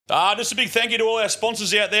Just a big thank you to all our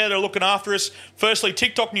sponsors out there that are looking after us. Firstly,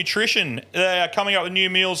 TikTok Nutrition. They are coming up with new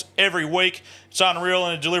meals every week. It's unreal,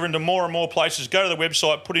 and they're delivering to more and more places. Go to the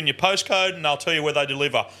website, put in your postcode, and they'll tell you where they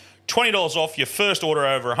deliver. $20 off your first order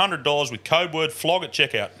over $100 with code word FLOG at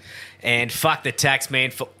checkout. And fuck the tax,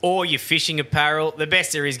 man, for all your fishing apparel. The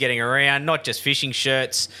best there is getting around, not just fishing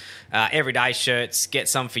shirts, everyday shirts. Get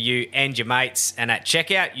some for you and your mates. And at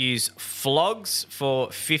checkout, use FLOGS for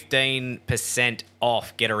 15%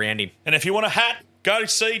 off. Get around him. And if you want a hat, go to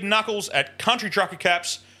see Knuckles at Country Trucker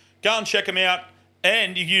Caps. Go and check them out.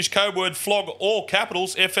 And you use code word FLOG, all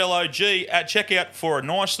capitals, FLOG, at checkout for a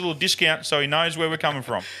nice little discount so he knows where we're coming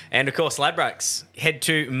from. And, of course, Ladbrokes. Head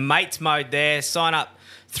to Mates Mode there. Sign up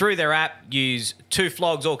through their app. Use 2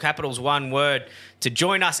 FLOGs, all capitals, one word, to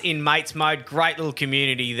join us in Mates Mode. Great little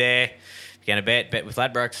community there. If you're going to bet with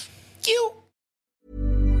Ladbrokes. You.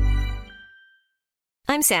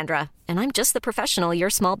 I'm Sandra, and I'm just the professional your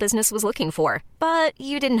small business was looking for. But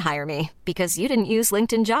you didn't hire me because you didn't use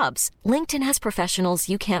LinkedIn Jobs. LinkedIn has professionals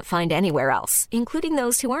you can't find anywhere else, including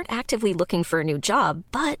those who aren't actively looking for a new job,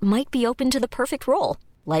 but might be open to the perfect role,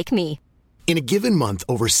 like me. In a given month,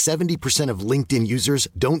 over 70% of LinkedIn users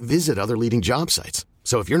don't visit other leading job sites.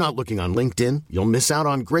 So if you're not looking on LinkedIn, you'll miss out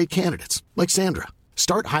on great candidates like Sandra.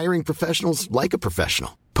 Start hiring professionals like a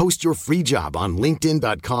professional. Post your free job on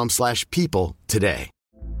linkedin.com/people today.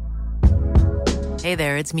 Hey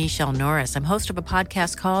there, it's Michelle Norris. I'm host of a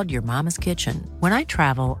podcast called Your Mama's Kitchen. When I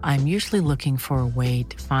travel, I'm usually looking for a way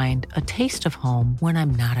to find a taste of home when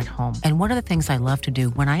I'm not at home. And one of the things I love to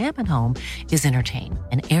do when I am at home is entertain.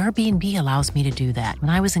 And Airbnb allows me to do that.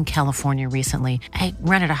 When I was in California recently, I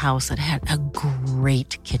rented a house that had a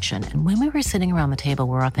great kitchen. And when we were sitting around the table,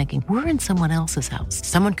 we were all thinking, we're in someone else's house.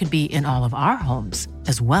 Someone could be in all of our homes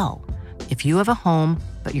as well. If you have a home,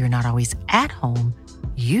 but you're not always at home,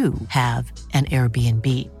 you have an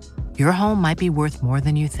Airbnb. Your home might be worth more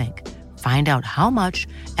than you think. Find out how much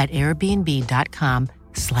at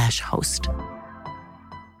airbnb.com/host.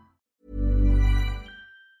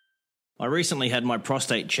 I recently had my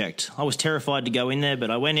prostate checked. I was terrified to go in there,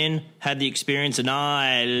 but I went in, had the experience, and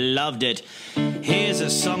I loved it. Here's a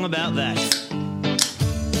song about that.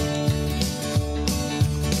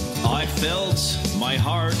 I felt my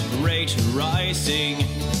heart rate rising,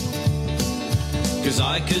 'cause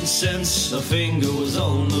I could sense a finger was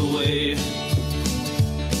on the way.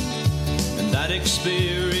 And that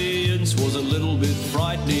experience was a little bit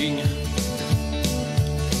frightening.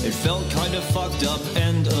 It felt kind of fucked up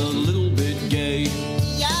and a little bit gay.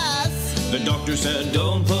 Yes! The doctor said,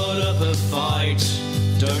 don't put up a fight.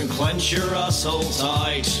 Don't clench your asshole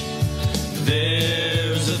tight.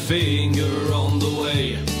 There's a finger on the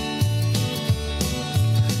way.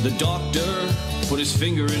 The doctor put his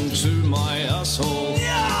finger into my asshole.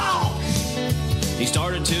 No! He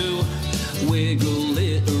started to wiggle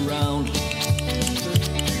it around.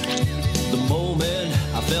 The moment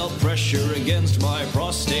I felt pressure against my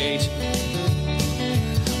prostate,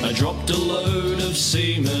 I dropped a load of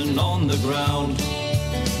semen on the ground.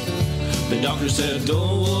 The doctor said,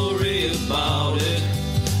 don't worry about it.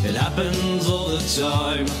 It happens all the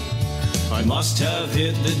time. I must have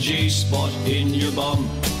hit the G-spot in your bum.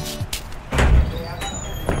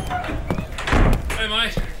 Hey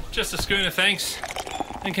mate, just a schooner, thanks.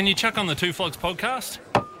 And can you chuck on the Two Flogs podcast?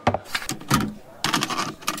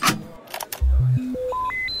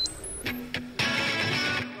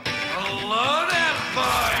 Hello there,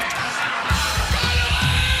 boys!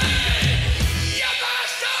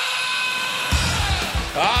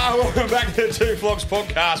 Welcome back to the Two Flogs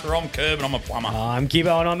podcast, where I'm Curb and I'm a plumber. I'm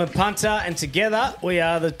Gibbo and I'm a punter, and together we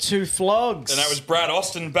are the Two Flogs. And that was Brad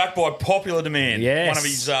Austin, backed by popular demand. Yes. One of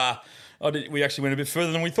his... we actually went a bit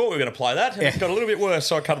further than we thought we were going to play that. And It got a little bit worse,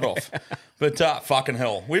 so I cut it off. But fucking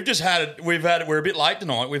hell. We're a bit late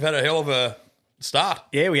tonight. We've had a hell of a start.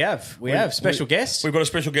 Yeah, we have. We have special guests. We've got a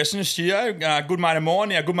special guest in the studio. Good mate of mine,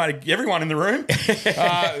 now good mate of everyone in the room.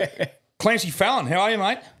 Clancy Fallon, how are you,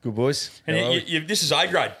 mate? Good, boys. And this is A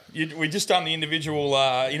grade. We just done the individual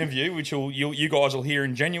interview, which you guys will hear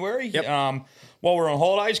in January. Yep. While we're on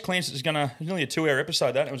holidays, Clancy's it's nearly a 2-hour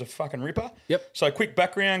episode. It was a fucking ripper. Yep. So quick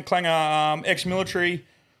background: Clanger, ex-military,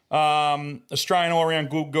 Australian all-round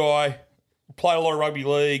good guy. Played a lot of rugby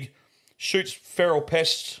league. Shoots feral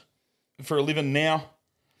pests for a living now.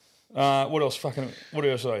 What else are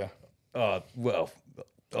you? Oh, well,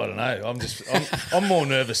 I don't know. I'm more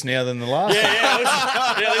nervous now than the last.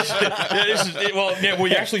 Well,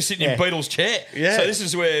 you're actually sitting in Beatles' chair. Yeah. So this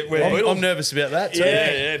is where I'm nervous about that too.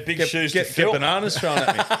 Yeah. Big shoes to fill. Get bananas thrown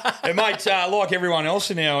at me. And mate, like everyone else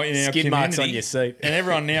in our Skid community, marks on your seat, and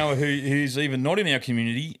everyone now who's even not in our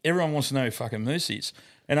community, everyone wants to know who fucking Moose is.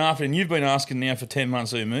 and you've been asking now for 10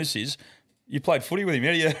 months who Moose is. You played footy with him.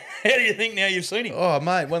 How do you think now you've seen him? Oh,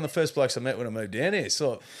 mate, one of the first blokes I met when I moved down here.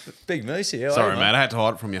 So, big Moose here. Sorry, mate. I had to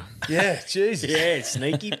hide it from you. Yeah, Jesus. Yeah,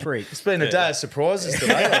 sneaky prick. It's been a day of surprises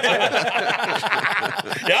today.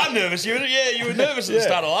 Yeah, I'm nervous. You were nervous at the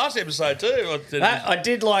start of last episode too. I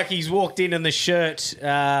did like he's walked in the shirt.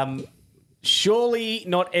 Surely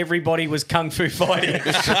not everybody was kung fu fighting.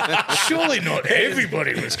 Surely not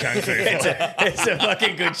everybody was kung fu fighting. It's a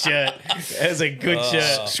fucking good shirt. It's a good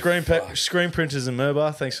shirt. Screen printers and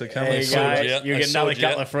Murbar, thanks for coming. There you go. You get another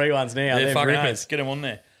couple of free ones now. Yeah, They're fucking rippers. get them on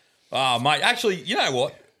there. Oh, mate. Actually, you know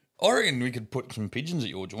what? I reckon we could put some pigeons at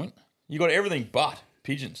your joint. You got everything but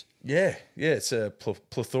pigeons. Yeah, it's a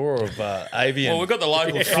plethora of avian. Well, we've got the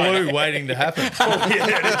local flu waiting to happen.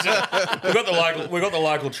 We've got the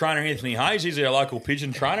local trainer Anthony Hayes. He's our local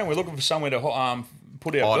pigeon trainer. We're looking for somewhere to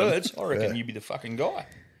put our birds. I reckon you'd be the fucking guy.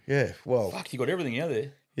 Yeah, well, Fuck, you got everything out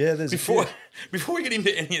there. Yeah, there's before we get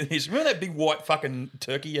into any of this. Remember that big white fucking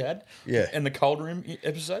turkey you had? Yeah. In the cold room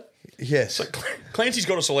episode. Yes. So Clancy's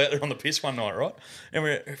got us all out there on the piss one night, right? And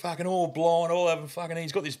we're fucking all blind, all having fucking.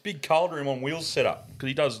 He's got this big cold room on wheels set up because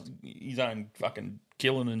he does his own fucking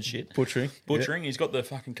killing and shit, butchering. Yep. He's got the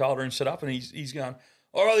fucking cold room set up, and he's going,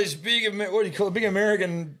 all right, this big, what do you call it? Big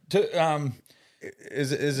American.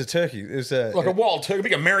 Is a turkey. It was like a wild turkey,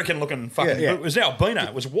 big American looking fucking. Yeah. It was an albino.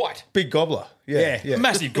 It was white. Big gobbler. Yeah.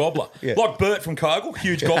 Massive gobbler. Yeah. Like Bert from Kogel,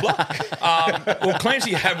 huge gobbler. Well,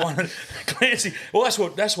 Clancy had one. Well,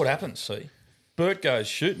 that's what happens, see. Bert goes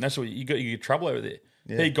shooting. That's what you get trouble over there.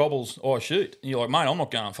 Yeah. He gobbles, I shoot. And you're like, mate, I'm not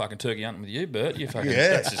going fucking turkey hunting with you, Bert. You fucking,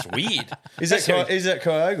 that's just weird. Is that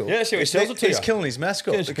Kyogle? Yeah, that's how he sells it to you. He's killing his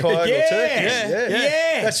mascot, the Kyogle turkey.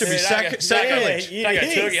 Yeah. That should be sacrilege. They go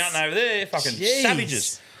turkey hunting over there, fucking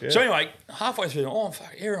savages. Yeah. So anyway, halfway through,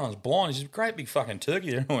 fuck, everyone's blind. There's a great big fucking turkey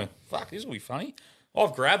there. And I went, fuck, this will be funny.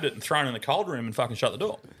 I've grabbed it and thrown it in the cold room and fucking shut the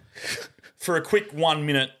door. For a quick 1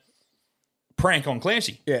 minute prank on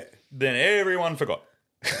Clancy. Yeah. Then everyone forgot.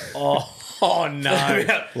 Oh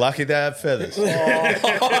no! Lucky they have feathers. Lucky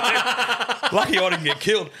I didn't get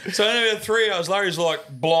killed. So anyway, 3 hours later, he's like,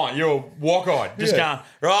 blind, you're whack-eyed. Just going,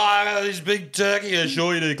 right, I got this big turkey. Yeah,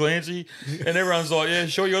 sure you do, Clancy. And everyone's like, yeah,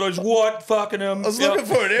 sure you got those white fucking... I was looking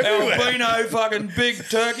for it everywhere. Albino fucking big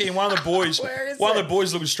turkey. And one of the boys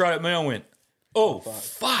looking straight at me, I went, oh,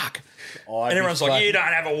 fuck. And everyone's like, you don't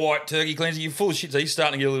have a white turkey, Clancy. You're full of shit. So he's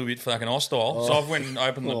starting to get a little bit fucking hostile. So I've went and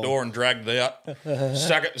opened the door and dragged it out.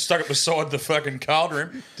 Stuck it beside the fucking cold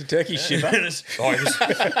room. The turkey shipper. He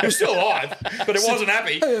was still alive, but it wasn't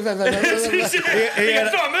happy. He was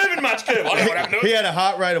not moving much, Curb. I don't know what happened to it. He had a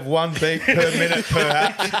heart rate of 1 beat per minute per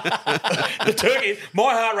act. The turkey,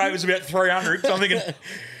 my heart rate was about 300. So I'm thinking...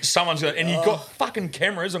 Someone's got, and you've got fucking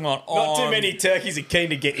cameras. I'm going, not too many turkeys are keen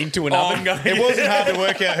to get into an oven. It wasn't hard to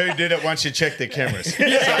work out who did it once you checked their cameras.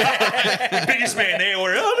 Biggest man there, or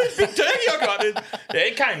this big turkey I got. Yeah,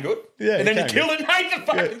 it came good. Yeah, and then you killed it and ate the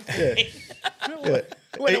fucking thing.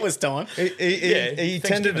 When it was time. He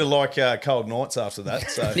tended to like cold nights after that.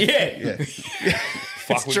 So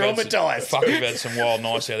Fuck, it's traumatised. Fuck, we've had some wild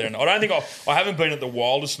nights out there. And I don't think I haven't been at the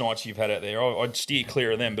wildest nights you've had out there. I'd steer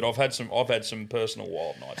clear of them, but I've had some personal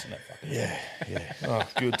wild nights in that fucking yeah. Oh,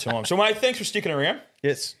 good time. So, mate, thanks for sticking around.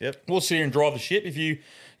 Yes, yep. We'll sit here and drive the ship. If you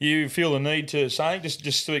feel the need to say,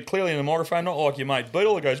 just speak clearly in the microphone, not like your mate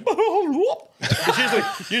Beetle that goes,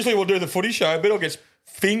 usually we'll do the footy show. Beetle gets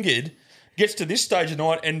fingered, gets to this stage of the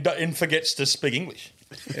night and forgets to speak English.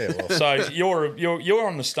 Yeah, well. So you're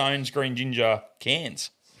on the Stones Green Ginger cans.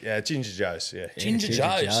 Yeah, Ginger Joe's, yeah. Ginger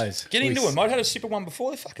Joe's. Get into them. I'd had a sip of one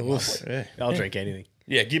before. They're fucking lovely. Yeah. I'll drink anything.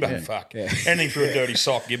 Yeah, Gibbo, fuck. Yeah. Anything through a dirty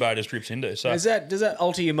sock, Gibbo just rips into. So does that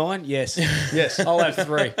alter your mind? Yes. Yes. I'll have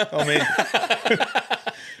 3. I mean...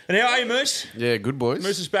 And how are you, Moose? Yeah, good boys.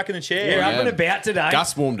 Moose is back in the chair. Yeah, up and about today.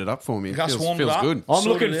 Gus warmed it up for me. Gus warmed feels it up. good. I'm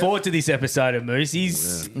looking forward to this episode of Moose.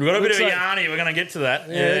 We've got a bit of a yarn here. We're going to get to that.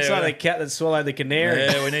 Yeah, it's like the cat that swallowed the canary.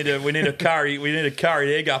 Yeah, we need a curried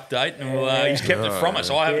egg update, and he's kept it from us.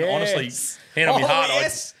 I haven't honestly handed me heart.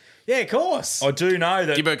 Yes. Yeah, of course. I do know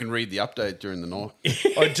that. Gibbo can read the update during the night.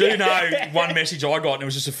 I do know one message I got, and it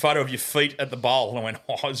was just a photo of your feet at the bowl. And I went,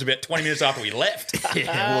 it was about 20 minutes after we left.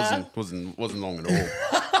 Yeah, it wasn't long at all.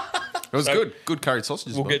 It was good. Good curried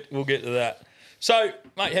sausages. We'll get to that. So,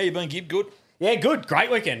 mate, how you been, Gib? Good? Yeah, good.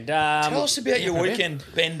 Great weekend. Tell us about your weekend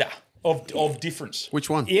bender of difference. Which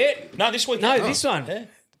one? Yeah. No, this weekend. No, this one. Yeah.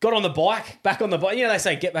 Got on the bike, back on the bike. You know, they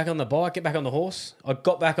say get back on the bike, get back on the horse. I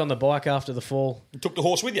got back on the bike after the fall. You took the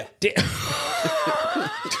horse with you?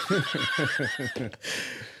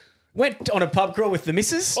 Went on a pub crawl with the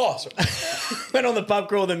missus. Oh, sorry. Went on the pub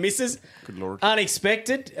crawl with the missus. Good Lord.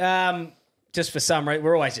 Unexpected. just for some reason,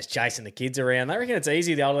 we're always just chasing the kids around. They reckon it's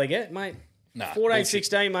easy the older they get, mate. Nah, 14, bullshit.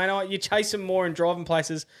 16, mate. You chase them more and driving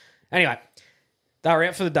places. Anyway, they were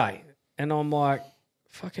out for the day. And I'm like,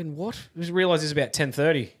 fucking what? I just realised it's about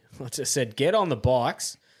 10:30. I just said, get on the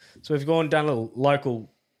bikes. So we've gone and done a little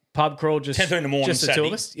local pub crawl. Just 10:30 in the morning, just the two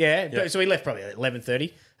of Saturday. us. Yeah. So we left probably at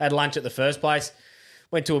 11:30. Had lunch at the first place.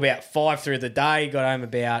 Went to about 5 through the day. Got home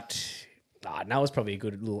about... it was probably a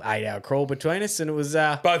good little 8-hour crawl between us, and it was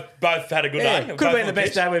Both had a good day. could have been the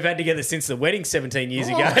best day we've had together since the wedding 17 years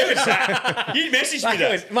ago. You messaged me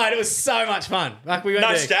that. It was so much fun. Like we went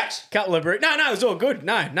No to stacks? a couple of brews. No, it was all good.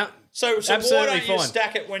 No. So absolutely why don't you fine.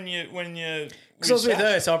 stack it when you? Because I was with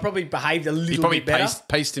her, so I probably behaved a He little probably bit better.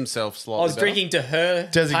 paced himself I slightly was drinking to her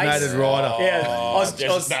Designated pace. rider. Yeah,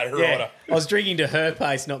 designated rider. I was drinking to her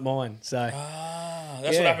pace, not mine. So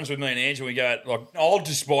That's what happens with me and Angela. We go, like, I'll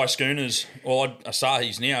just buy schooners, or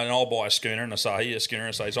Asahis now, and I'll buy a schooner and Asahi a schooner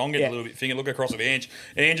and say, so I'm getting a little bit finger, look across at Ange.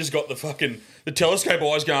 Ange has got the telescope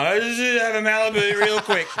eyes going, I just have a Malibu real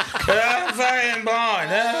quick. I'm fucking blind.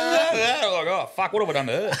 Like, oh, fuck, what have I done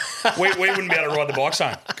to her? We wouldn't be able to ride the bikes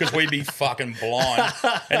home because we'd be fucking blind.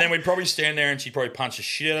 And then we'd probably stand there and she'd probably punch the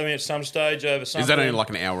shit out of me at some stage over something. Is that only like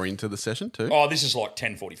an hour into the session too? Oh, this is like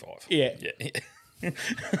 10:45. yeah.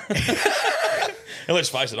 And let's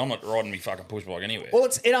face it, I'm not riding me fucking push bike anywhere. Well,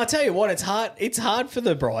 and I'll tell you what, it's hard. It's hard for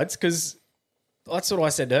the brides because that's what I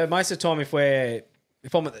said to her. Most of the time, if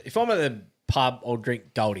I'm at the pub, I'll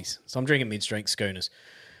drink Goldies. So I'm drinking mid-strength schooners.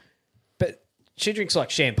 But she drinks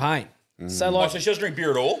like champagne. So like, So she doesn't drink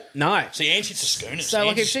beer at all? no. See, Ange hits a schooner. So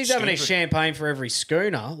like, if she's having a champagne for every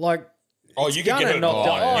schooner, like, Oh, you could gonna get her knock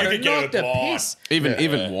blind. the, You could get her knock the blind. piss.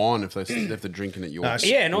 Even wine if they're drinking at your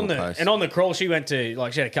Yeah, and on your pace. the crawl, she went to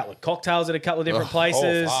she had a couple of cocktails at a couple of different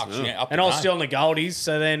places. Oh, fuck. She went up And the I was game. still on the Goldies,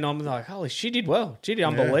 so then I'm like, holy, she did well. She did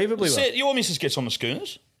unbelievably well. See, your missus gets on the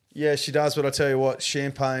schooners. Yeah, she does, but I tell you what,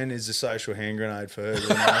 champagne is a social hand grenade for her.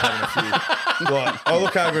 When I'm having a few. Like, I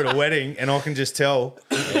look over at a wedding and I can just tell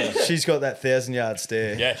she's got that 1,000-yard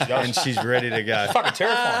stare. Yeah, she does. And she's ready to go. Fucking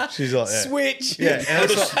terrifying. She's like, Switch. Yeah, and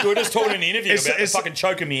We were just talking in the interview It's- about it's- fucking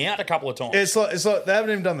choking me out a couple of times. it's like they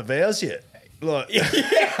haven't even done the vows yet. Like, Yeah,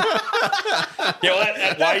 well,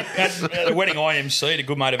 at the wedding I emceed, a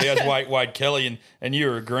good mate of ours, Wade Kelly, and you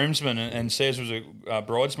were a groomsman, and Saz was a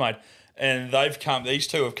bridesmaid. And these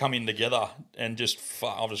two have come in together and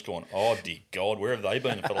I've just gone, oh, dear God, where have they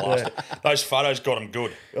been for the last... Those photos got them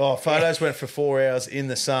good. photos went for 4 hours in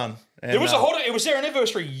the sun. And, It was their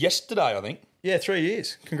anniversary yesterday, I think. Yeah, 3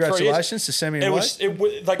 years. Congratulations to Sammy and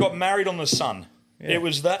Wade. They got married on the sun. Yeah. It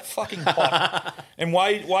was that fucking hot. And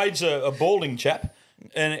Wade's a balding chap,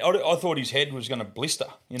 and I thought his head was going to blister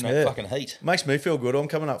in that fucking heat. Makes me feel good. I'm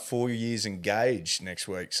coming up 4 years engaged next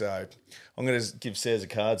week, so I'm going to give Saz a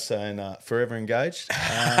card saying forever engaged. Oh,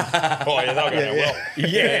 yeah, they'll go well.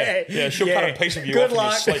 Yeah. She'll cut a piece of you Good off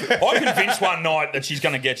luck. in your sleep. I'm convinced one night that she's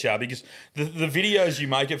going to get you because the videos you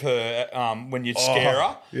make of her when you scare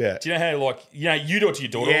her. Yeah. Do you know how you do it to your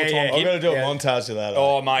daughter all the time? I'm kid? going to do a montage of that.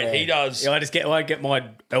 Oh, mate, he does. Yeah, I get my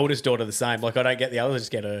eldest daughter the same. Like, I don't get the others, I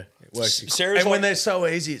just get her. It works. Sarah's and when they're so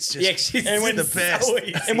easy, it's just she's the best. so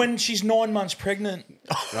easy. And when she's 9 months pregnant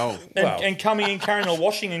Oh, and coming in, carrying her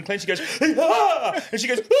washing and Clancy goes, ah! And she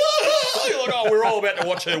goes, ah! You're like, oh, we're all about to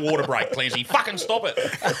watch her water break, Clancy. Fucking stop it.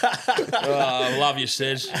 I love you,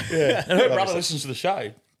 Says. Yeah. And her brother listens to the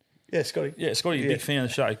show. Yeah, Scotty. Yeah, Scotty, a big fan of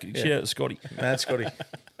the show. Shout out to Scotty. Mad Scotty.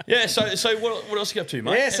 Yeah, so what else you up to,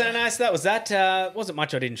 mate? Yeah, so that was that. Wasn't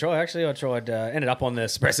much I didn't try, actually. I tried, ended up on the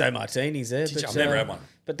espresso martinis there. Did you? I've never had one.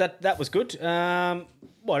 But that was good.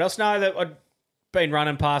 What else? No, that I'd been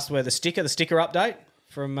running past where the sticker update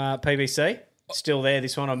from PVC. Still there.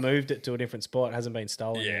 This one, I moved it to a different spot. It hasn't been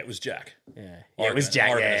stolen. Yeah, it was Jack. Yeah, I it was reckon- Jack.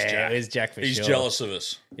 I reckon Yeah, it's Jack. it was Jack for He's sure. jealous of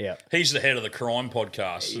us. Yeah. He's the head of the crime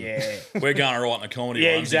podcast. and Yeah. We're going to write in the comedy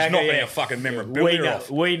Yeah, ones. exactly, He's not yeah. a fucking We memorabilia know. off.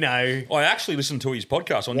 We know. I actually listened to his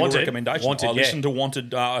podcast on Wanted. your recommendation. Wanted, I yeah. listened to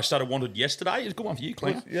Wanted. I started Wanted yesterday. It's a good one for you,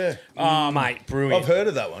 Clint. Yeah. Mate, brilliant. I've heard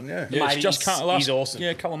of that one, yeah. Yeah, Mate, it's just he's awesome.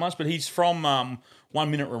 Yeah, a couple of months, but he's from 1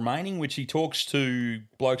 Minute Remaining, which he talks to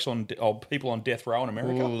blokes people on death row in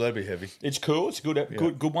America. Ooh, that'd be heavy. It's cool. It's a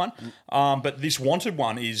good one. But this Wanted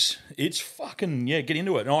one it's fucking get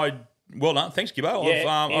into it. And well done. Thanks, Gibbo.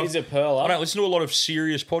 Yeah, it is a pearl. I don't listen to a lot of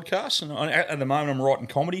serious podcasts, and at the moment I'm writing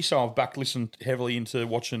comedy, so I've back listened heavily into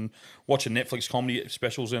watching Netflix comedy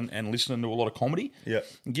specials and listening to a lot of comedy. Yeah.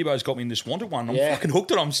 And Gibbo's got me in this Wanted one. I'm Yeah. fucking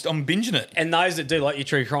hooked it. I'm binging it. And those that do like your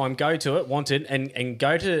true crime, go to it, Wanted, and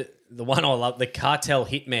go to the one I love, the Cartel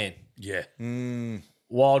Hitman. Yeah.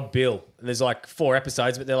 Wild Bill. There's like 4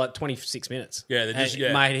 episodes, but they're like 26 minutes. Yeah, they're just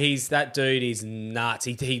mate. That dude is nuts.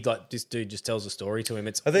 He like this dude just tells a story to him.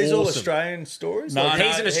 It's Are these all awesome. Australian stories? No,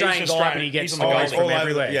 He's an Australian guy, but he gets stories from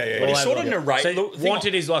everywhere. But he sort of narrates. So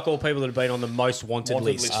Wanted is like all people that have been on the most wanted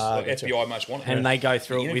list, like FBI most wanted, and they go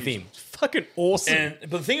through it with him. It's fucking awesome.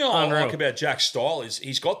 But the thing I like about Jack's style is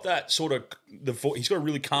he's got that sort of he's got a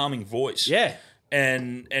really calming voice. Yeah,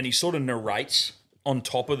 and he sort of narrates on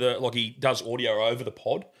top of he does audio over the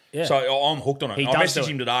pod. Yeah. So I'm hooked on it. I does messaged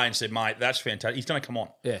him today and said, mate, that's fantastic. He's going to come on.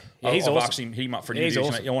 Yeah, I've awesome. asked him up for an interview.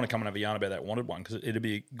 Awesome. I want to come and have a yarn about that Wanted one because it'd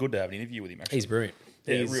be good to have an interview with him, actually. He's brilliant.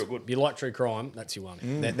 Yeah, He's real good. If you like true crime, that's your one.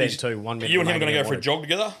 They're 2, 1 minute. You and him are going to go for a Wanted. jog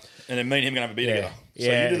together, and then me and him are going to have a beer together. So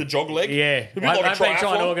Yeah. you do the jog leg. Yeah. A bit like I've been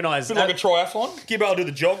trying to organise A bit like a triathlon. Gibbo will do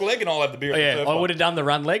the jog leg, and I'll have the beer. Yeah, I would have done the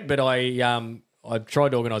run leg, but I tried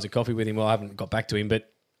to organise a coffee with him. Well, I haven't got back to him,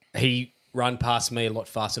 but he run past me a lot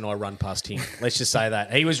faster than I run past him. Let's just say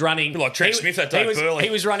that. He was running... Like Trent Smith that day, Burley. He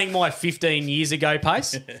was running my 15 years ago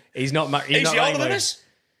pace. He's not much... Is he older than us?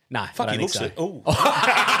 No, Fuck, I he don't looks think it. so.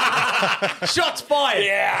 Oh. Shots fired!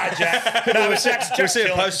 Yeah, Jack. No, Jack's see a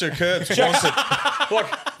killing. poster of Curbs.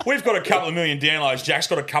 Like, we've got a couple of million downloads. Jack's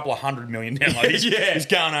got a couple of 100 million downloads. He's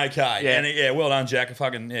going okay. Yeah. And well done, Jack. A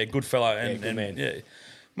fucking good fellow. And, good man. Yeah.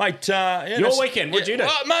 Mate, Your weekend, what'd you do?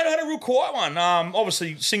 Mate, I had a real quiet one.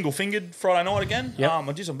 Obviously, single-fingered Friday night again. Yep.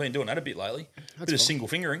 I've been doing that a bit lately. Bit of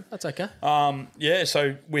single-fingering. That's okay.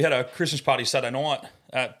 So we had a Christmas party Saturday night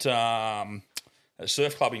at a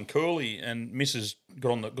surf club in Curly, and Mrs.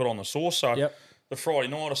 got on the sauce. So the Friday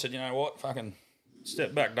night, I said, you know what, fucking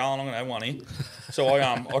step back, darling, I'm going to have one here. So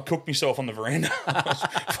I cooked myself on the veranda. I was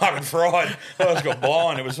fucking fried. I just got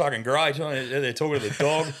blind. It was fucking great. They're talking to the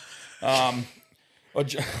dog.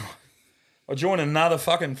 I joined another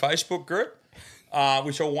fucking Facebook group,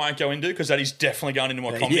 which I won't go into because that is definitely going into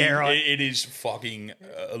my comedy. Yeah, right. It is fucking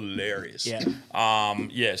hilarious.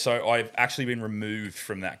 Yeah. So I've actually been removed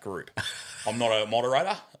from that group. I'm not a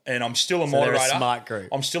moderator, and I'm still a moderator. They're a smart group.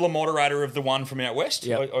 I'm still a moderator of the one from out west.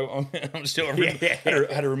 Yep. I'm still had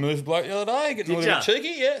to remove a bloke the other day, getting a little bit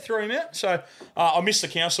cheeky. Yeah, threw him out. So I missed the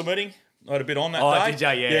council meeting. I had a bit on that day. Did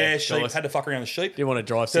you? Yeah. Sheep. Had to fuck around the sheep. You want to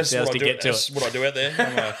drive 6 hours to get to That's it. what I do out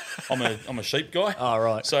there. I'm a sheep guy. Oh,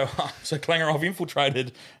 right. So Clanger, I've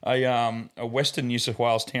infiltrated a Western New South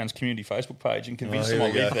Wales Town's community Facebook page and convinced them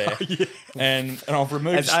I live there. And I've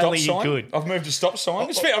removed a stop sign. I've moved a stop sign.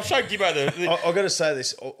 I've showed Gibbo the I've got to say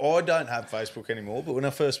this. I don't have Facebook anymore, but when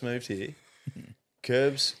I first moved here,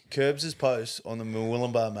 Curbs' post on the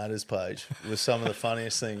Murwillumbah Matters page was some of the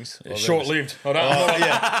funniest things. Short-lived. I'm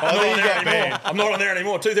not on there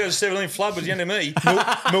anymore. 2017 flood was the end of me.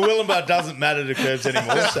 Murwillumbah doesn't matter to Curbs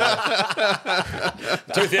anymore. So.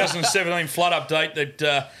 2017 flood update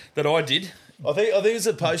that I did. I think it was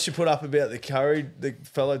a post you put up about the curry, the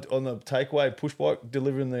fella on the takeaway push bike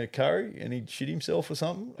delivering the curry, and he shit himself or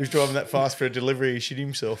something. He was driving that fast for a delivery, he shit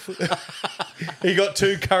himself. He got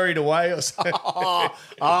too curried away or something.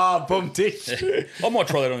 Boom ditch. I might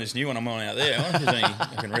try that on this new one I'm on out there. I don't think there's any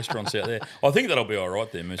fucking restaurants out there. I think that'll be all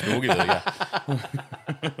right there, Moose, but we'll give it a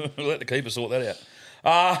go. Let the keeper sort that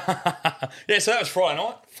out. So that was Friday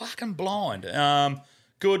night. Fucking blind.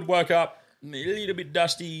 Good, woke up. A little bit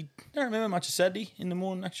dusty. Don't remember much of Saturday in the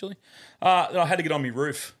morning, actually. Then I had to get on my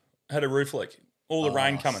roof. I had a roof leak. All the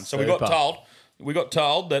rain coming. So we got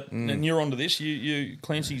told that, and you're onto this, you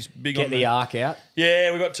Clancy's big on Get the arc out.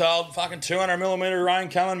 Yeah, we got told fucking 200 millimetre rain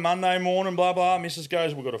coming Monday morning, blah, blah. Mrs.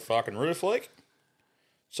 goes, we've got a fucking roof leak.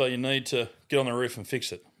 So you need to get on the roof and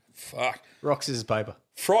fix it. Fuck. Rock, scissors, paper.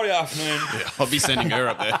 Friday afternoon. I'll be sending her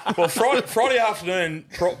up there. Well, Friday afternoon,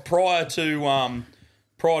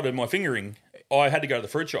 prior to my fingering, I had to go to the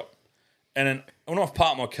fruit shop. And then when I've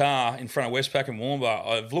parked my car in front of Westpac and Warmbar,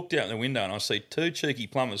 I've looked out the window and I see 2 cheeky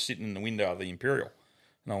plumbers sitting in the window of the Imperial.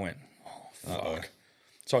 And I went, oh, fuck. Uh-oh.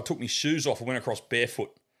 So I took my shoes off and went across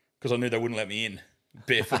barefoot because I knew they wouldn't let me in.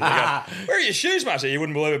 Barefoot. They go, where are your shoes, mate? I said, you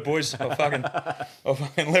wouldn't believe it, boys. I fucking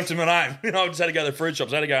left them at home. I just had to go to the fruit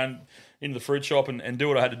shops. I had to go into the fruit shop and do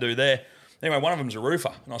what I had to do there. Anyway, one of them's a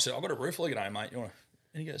roofer. And I said, I've got a roof leak today, mate. And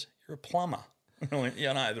he goes, you're a plumber. I went, yeah,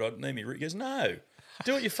 I know, but I need me. He goes, no,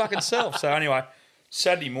 do it your fucking self. So anyway,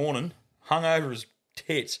 Saturday morning, hungover as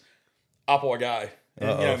tits, up I go.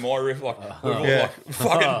 And, my roof,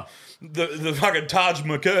 fucking the fucking Taj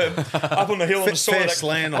Mahal up on the hill on the side of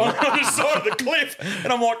the side of the cliff.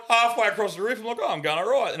 And I'm like halfway across the roof. I'm like, oh, I'm going all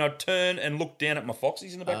right. And I turn and look down at my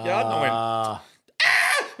foxies in the backyard and I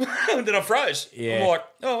went, and then I froze. Yeah. I'm like,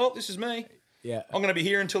 oh, well, this is me. Yeah. I'm going to be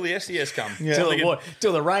here until the SDS come.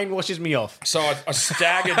 Till the rain washes me off. So I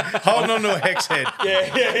staggered. Holding on to a hex head.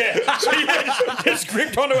 Yeah. So just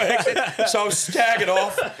gripped onto a hex head. So I was staggered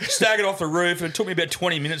off the roof. It took me about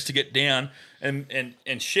 20 minutes to get down. And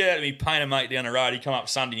shout out to me painter mate down the road. He come up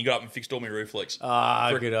Sunday and he got up and fixed all my roof leaks.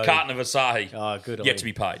 Good a carton of Asahi. Good Yet to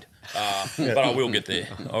be paid. But I will get there.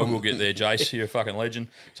 Jace. You're a fucking legend.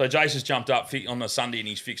 So Jace has jumped up on the Sunday and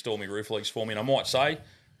he's fixed all my roof leaks for me. And I might say,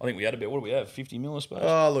 I think we had about, what do we have, 50 mil, I suppose?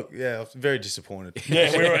 Oh, look, yeah, I was very disappointed.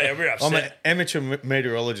 Yeah, we were upset. I'm an amateur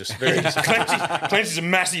meteorologist. Very disappointed. Clancy's a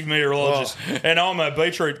massive meteorologist. And I'm a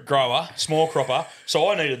beetroot grower, small cropper, so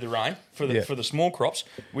I needed the rain for the small crops.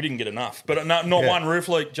 We didn't get enough. But not one roof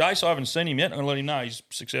leak. Jace, I haven't seen him yet. I'm going to let him know he's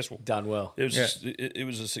successful. Done well. It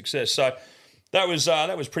was a success. So that was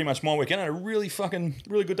pretty much my weekend. I had a really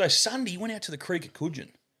good day. Sunday, went out to the creek at Coogin.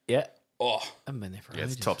 Yeah. Oh, I haven't been there for It's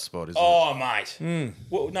ages. a top spot, isn't it? Oh, mate.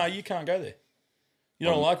 Well, no, you can't go there.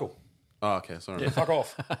 You're not a local. Oh, okay, sorry. Yeah, fuck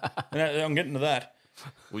off. And I'm getting to that.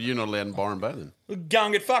 Well, you're not allowed in Byron Bay then. Go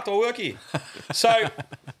and get fucked. I work here. So,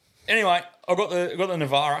 anyway, I got the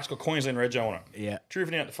Navara. It's got Queensland Rego on it. Yeah.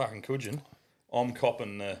 Driven out to fucking Coogin. I'm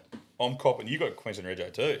copping. You got Queensland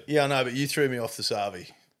Rego too. Yeah, I know, but you threw me off the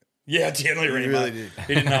Sarvi. Yeah, I did. You really did.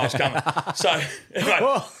 He didn't know I was coming. So, anyway,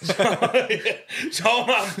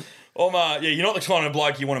 you're not the kind of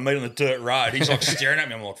bloke you want to meet on the dirt road. He's like staring at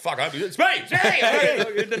me. I'm like, fuck, it's me. I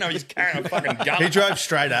didn't know he's carrying a fucking gun. He drove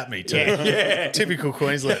straight at me too. Yeah. Typical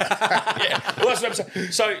Queensland. Yeah. Well, that's what I'm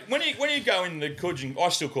saying. So when you go in the Coogin, I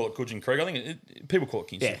still call it Coogin Creek. I think people call it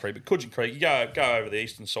Kingston Creek, but Coogin Creek, you go over the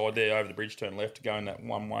eastern side there, over the bridge, turn left to go in that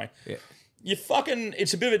one way. Yeah.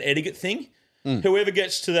 It's a bit of an etiquette thing. Whoever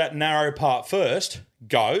gets to that narrow part first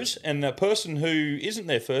goes, and the person who isn't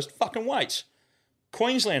there first fucking waits.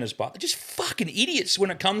 Queenslanders, but they're just fucking idiots when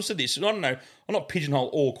it comes to this. I don't know. I'm not pigeonhole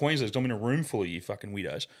all Queenslanders. I'm in a room full of you fucking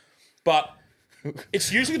weirdos. But it's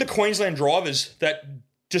usually the Queensland drivers that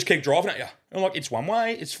just keep driving at you. I'm like, it's one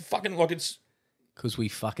way. It's fucking like it's... Because we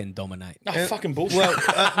fucking dominate. No, fucking bullshit.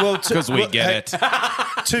 Well, Because we get it.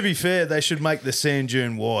 To be fair, they should make the sand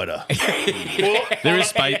dune wider. Well, There is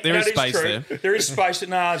space. There is that space true. there. There is space.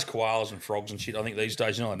 There's koalas and frogs and shit. I think these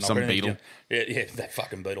days, Some beetle. Yeah, that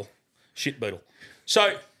fucking beetle. Shit beetle.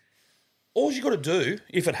 So, all you got to do,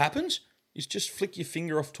 if it happens, is just flick your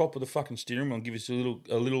finger off top of the fucking steering wheel and give us a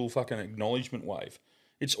little fucking acknowledgement wave.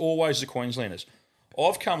 It's always the Queenslanders.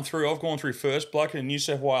 I've gone through first, bloke in a New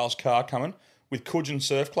South Wales car coming with Coogin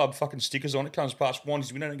Surf Club fucking stickers on it, comes past, winds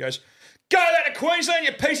his window and goes, "Go that to Queensland,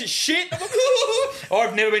 you piece of shit."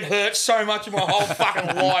 I've never been hurt so much in my whole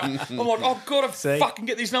fucking life. I'm like, I've got to fucking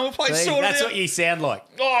get these number plates sorted That's out. what you sound like.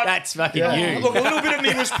 Oh, That's fucking you. Look, a little bit of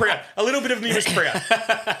me was proud. But a little bit of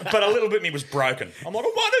me was broken. I'm like,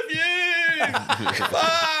 one of you.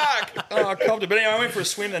 Fuck. Oh, I copped it. But anyway, I went for a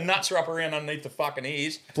swim. The nuts are up around underneath the fucking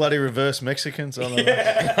ears. Bloody reverse Mexicans. I don't know.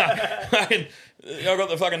 I got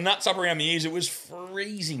the fucking nuts up around my ears. It was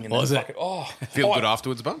freezing. Was it? fucking, Feel good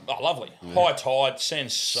afterwards, bud? Oh, lovely. High tide,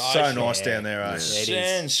 sensational. So nice down there, eh?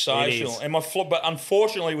 Sensational. And my flog, but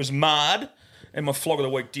unfortunately, it was marred. And my flog of the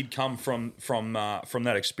week did come from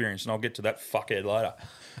that experience, and I'll get to that fuckhead later.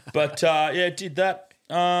 But did that.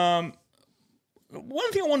 One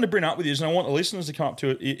thing I wanted to bring up with you is, and I want the listeners to come up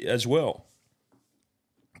to it as well.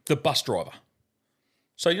 The bus driver.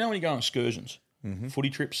 So when you go on excursions, footy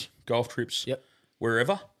trips, golf trips,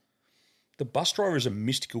 wherever, the bus driver is a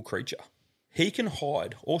mystical creature. He can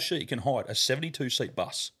hide, or she can hide, a 72-seat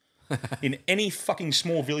bus in any fucking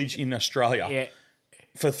small village in Australia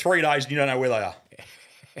for 3 days and you don't know where they are.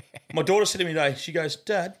 My daughter said to me today, she goes,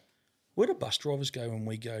 "Dad, where do bus drivers go when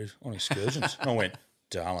we go on excursions?" And I went,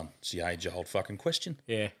 "Darling, it's the age-old fucking question."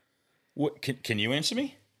 Yeah. What, can you answer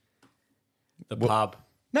me? The pub.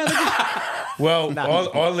 No, Well,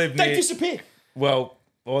 I live they near. disappear. Well,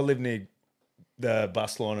 I live near the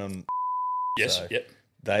bus line on. Yes, So yep.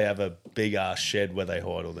 They have a big ass shed where they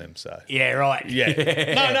hide all them. So Yeah, right.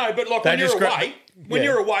 yeah, No, but like They when you're just away,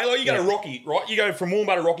 like you go to Rocky, right? You go from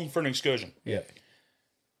Warmbah to Rocky for an excursion. yeah.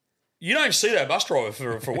 You don't see that bus driver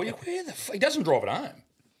for a week. Where the fuck? He doesn't drive it home.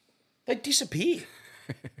 They disappear.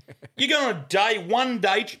 You go on a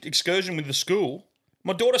one-day excursion with the school.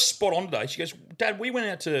 My daughter's spot on today. She goes, "Dad, we went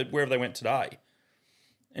out to wherever they went today."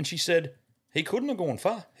 And she said, "He couldn't have gone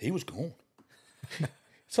far. He was gone."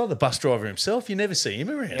 It's like the bus driver himself. You never see him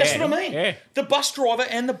around. That's what I mean. Yeah. The bus driver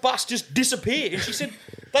and the bus just disappear. And she said,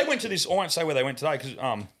 they went to this, I won't say where they went today because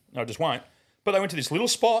I just won't. But they went to this little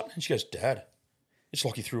spot and she goes, "Dad, it's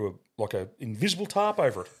like he threw a invisible tarp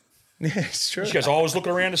over it." Yeah, it's true. She goes, "I was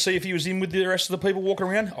looking around to see if he was in with the rest of the people walking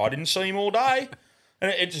around. I didn't see him all day."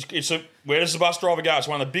 And where does the bus driver go? It's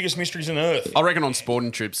one of the biggest mysteries on earth. I reckon on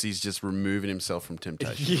sporting trips, he's just removing himself from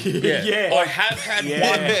temptation. Yeah. I have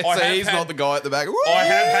had one. So he's not the guy at the back. I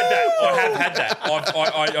have had that.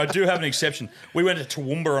 I do have an exception. We went to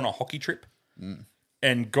Toowoomba on a hockey trip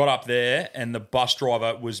and got up there, and the bus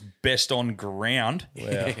driver was best on ground.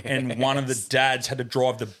 Wow. And one of the dads had to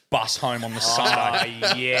drive the bus home on the Sunday.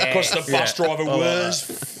 Because the bus driver was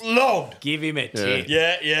flogged. Give him a tip.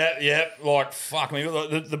 Yeah. Like, fuck me.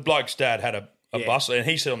 The bloke's dad had a bus, and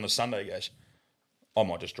he said on the Sunday, he goes, I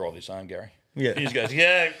might just drive this home, Gary. Yeah. He just goes, go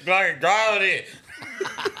it here.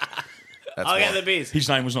 I'll get the beers. His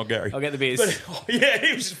name was not Gary. I'll get the beers. But,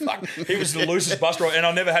 he was the loosest bus driver, and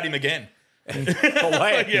I never had him again.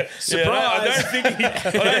 Surprise! I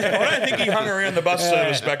don't think he hung around the bus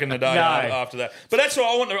service back in the day after that. But that's what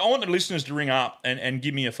I want the listeners to ring up and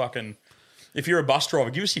give me a fucking. If you're a bus driver,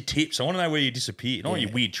 give us your tips. I want to know where you disappeared. Not your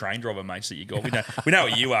weird train driver mates that you got. We know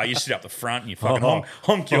what you are. You sit up the front and you fucking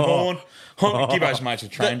honk your horn. Give those mates a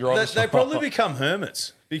train driver. They probably become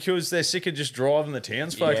hermits because they're sick of just driving the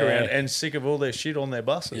townsfolk around and sick of all their shit on their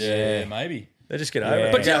buses. Yeah, maybe. They just get over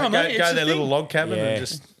it. But go to their little log cabin and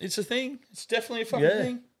just... It's a thing. It's definitely a fucking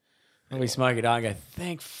thing. And we smoke it out and go,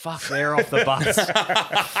 thank fuck they're off the bus.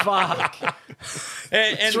 Fuck.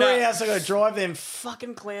 And 3 hours ago, drive them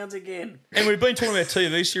fucking clowns again. And we've been talking about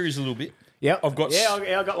TV series a little bit. Yep. I've got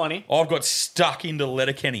one here. I've got stuck into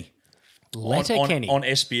Letterkenny. Letterkenny. On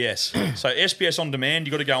SBS. So SBS On Demand,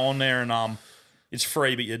 you got to go on there and it's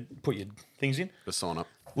free, but you put your things in. The sign up.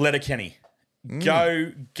 Letterkenny.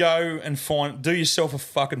 Go and do yourself a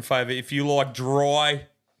fucking favour. If you like dry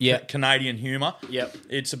Canadian humour,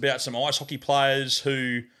 it's about some ice hockey players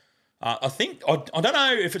who I don't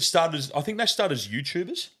know if it started as, I think they started as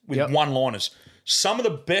YouTubers with one-liners. Some of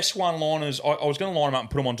the best one-liners, I was going to line them up and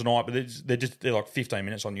put them on tonight, but they're like 15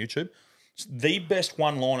 minutes on YouTube. It's the best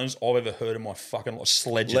one-liners I've ever heard in my fucking life.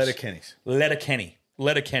 Sledges. Letterkenny.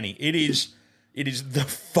 It is the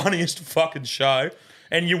funniest fucking show.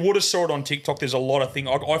 And you would have saw it on TikTok. There's a lot of things.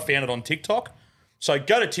 I found it on TikTok. So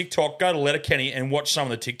go to TikTok, go to Letterkenny and watch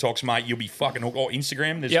some of the TikToks, mate. You'll be fucking hooked. Or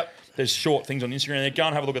Instagram. There's short things on Instagram there. Go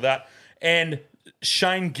and have a look at that. And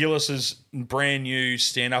Shane Gillis's brand new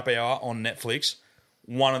stand-up hour on Netflix,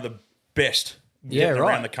 one of the best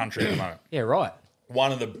around the country at the moment. Yeah, right.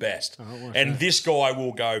 One of the best. And this guy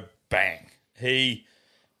will go bang.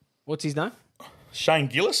 What's his name? Shane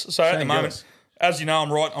Gillis. So at the moment, as you know,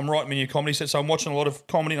 I'm writing a new comedy set, so I'm watching a lot of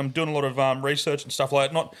comedy and I'm doing a lot of research and stuff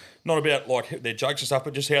like that. Not about like their jokes and stuff,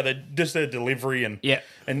 but just how their delivery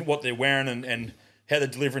and what they're wearing and how they're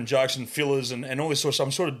delivering jokes and fillers and all this sort of stuff.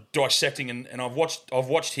 I'm sort of dissecting and I've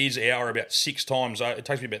watched his hour about 6 times. It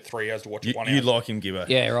takes me about 3 hours to watch 1 hour. You like him, Gibbo?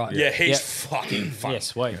 Yeah, right. Yeah, he's fucking funny. Yeah,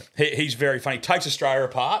 sweet. He's very funny. He takes Australia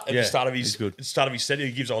apart at the start of his set.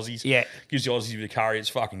 He gives Aussies gives the Aussies the curry. It's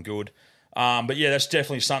fucking good. But yeah, that's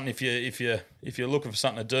definitely something. If you're looking for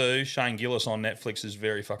something to do, Shane Gillis on Netflix is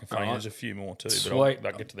very fucking funny. There's a few more too, but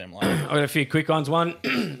I'll get to them later. I've got a few quick ones. One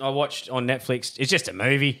I watched on Netflix. It's just a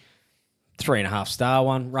movie, 3.5 star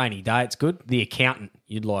one. Rainy day. It's good. The Accountant.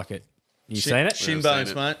 You'd like it. You seen it? Shin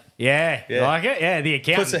bones, mate. Yeah, like it. Yeah, The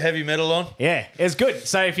Accountant. Puts the heavy metal on. Yeah, it's good.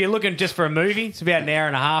 So if you're looking just for a movie, it's about an hour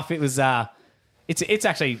and a half. It was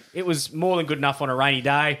it was more than good enough on a rainy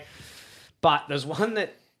day. But there's one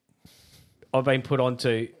that I've been put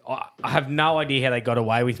onto. I have no idea how they got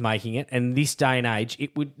away with making it. And this day and age,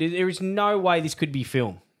 there is no way this could be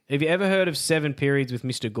filmed. Have you ever heard of 7 Periods with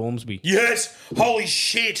Mr. Gormsby? Yes. Holy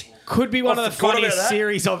shit. Could be one of the funniest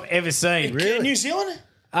series I've ever seen. Really? New Zealand?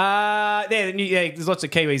 There's lots of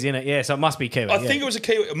Kiwis in it. Yeah, so it must be Kiwi. I think it was a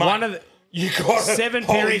Kiwi. Mate, one of the... You got 7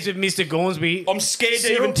 Periods with Mr. Gormsby. I'm scared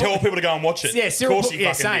to even tell people to go and watch it. Yeah, Cyril. Of course he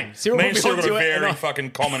fucking did. Cyril Me and Cyril got a very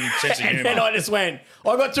fucking common sense of humour. And then I just went.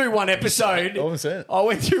 I got through one episode. I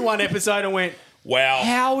went through one episode and went, wow.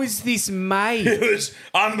 How is this made? It was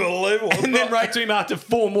unbelievable. And then wrote to him after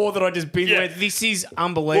 4 more that I just binged. Went, this is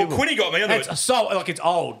unbelievable. Well, Quinny got me onto it. It's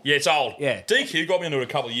old. Yeah, it's old. Yeah. DQ got me into it a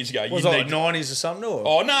couple of years ago. Was it like 90s or something? Or?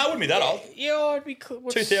 Oh, no, it wouldn't be that old. Yeah, I'd be...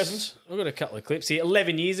 2000s. I've got a couple of clips here.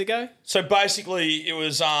 11 years ago. So basically, it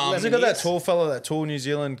was... Has it got that tall fella, that tall New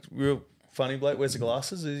Zealand real... funny bloke, wears the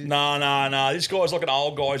glasses? No. This guy's like an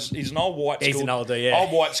old guy. He's an old white He's school... an older, yeah.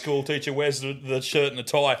 Old white school teacher, wears the shirt and the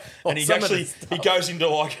tie. And he goes into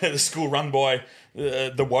like the school run by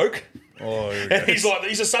the woke. Oh, here we go. And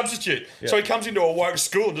he's a substitute. So he comes into a woke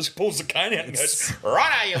school and just pulls the cane out and goes,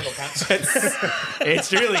 right, you little cunts.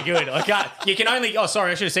 It's really good. I can't. You can only. Oh,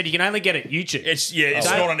 sorry, I should have said you can only get it YouTube. It's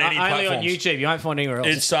not on any only platforms. on YouTube. You won't find it anywhere else.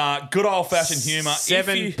 It's good old-fashioned humour.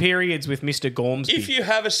 7 periods with Mr. Gormsby. If you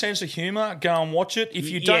have a sense of humour, go and watch it. If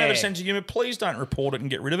you don't have a sense of humour, please don't report it and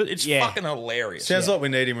get rid of it. It's fucking hilarious. Sounds like we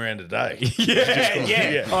need him around today.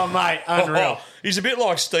 yeah. Oh, mate, unreal. He's a bit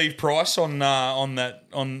like Steve Price on not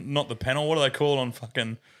the panel. What do they call it on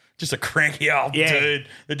fucking? Just a cranky old dude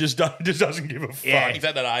that just doesn't give a fuck. Yeah. He's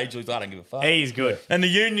at that age where I don't give a fuck. He's good. And the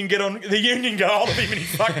union get hold of him and he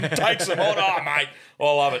fucking takes them on. Oh mate, I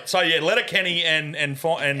love it. So yeah, Letterkenny and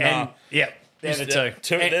yeah, they're the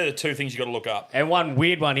two. They're the two things you got to look up. And one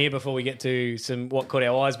weird one here before we get to some what caught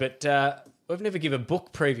our eyes, but we've never given a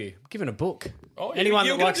book preview. I've given a book. Oh, anyone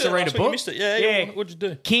that likes to read a book? You missed it. Yeah. What'd you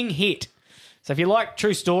do? King Hit. So if you like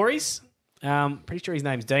true stories, pretty sure his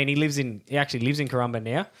name's Dean. He actually lives in Corumba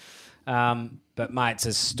now. But mate, it's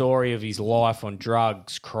a story of his life on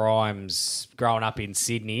drugs, crimes, growing up in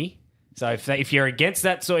Sydney. So if you're against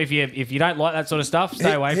that, so if you don't like that sort of stuff,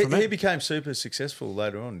 stay away from it. He became super successful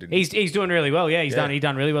later on, didn't he? He's doing really well. Yeah, he's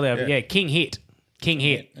done really well there. Yeah, King Hit.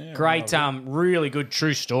 Yeah, great, really good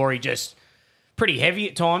true story. Just pretty heavy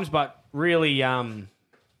at times, but really,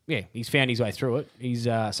 he's found his way through it. He's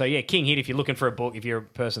King Hit. If you're looking for a book, if you're a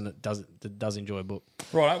person that does enjoy a book,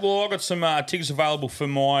 right. Well, I've got some tickets available for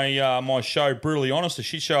my show, Brutally Honest, the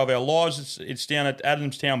shit show of our lives. It's down at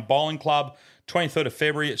Adamstown Bowling Club, 23rd of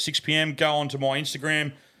February at 6 p.m. Go on to my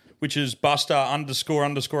Instagram, which is Buster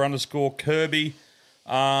 _ Kirby.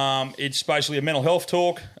 It's basically a mental health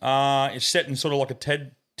talk. It's set in sort of like a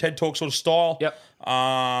TED Talk sort of style. Yep.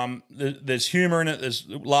 There's humour in it. There's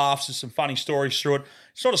laughs. There's some funny stories through it.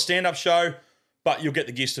 It's not a stand-up show, but you'll get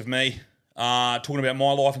the gist of me talking about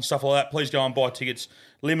my life and stuff like that. Please go and buy tickets.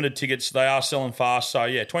 Limited tickets. They are selling fast. So,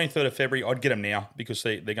 23rd of February, I'd get them now because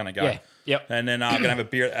they're going to go. Yeah. Yep. And then I'm going to have a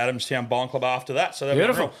beer at Adamstown Bowling Club after that. So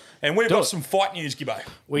beautiful. And we've got some fight news, Gibbo.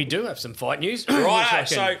 We do have some fight news. Right.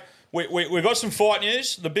 So we've got some fight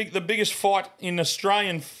news. The biggest fight in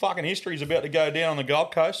Australian fucking history is about to go down on the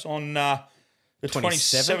Gold Coast on the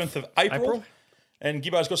 27th of April. And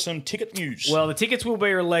Gibbo's got some ticket news. Well, the tickets will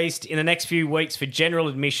be released in the next few weeks for general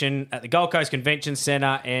admission at the Gold Coast Convention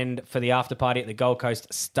Centre and for the after party at the Gold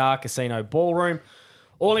Coast Star Casino Ballroom.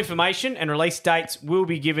 All information and release dates will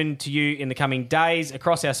be given to you in the coming days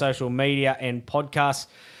across our social media and podcasts.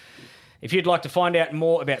 If you'd like to find out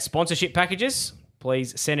more about sponsorship packages,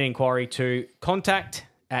 please send an inquiry to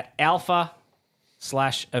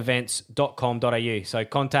contact@alpha/events.com.au. So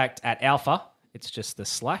contact@alpha. It's just the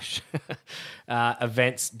 /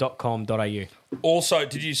 events.com.au. Also,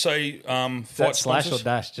 did you say fight that slash sponsors? or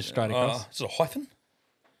dash just straight across? Is it a hyphen?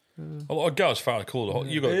 I'd go as far to call it.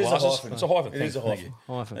 You got glasses. It's a hyphen. It is a hyphen.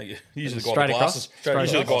 Thank you. Usually the guy Straight with the across? glasses. Straight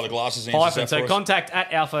Usually the guy with the glasses answers Hyphen. that So for us.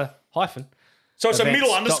 contact@alpha hyphen. So it's a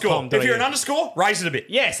middle underscore. If you're an events.com.au. underscore, raise it a bit.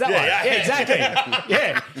 Yes, that one. Yeah, exactly.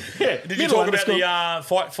 yeah. Did you talk about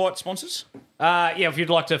the fight sponsors? If you'd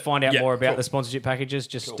like to find out more about the sponsorship packages,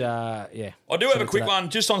 just I do have a quick one.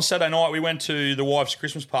 Just on Saturday night, we went to the wife's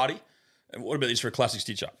Christmas party. And what about this for a classic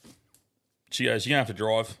stitch-up? She goes, you're going to have to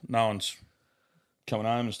drive. No one's coming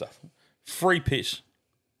home and stuff. Free piss.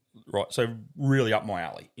 Right, so really up my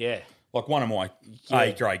alley. Yeah. Like one of my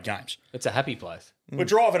A-grade games. It's a happy place. We're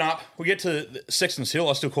driving up. We get to Sexton's Hill.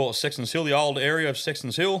 I still call it Sexton's Hill, the old area of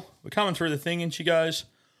Sexton's Hill. We're coming through the thing and she goes,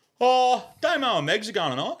 Damo and Megs are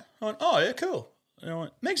going tonight. I went, oh, yeah, cool. And I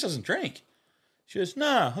went, Megs doesn't drink. She goes,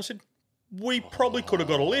 no. I said, we probably could have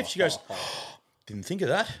got a lift. She goes, didn't think of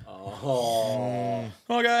that. I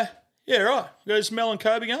go, yeah, right. Goes, Mel and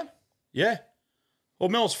Kobe going? Yeah. Well,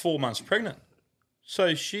 Mel's 4 months pregnant.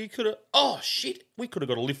 So she could have, shit, we could have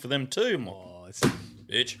got a lift for them too. I'm like,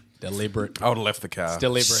 bitch. Deliberate. I would have left the car. It's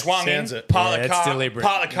deliberate. Swung Sounds in, it. part of Yeah, the it's car, deliberate.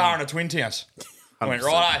 part of the car in a Twin Towns. I went,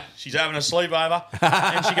 righto, she's having a sleepover.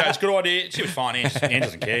 And she goes, good idea. She was fine. Anne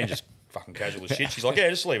doesn't care. Just fucking casual as shit. She's like,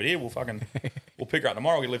 yeah, just leave it here. We'll pick her up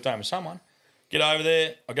tomorrow. We'll get lift home with someone. Get over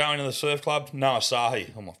there. I go into the surf club. No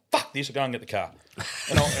Asahi. I'm like, fuck this. I go and get the car.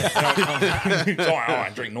 And I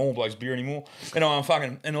don't drink normal bloke's beer anymore. And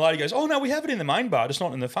the lady goes, oh, no, we have it in the main bar, just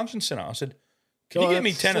not in the function centre. I said, can you get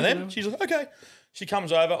me 10 of them? She's like, okay. She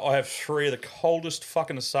comes over. I have 3 of the coldest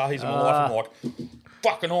fucking Asahis in my life. I'm like,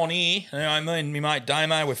 fucking on here. And me and my mate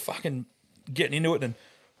Damo, we're fucking getting into it. And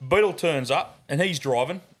Beetle turns up and he's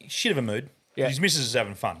driving. He's shit of a mood. Yeah. His missus is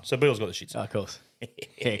having fun. So Beetle's got the shits. Oh, of course.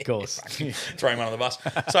 Yeah, of course. Throwing one on the bus.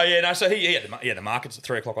 So, he had the markets at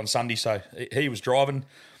 3 o'clock on Sunday. So he was driving.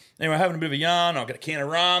 Anyway, having a bit of a yarn. I got a can of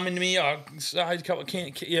rum in me. I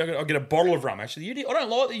get a bottle of rum. Actually, I don't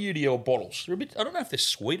like the UDL bottles. They're a bit. I don't know if they're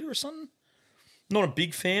sweeter or something. Not a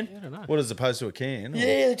big fan. I don't know. What, as opposed to a can? Or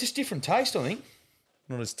Yeah, they're just different taste. I think.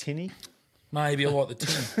 not as tinny? Maybe I like the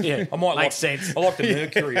tin. Yeah, I might makes like sense. I like the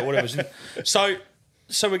mercury or whatever. So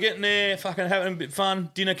we're getting there, fucking having a bit of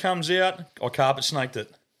fun. Dinner comes out. I carpet snaked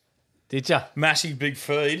it. Did ya? Massive big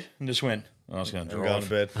feed and just went. I was going to drive. Going to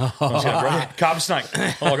bed. I was going to drive. Carpet snake.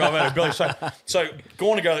 Oh, I've had a belly. So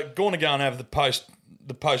going to go and have the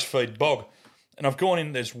post feed bog, and I've gone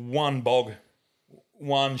in. There's one bog,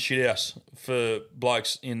 one shit house for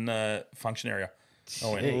blokes in the function area. I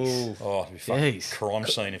went, it'd be fucking crime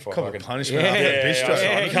scene if I Couple fucking punishment after the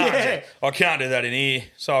bistro. I can't do that in here.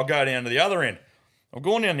 So I'll go down to the other end. I've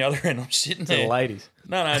gone down the other end. I'm sitting there. The ladies.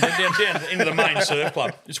 No, down into the main surf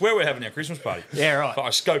club. It's where we're having our Christmas party. Yeah, right. I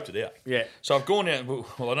scoped it out. Yeah. So I've gone down. Well,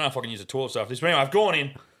 I don't know if I can use the toilet stuff. But anyway, I've gone in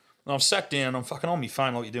and I've sat down. I'm fucking on my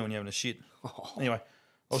phone like you're doing. You're having a shit. Anyway,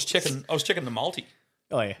 I was checking the multi.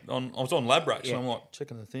 Oh yeah. I was on lab break, so I'm like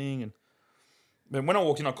checking the thing, and then when I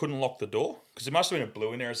walked in, I couldn't lock the door because there must have been a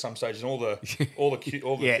blue in there at some stage, and all the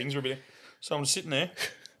things were a bit. So I'm sitting there,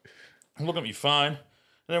 I'm looking at my phone,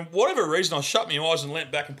 and then whatever reason, I shut my eyes and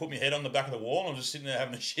leant back and put my head on the back of the wall, and I'm just sitting there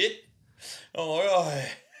having a shit. I'm like, oh.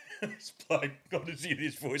 This bloke got to hear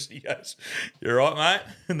this voice, and he goes, "You're right, mate."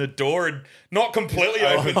 And the door had not completely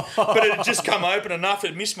open, but it had just come open enough.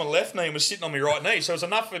 It missed my left knee and was sitting on my right knee, so it was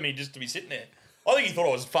enough for me just to be sitting there. I think he thought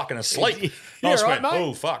I was fucking asleep. I just went,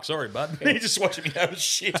 "Oh fuck, sorry, bud." He just watching me have a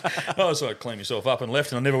shit. I so I cleaned myself up and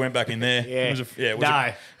left, and I never went back in there. It was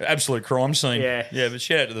an absolute crime scene. Yeah. But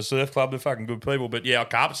shout out to the surf club, they're fucking good people. But yeah, I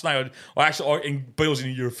carpet snake. And Beale's in,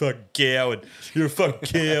 "You're a fucking coward. You're a fucking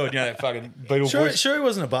coward." You know that fucking Beale voice. Sure, he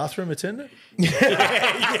wasn't a bathroom attendant.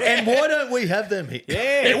 And why don't we have them here?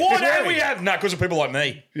 Yeah, why don't we have? No, because of people like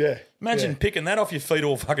me. Yeah. Imagine picking that off your feet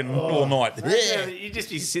all night. Yeah. You'd just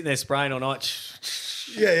be sitting there spraying all night.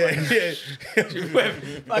 Yeah.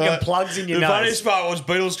 Fucking plugs in your The nose. funniest part was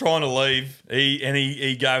Beatles trying to leave.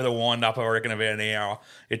 He gave the wind up, I reckon, about an hour.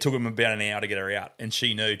 It took him about an hour to get her out, and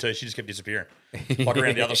she knew too. She just kept disappearing, like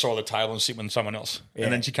around the other side of the table and sitting with someone else. Yeah.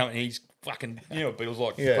 And then she come and he's fucking, you know what Beatles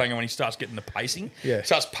like playing when he starts getting the pacing. Yeah.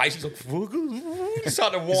 Starts pacing, he's like,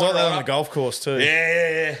 starting to wind He's like that right on the up. golf course too.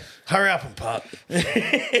 Yeah. Hurry up and putt.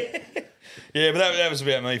 Yeah, but that was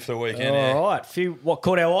about me for the weekend. All right. What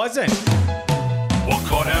caught our eyes then? What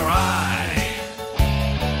caught our eye?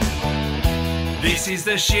 This is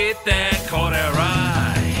the shit that caught our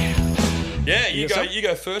eye. Yeah, you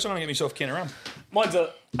go first. I'm going to get myself a can of rum. Mine's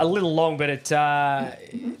a little long, but it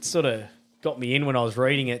sort of got me in when I was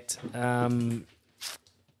reading it.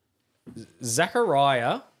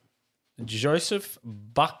 Zachariah Joseph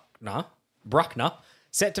Bruckner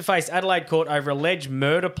set to face Adelaide Court over alleged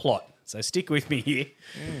murder plot. So stick with me here.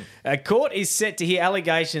 Court is set to hear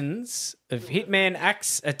allegations of hitman,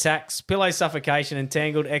 axe attacks, pillow suffocation, and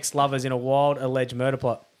tangled ex-lovers in a wild alleged murder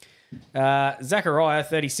plot. Zachariah,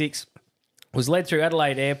 36, was led through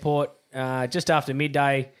Adelaide Airport just after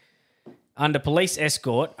midday under police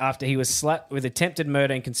escort after he was slapped with attempted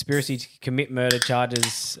murder and conspiracy to commit murder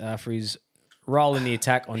charges for his role in the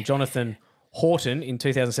attack on Jonathan Horton in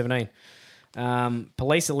 2017.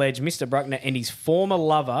 Police allege Mr. Bruckner and his former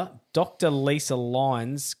lover, Dr. Lisa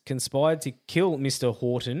Lyons, conspired to kill Mr.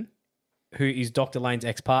 Horton, who is Dr. Lane's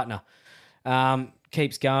ex-partner.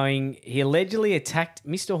 Keeps going. He allegedly attacked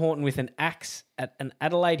Mr. Horton with an axe at an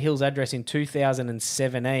Adelaide Hills address in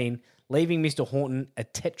 2017, leaving Mr. Horton a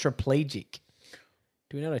tetraplegic.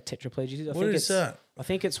 Do we know what a tetraplegic is? What is that? I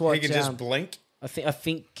think it's what... He can just blink? I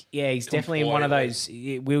think, he's definitely in one of those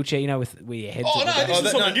wheelchair, where your head's... Oh, no, at the this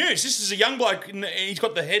back. is on the news. This is a young bloke, and he's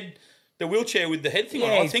got the wheelchair with the head thing on.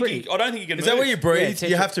 Yeah, I he's don't think he can move. Is that where you breathe? Yeah,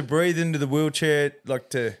 you have to breathe into the wheelchair, like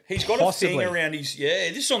to... He's got Possibly. a thing around his... Yeah,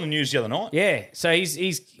 this is on the news the other night. Yeah, so he's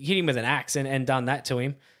hit him with an axe and done that to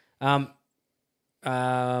him.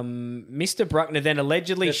 Mr. Bruckner then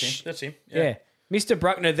allegedly... That's him. Yeah. Mr.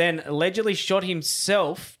 Bruckner then allegedly shot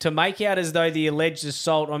himself to make out as though the alleged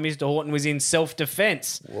assault on Mr. Horton was in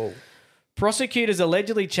self-defense. Whoa. Prosecutors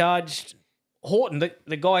allegedly charged Horton,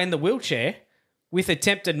 the guy in the wheelchair, with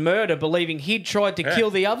attempted murder, believing he'd tried to kill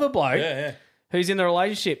the other bloke who's in the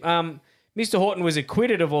relationship. Mr. Horton was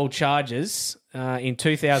acquitted of all charges in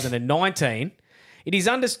 2019. It is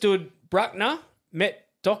understood Bruckner met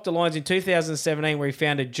Dr. Lyons in 2017 where he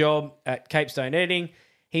found a job at Capestone Editing.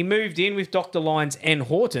 He moved in with Dr. Lyons and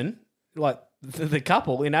Horton, like the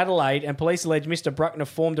couple, in Adelaide, and police allege Mr. Bruckner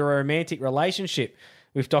formed a romantic relationship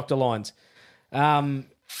with Dr. Lyons.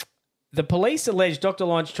 The police allege Dr.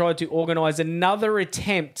 Lyons tried to organise another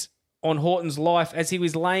attempt on Horton's life as he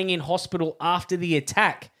was laying in hospital after the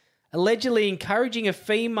attack, allegedly encouraging a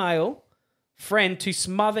female friend to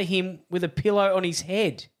smother him with a pillow on his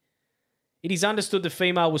head. It is understood the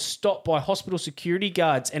female was stopped by hospital security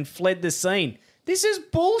guards and fled the scene. This is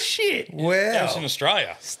bullshit. Wow. That's in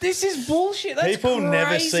Australia. This is bullshit. That's People crazy.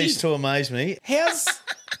 never cease to amaze me.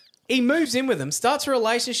 He moves in with them, starts a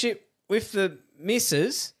relationship with the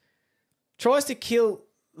missus, tries to kill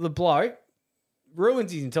the bloke,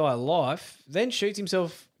 ruins his entire life, then shoots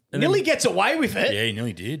himself, and nearly gets away with it. Yeah, he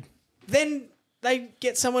nearly did. Then they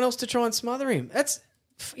get someone else to try and smother him.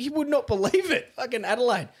 You would not believe it. Fucking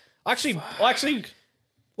Adelaide. I actually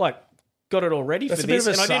got it all ready for this,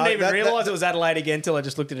 and I didn't even realise it was Adelaide again until I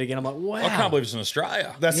just looked at it again. I'm like, wow. I can't believe it's in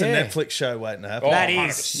Australia. That's a Netflix show waiting to happen. That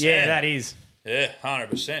is. Yeah, that is. Yeah,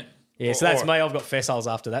 100%. Yeah, so that's me. I've got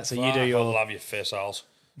Fessals after that, so you do your... I love your Fessals.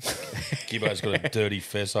 Gibbo's got a dirty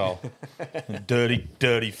Fessal.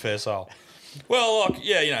 Dirty Fessal. Well,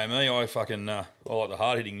 you know me, I like the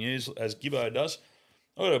hard-hitting news, as Gibbo does.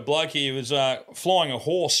 I got a bloke here who was flying a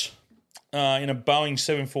horse in a Boeing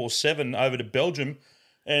 747 over to Belgium,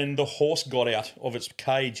 and the horse got out of its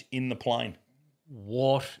cage in the plane.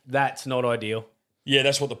 What? That's not ideal. Yeah,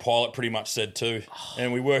 that's what the pilot pretty much said too.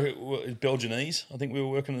 And we work Belgianese. I think we were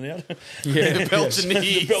working it out. Yeah, the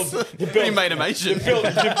Belgianese. He made him Asian.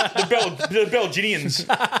 The Belgians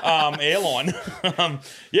airline.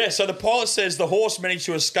 So the pilot says the horse managed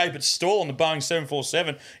to escape its stall on the Boeing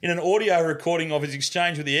 747 in an audio recording of his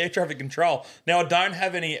exchange with the air traffic control. Now, I don't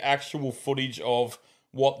have any actual footage of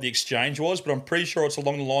what the exchange was, but I'm pretty sure it's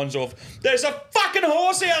along the lines of, there's a fucking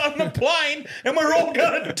horse out on the plane and we're all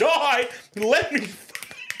going to die. Let me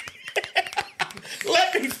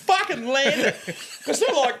fucking land it. Because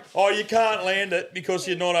they're like, oh, you can't land it because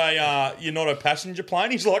you're not a passenger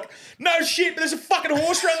plane. He's like, no shit, but there's a fucking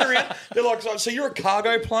horse running around. They're like, so you're a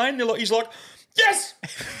cargo plane? He's like, yes!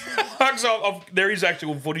 So there is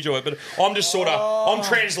actual footage of it, but I'm just I'm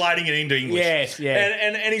translating it into English. Yes, yeah.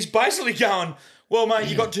 And he's basically going, well, mate,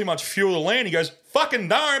 you got too much fuel to land. He goes, fucking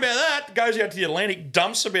don't worry about that. Goes out to the Atlantic,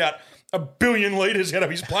 dumps about 1 billion litres out of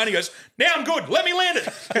his plane. He goes, now I'm good. Let me land it.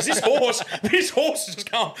 Because this horse is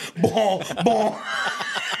just going, boom, boom.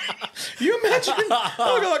 You imagine?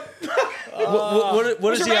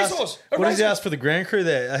 What does he ask for the ground crew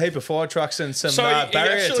there? A heap of fire trucks and some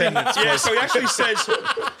barrier attendants. Yeah, so he actually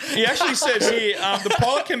says here, the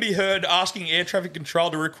pilot can be heard asking air traffic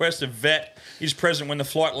control to request a vet is present when the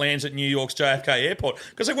flight lands at New York's JFK airport,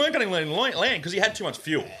 because they weren't going to let him land because he had too much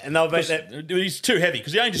fuel. And they'll bet that he's too heavy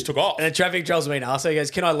because he only just took off. And the traffic control's been asked, so he goes,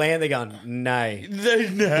 can I land? They're going, no.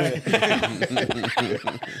 No.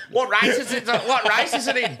 What race is it? What race is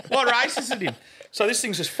it in? What race is it in? So this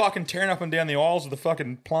thing's just fucking tearing up and down the aisles of the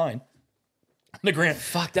fucking plane. The ground.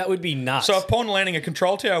 Fuck, that would be nuts. So upon landing, a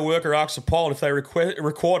control tower worker asks the pilot if they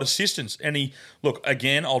required assistance. And he, look,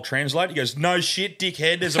 again, I'll translate. He goes, no shit,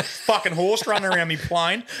 dickhead. There's a fucking horse running around me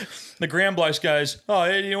plane. The ground bloke goes, oh,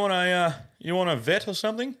 yeah, you want a vet or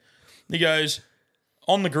something? He goes,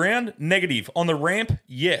 on the ground, negative. On the ramp,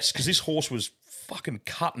 yes, because this horse was fucking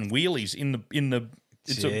cutting wheelies in the.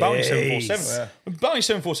 It's a Boeing 747. Wow. Boeing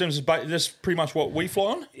 747 that's pretty much what we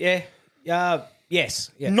fly on. Yeah. Yes.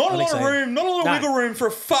 Yeah, not a lot of room, not a lot of wiggle room for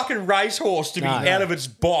a fucking racehorse to be out of its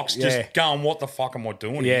box, just going, what the fuck am I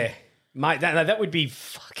doing here? Mate, that would be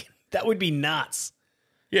that would be nuts.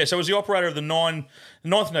 Yeah, so it was the operator of the 9th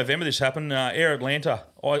of November this happened, Air Atlanta,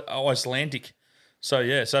 Icelandic. So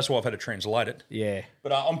that's why I've had to translate it. Yeah.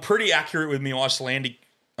 But I'm pretty accurate with my Icelandic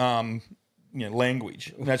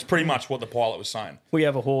language. And that's pretty much what the pilot was saying. We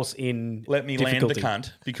have a horse in let me difficulty. land the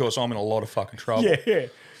cunt because I'm in a lot of fucking trouble. Yeah.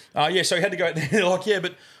 So he had to go. They're like, yeah,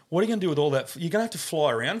 but what are you going to do with all that? You're going to have to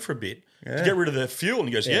fly around for a bit to get rid of the fuel. And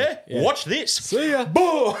he goes, watch this. See ya.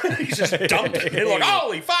 Boom. He's just dumped it. They're like,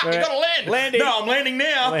 holy fuck, you got to land. Landing. No, I'm landing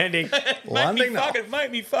now. Landing.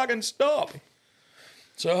 Make me fucking stop.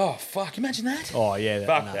 So, fuck, imagine that. Oh, yeah.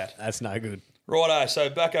 Fuck that. That's no good. Righto, so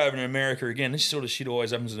back over in America again. This sort of shit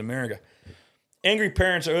always happens in America. Angry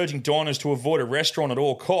parents are urging diners to avoid a restaurant at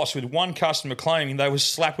all costs, with one customer claiming they were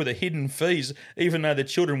slapped with a hidden fees even though their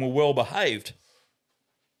children were well behaved.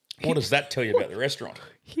 What does that tell you about the restaurant?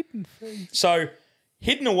 Hidden fees. So,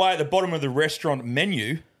 hidden away at the bottom of the restaurant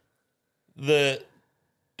menu, I'm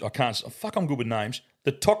good with names.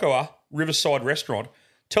 The Tokoa Riverside Restaurant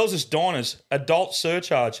tells its diners adult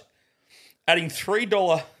surcharge, adding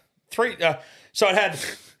 $3. So it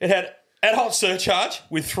had adult surcharge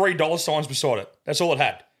with $3 signs beside it. That's all it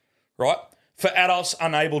had, right? For adults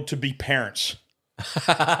unable to be parents.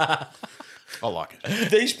 I like it.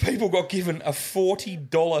 These people got given a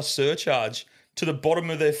 $40 surcharge to the bottom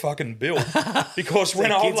of their fucking bill because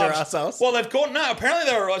when kids are loves, assholes? well, they've got no. Apparently,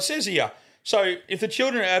 they were. It says here. So if the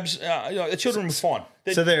children are the children were fine.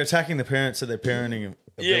 So they're attacking the parents that they're parenting.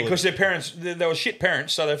 Yeah, because their parents, they were shit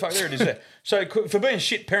parents, so there it is there. So for being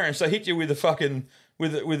shit parents, they hit you with a fucking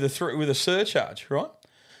with a surcharge, right?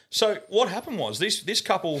 So what happened was this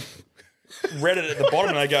couple read it at the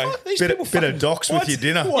bottom and they go, these people bit of docs with your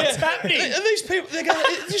dinner. What's happening? And these people, they go,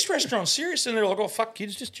 this restaurant's serious, and they're like, oh fuck,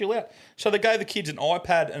 kids, just chill out. So they gave the kids an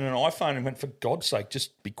iPad and an iPhone and went, for God's sake,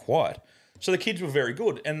 just be quiet. So the kids were very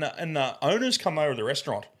good, and the owners come over to the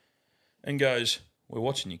restaurant and goes, we're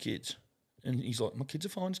watching your kids. And he's like, my kids are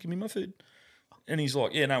fine, just give me my food. And he's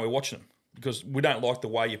like, yeah, no, we're watching them because we don't like the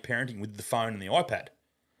way you're parenting with the phone and the iPad.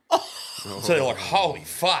 So they're like, holy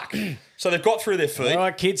fuck. So they've got through their food. All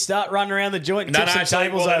right, kids, start running around the joint and tip some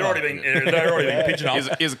tables they'd over. already been pigeonholed.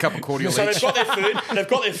 Here's a couple of cordial So each. they've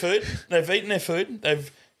got their food, they've eaten their food,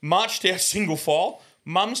 they've marched out single file.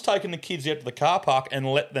 Mum's taken the kids out to the car park and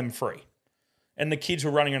let them free. And the kids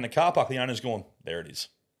were running in the car park. The owner's gone, there it is.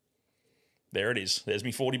 There it is. There's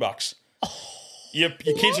me $40. Your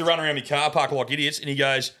kids are running around my car park like idiots. And he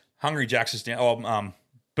goes, Hungry Jack's is down.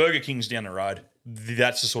 Burger King's down the road.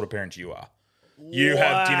 That's the sort of parent you are. You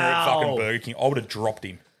have dinner at fucking Burger King. I would have dropped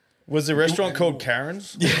him. Was the restaurant called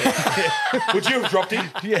Karen's? Would you have dropped him?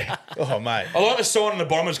 Yeah. Oh, mate. I like the sign on the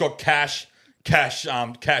bottom. It's got cash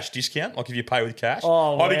discount. Like if you pay with cash.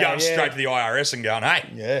 Oh, I'd be wow, going straight to the IRS and going, hey.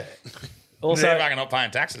 Yeah. Also, they're fucking not paying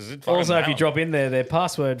taxes. It's fucking Also, if you nailed. drop in there, their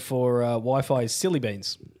password for Wi-Fi is silly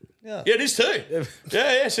beans. Yeah, it is too.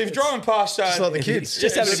 Yeah. So if you're driving past, Just like the kids.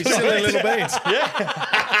 Just have a silly little beans.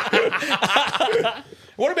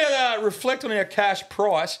 What about reflect on our cash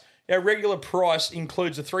price? Our regular price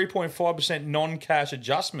includes a 3.5% non-cash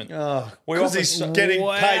adjustment. Because he's getting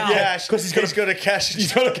paid cash. Because he's got a cash.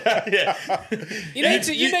 He's got a cash. Yeah. You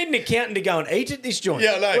need an accountant to go and eat at this joint.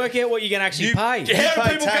 Yeah, no. Work out what you're going to actually pay. You How do pay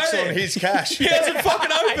people tax go there? on his cash. He hasn't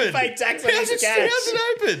fucking opened. Pay tax on his cash. How's it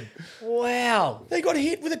open? Wow. They got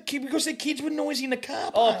hit with a kid because their kids were noisy in the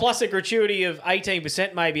car. Oh, plus a gratuity of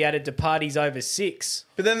 18% may be added to parties over 6.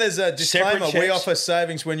 But then there's a disclaimer. Separate We checks. offer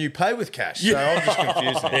savings when you pay with cash. So I'm just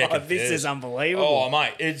confused. Oh, this is unbelievable. Oh,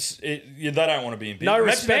 mate, they don't want to be in business. No Imagine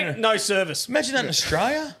respect, that in- no service. Imagine that in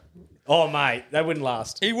Australia. Oh, mate, they wouldn't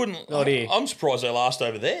last. He wouldn't. Not here. I'm surprised they last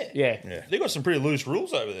over there. Yeah. They got some pretty loose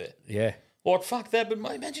rules over there. Yeah. Like fuck that. But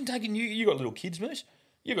mate, imagine taking you got little kids, Moose.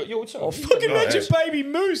 You got what's up? Oh, fucking imagine Baby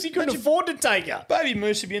Moose. He couldn't afford to take her. Baby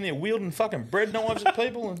Moose would be in there wielding fucking bread knives at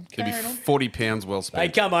people and Could be carrying on. 40 pounds well They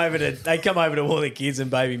spent. come over to all the kids,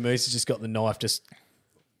 and Baby Moose has just got the knife just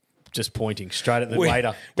pointing straight at the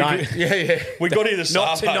waiter. Don't. We got here the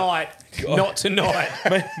Not Savo. tonight. Not tonight.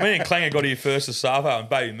 Me and Clanger got here first to Savo, and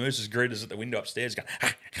Baby Moose has greeted us at the window upstairs going,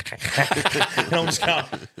 and I'm just going,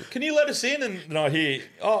 can you let us in? And I hear,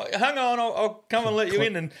 oh, hang on, I'll come and let you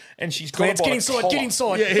in. And she's got Clarence, her by get the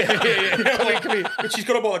inside, collar. get inside. Yeah. Come here. But she's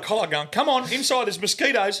got her by the collar going, come on, inside, there's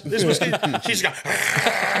mosquitoes. There's mosquitoes. She's going,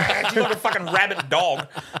 she's like a fucking rabid dog.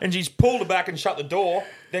 And she's pulled her back and shut the door.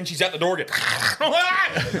 Then she's at the door again.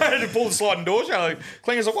 I had to pull the sliding door shut.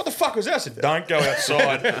 Clinger's like, what the fuck was that? I said, don't go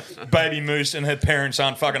outside. Baby Moose and her parents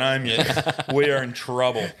aren't fucking home yet. We are in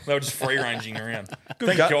trouble. They were just free-ranging around.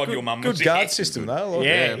 Thank God your mum was Good guard system, though. Like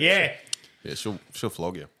Yeah. Yeah, she'll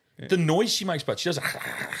flog you. The noise she makes, but she does.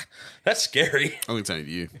 That's scary. I think it's only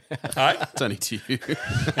to you. Hey? It's only to you.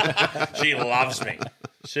 She loves me.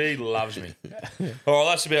 She loves me. All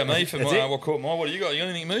right, that's about me for what caught my eye. What do you got? You got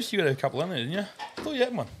anything, Moose? You got a couple in there, didn't you? I thought you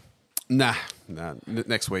had one. Nah.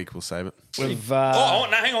 Next week we'll save it. We've, no,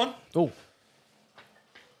 hang on. Oh.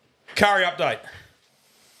 Curry update.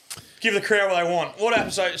 Give the crowd what they want. What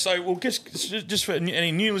happened? So we'll just for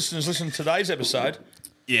any new listeners listening to today's episode,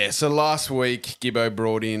 Yeah, so last week Gibbo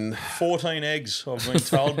brought in 14 eggs, I've been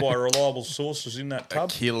told by reliable sources in that a tub.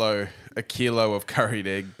 kilo of curried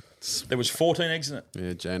eggs. There was 14 eggs in it.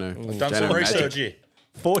 Yeah, Jano. I've done Jano some magic. research here.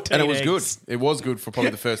 14 And it was eggs. good. It was good for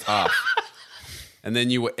probably the first half. And then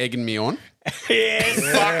you were egging me on. Yes,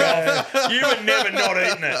 fuck off. You were never not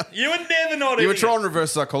eating it. You were never not eating You were it. trying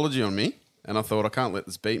reverse psychology on me, and I thought I can't let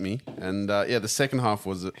this beat me. And the second half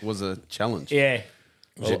was a challenge. Yeah.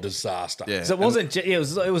 It was a disaster. Yeah. So it wasn't. It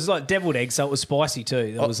was like deviled egg, so it was spicy too.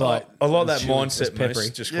 It was like I like that chili, it was mindset, peppery. Moose,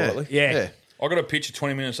 just quietly. Yeah. I got a picture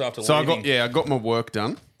 20 minutes after So leaving. I got my work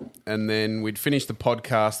done, and then we'd finished the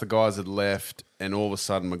podcast. The guys had left, and all of a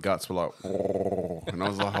sudden my guts were like, "Oh," and I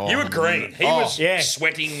was like, "Oh." You were green. He was yeah.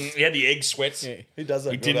 sweating. He had the egg sweats. He does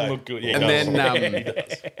that. He didn't look good. Yeah, And he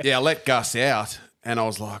does. then I let Gus out, And I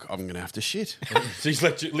was like, I'm going to have to shit. So he's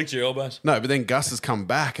licked your elbows. No, but then Gus has come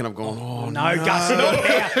back and I've gone, oh, No, Gus, not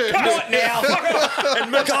now. Not now.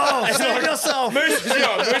 And Moose, save yourself. Moose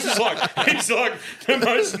is like, he's like the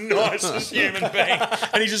most nicest human being.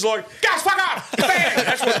 And he's just like, Gus, fuck off! Bang!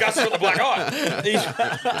 That's what Gus has got the black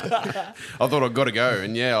eye. I thought I'd got to go.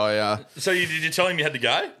 And So did you tell him you had to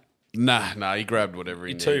go? Nah, he grabbed whatever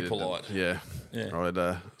he needed. Too polite. Yeah. I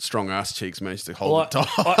had strong ass cheeks, managed to hold it tight.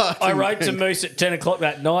 I wrote to Moose at 10 o'clock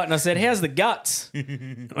that night and I said, how's the guts?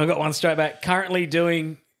 I got one straight back. Currently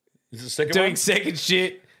doing second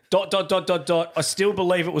shit. ... I still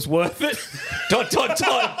believe it was worth it. ...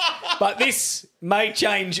 But this may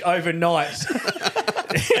change overnight.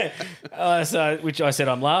 Which I said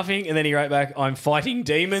I'm laughing, and then he wrote back, I'm fighting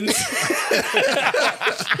demons.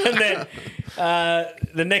 And then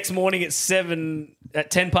the next morning at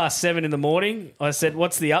 7:10 in the morning, I said,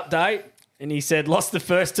 what's the update? And he said, lost the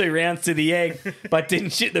first 2 rounds to the egg, but didn't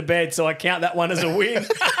shit the bed, so I count that one as a win.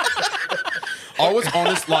 I was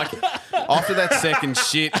honest, like, after that second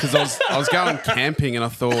shit, because I was going camping and I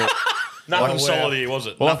thought... Nothing solid here, was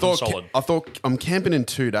it? Well, Nothing I thought I'm camping in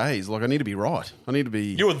 2 days. Like, I need to be right. I need to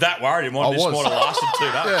be... You were that worried it might have lasted 2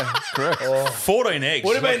 days. Yeah, correct. 14 eggs.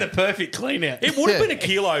 Would have been the perfect clean out. It would have been a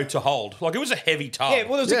kilo to hold. Like, it was a heavy tub. Yeah,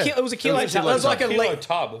 well, it was a kilo tub. It was like a kilo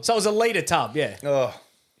tub. So it was a litre tub, yeah. Oh.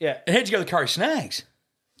 Yeah. And how'd you go to the curry snags?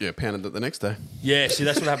 Yeah, pounded it the next day. Yeah, see,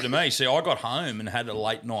 that's what happened to me. See, I got home and had a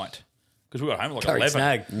late night. Because we got home at like Curry 11.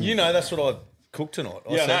 snag. You know, that's what I cooked tonight.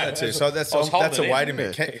 I Yeah, said no, that too. that's So what- that's I was that's a holding way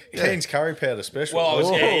it to in. me. Keen's curry powder special. Well,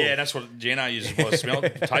 that's what Jenna uses for the smell, the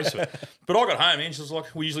taste of it. But I got home and she was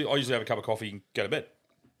like, I usually have a cup of coffee and go to bed.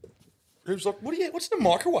 He was like, what's in the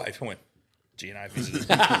microwave? I went, Gino visited.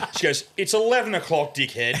 She goes, it's 11 o'clock,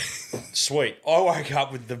 dickhead. Sweet. I woke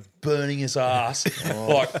up with the burning his ass.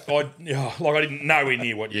 Like I didn't nowhere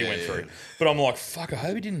near what you went through. But I'm like, fuck, I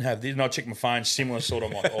hope he didn't have this. And I checked my phone, similar sort.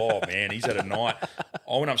 I'm like, oh man, he's had a night.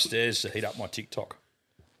 I went upstairs to heat up my TikTok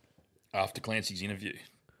after Clancy's interview.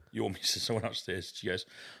 Your missus, I went upstairs. She goes,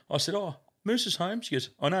 I said, oh, Moose is home. She goes,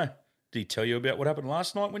 I know. Did he tell you about what happened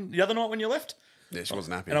the other night when you left? Yeah, she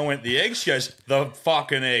wasn't happy. And I went, the eggs? She goes, the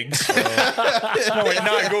fucking eggs. And I went,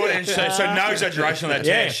 no, good. And so no exaggeration on that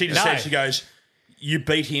text. She just said, she goes, you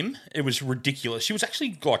beat him. It was ridiculous. She was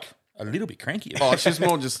actually like a little bit cranky. Oh, she's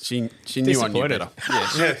more just, she knew I knew better.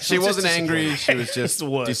 Yeah, she wasn't angry. She was just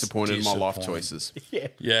disappointed in my life choices.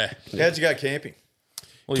 Yeah. How'd you go camping?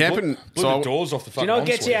 Well, Camping, blew the doors off the Do fucking you know what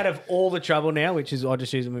gets you ensuite. out of all the trouble now, which is I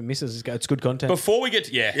just use it with missus. It's good content. Before we get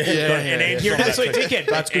to, and Ange You're an loves absolute that. dickhead,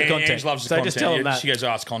 but it's good content. Ange loves the So content. just tell them that. She goes,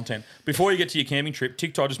 it's content. Before you get to your camping trip,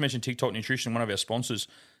 TikTok, I just mentioned TikTok Nutrition, one of our sponsors.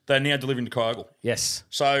 They're now delivering to Kyogle. Yes.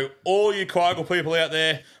 So all you Kyogle people out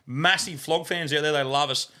there, massive flog fans out there, they love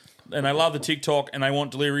us. And they love the TikTok and they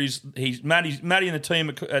want deliveries. Matty and the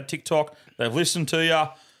team at TikTok, they've listened to you.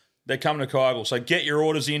 They're coming to Kyogle. So get your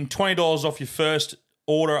orders in. $20 off your first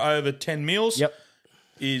order over 10 meals. Yep.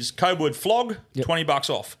 Is code word flog, $20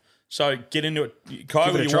 off. So get into it.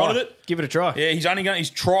 Kyogle, you wanted it? Give it a try. Yeah, he's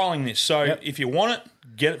trialing this. So if you want it,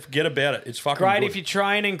 get about it. It's fucking Great good. if you're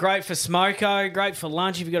training, great for smoko, great for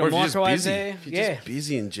lunch if you've got Or a if you're just microwave busy. there. If you're just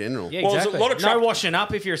busy in general. Yeah, Well, there's a exactly. lot of no truck- washing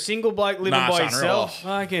up if you're a single bloke living Nah, by it's unreal. yourself.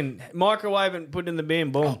 I can microwave and put it in the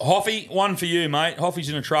bin, boom. Hoffy, one for you, mate. Hoffy's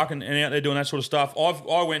in a truck and out there doing that sort of stuff.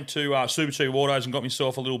 I went to Super Cheap Autos and got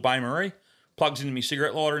myself a little Bay Marie. Plugs into my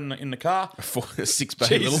cigarette lighter in the car. A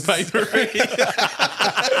 6-bay little paper.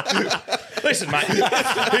 Listen, mate.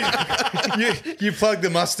 You plugged the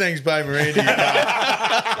Mustang's Bay Marie into your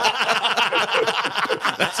car.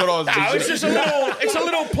 That's what I was No, picturing. it's just a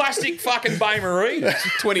little plastic fucking Bay Marie.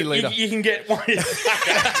 20 litre. You can get one. You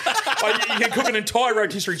can cook an entire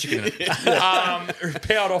rotisserie chicken in it.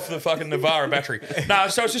 Powered off the fucking Navara battery. No,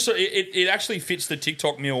 so it's just it actually fits the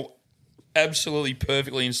TikTok meal absolutely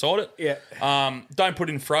perfectly inside it. Yeah. Don't put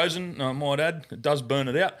it in frozen. I might add, it does burn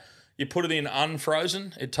it out. You put it in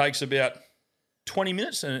unfrozen. It takes about 20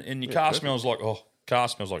 minutes, and your car smells like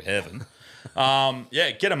heaven.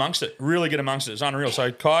 Get amongst it. Really get amongst it. It's unreal.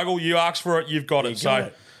 So Kyogle, you asked for it, you've got it. So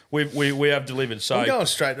we have delivered. So I'm going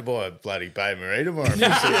straight to buy a bloody Bay Marie tomorrow. Mate,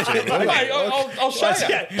 I'll show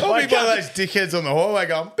you. I'll be one of those dickheads on the highway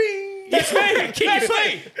going, bing. That's me. That's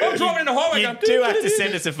me. I'm driving in the highway. You going, do have to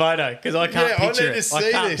send us a photo because I can't I picture need it. to I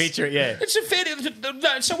see can't this. picture it, yeah. It's a fair.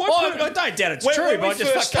 So I don't doubt it's When- true, when but we I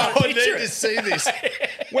just first can't I picture need to it. see this.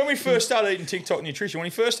 when we first started eating TikTok Nutrition, when we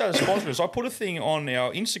first started sponsoring us, I put a thing on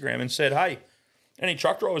our Instagram and said, hey, any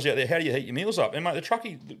truck drivers out there, how do you heat your meals up? And mate, the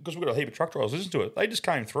truckie, because we've got a heap of truck drivers, listen to it. They just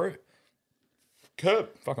came through. curb.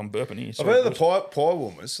 Fuck, I'm burping here. I've Sorry, heard of the boys. pie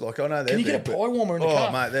warmers. Like, I know they're Can you get a big, pie but- warmer in the Oh,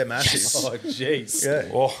 car? mate, they're massive. Oh, jeez.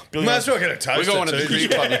 Yeah. Oh, Billy, Might as well get a toaster We got one at the too. Dream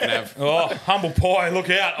Club you can have. Oh, humble pie, look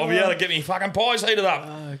out. I'll be able to get me fucking pies heated up.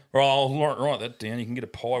 Right, I'll write that down. You can get a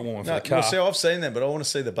pie warmer for No, the car. well, see, I've seen them, but I want to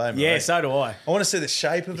see the Bay Marie. Yeah, so do I. I want to see the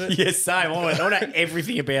shape of it. Yes, same. I want to know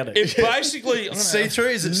everything about it. It's basically... See-through?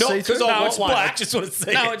 Is it Not see-through? 'cause I No, want it's one. I black. just want to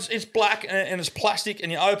see No, it. it's black and it's plastic,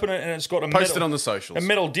 and you open it and it's got a Post it metal, on the socials. a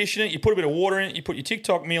metal dish in it. You put a bit of water in it. You put your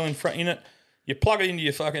TikTok meal in it. You plug it into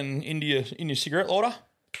your fucking in your cigarette lighter.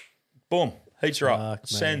 Boom, heats her up.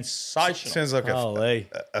 Fuck, man. Sensational. Sounds like Holy.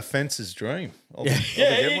 a fencer's dream. I'll yeah,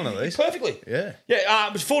 get one of these. perfectly. Yeah. Yeah.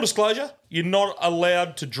 But full disclosure, you're not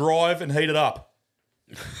allowed to drive and heat it up.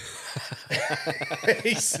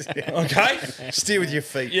 Okay. Steer with your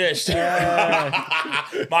feet. Yes.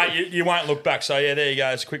 Mate, you won't look back. So, yeah, there you go.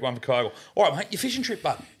 It's a quick one for Kogel. All right, mate, your fishing trip,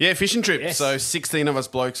 bud. Yeah, fishing trip. Yes. So 16 of us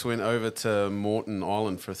blokes went over to Moreton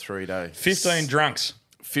Island for 3 days. 15 drunks.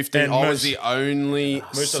 15. And I Moose. was the only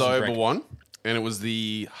Moose doesn't sober drink. one, and it was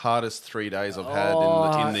the hardest 3 days I've had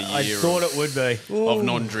in the year I thought it would be. of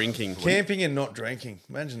non-drinking. Camping and not drinking.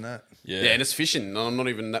 Imagine that. Yeah, and it's fishing. And I'm not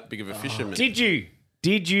even that big of a fisherman.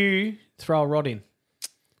 Did you throw a rod in?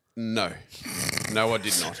 No. No, I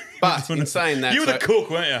did not. But in saying that, You were the cook,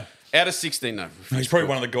 weren't you? out of 16, no. He's probably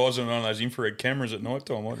one of the guys on one of those infrared cameras at night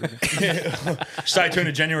time. Stay tuned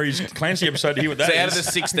to January's Clancy episode to hear what that So is. out of the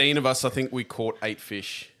 16 of us, I think we caught 8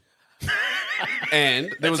 fish.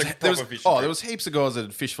 And there was heaps of guys that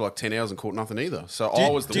had fished for like 10 hours and caught nothing either. So I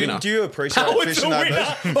was the winner. Do you appreciate I was fishing? the though,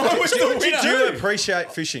 winner. Bruce? I was the winner. Do you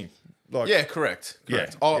appreciate fishing? Like, Yeah, correct. Yeah,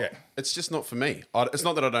 Oh, yeah. It's just not for me. It's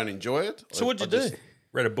not that I don't enjoy it. So what'd you I just- do?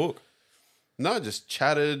 Read a book. No, just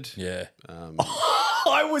chatted. Yeah.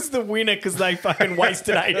 I was the winner because they fucking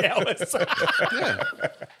wasted 8 hours. Yeah.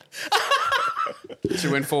 So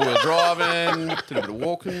we went 4-wheel driving, did a bit of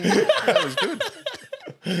walking. That was good.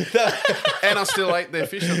 And I still ate their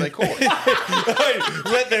fish that they caught.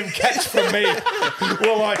 Let them catch from me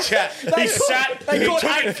while I chat. They caught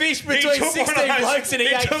 8 fish between 16 blokes and he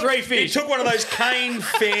ate 3 fish. He took one of those cane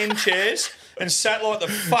fan chairs and sat like the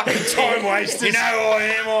fucking time wasters. You know who I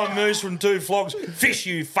am? I'm Moose from 2 Flogs. Fish,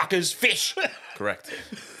 you fuckers, fish. Correct.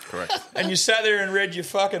 And you sat there and read your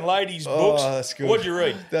fucking ladies' books. Oh, that's good. What'd you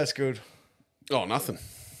read? That's good. Oh, nothing.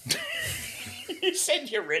 You said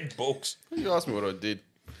you read books. You asked me what I did.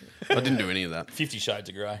 I didn't do any of that. 50 Shades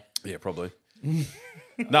of Grey. Yeah, probably.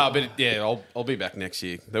 No, but yeah, I'll be back next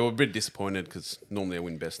year. They were a bit disappointed because normally I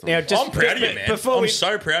win best on. Now, just I'm proud of you, man. I'm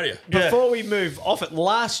so proud of you. Before we move off it,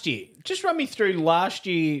 last year, just run me through last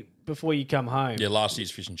year before you come home. Yeah, last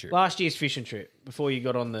year's fishing trip. Last year's fishing trip before you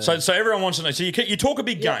got on the. So everyone wants to know. So you talk a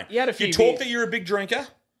big game. you had a few You talk beers. that you're a big drinker.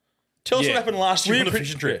 Tell us Yeah. what happened last year We're on the pretty-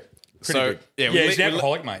 fishing trip. So yeah, Yeah, he's an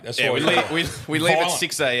alcoholic, mate. That's why we leave at Violent.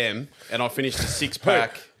 6 a.m. and I finished a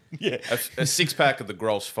 6-pack. Yeah. A 6-pack of the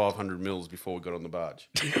Grolsch 500 mils before we got on the barge.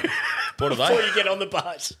 What are before they? you get on the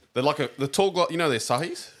bus. They're like the tall glass, you know, they're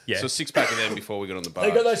sahis. Yeah. So 6-pack of them before we got on the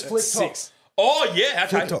barge. flip tops. Oh, yeah,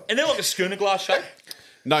 okay. And they're like a schooner glass shape.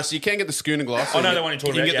 No, so you can get the schooner glass. I know the one you're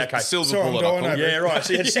talking you about. can Yeah, get the okay. silver Sorry, I'm bullet. going I call over it. Yeah, right.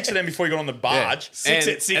 So you had 6 of them before you got on the barge. Six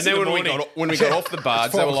at 6 and in then the when morning. we got off the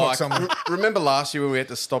barge, they 5 were o'clock like, somewhere. remember last year when we had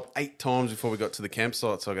to stop 8 times before we got to the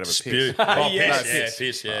campsite so I could have a Spew. piss? Oh, Yes.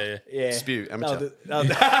 piss. Yeah. Yeah. Spew, amateur.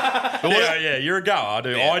 Yeah, you're a goer. I do.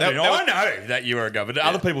 Yeah, I that- do. that I know that you are a goer, but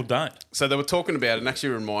other people don't. So they were talking about it and actually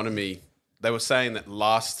reminded me, they were saying that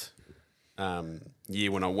last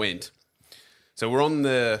year when I went, so we're on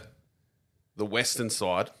the western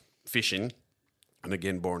side fishing, and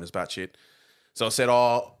again, boring as batshit. So I said,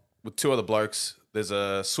 with 2 other blokes, there's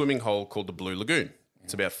a swimming hole called the Blue Lagoon.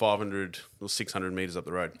 It's about 500 or 600 metres up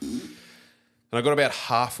the road. And I got about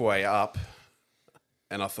halfway up,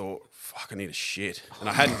 and I thought, fuck, I need a shit. And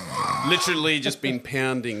I had literally just been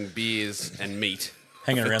pounding beers and meat.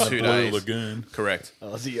 Hanging for around the 2 Blue days. Lagoon. Correct.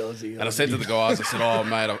 Aussie. And I said to the guys, I said, oh,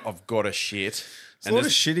 mate, I've got a shit. There's a lot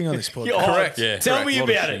of shitting on this podcast. Correct. Yeah. Tell correct. me A lot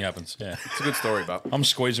of about shitting it. happens. Yeah. It's a good story, but. I'm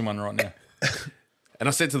squeezing one right now. And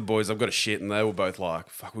I said to the boys, I've got a shit. And they were both like,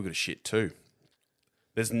 fuck, we've got a shit too.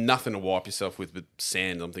 There's nothing to wipe yourself with but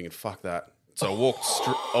sand. I'm thinking, fuck that. So I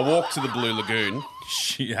walked to the Blue Lagoon.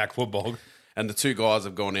 Shit, aqua bog. And the 2 guys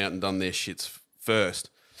have gone out and done their shits first.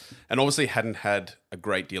 And obviously hadn't had a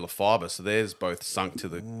great deal of fibre. So theirs both sunk to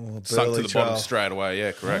the bottom trail. straight away.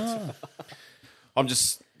 Yeah, correct. I'm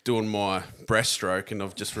just doing my breaststroke and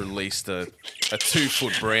I've just released a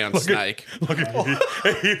 2-foot brown snake. Like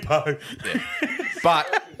a hippo. Yeah.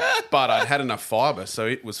 But I'd had enough fibre, so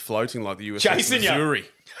it was floating like the USS Chasing ya. Missouri.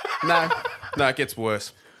 No, it gets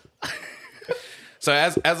worse. So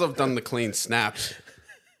as I've done the clean snaps,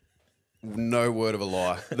 No word of a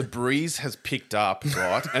lie. The breeze has picked up,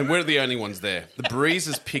 right? And we're the only ones there. The breeze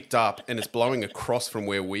has picked up and it's blowing across from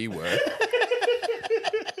where we were.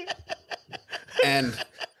 And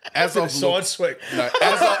as I've side sweep. No,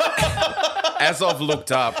 as I've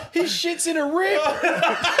looked up, His shit's in a rip.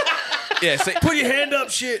 yeah. So, Put your hand up,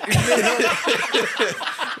 shit.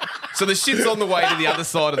 so the shit's on the way to the other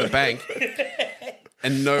side of the bank,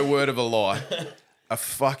 and no word of a lie, a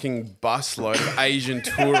fucking busload of Asian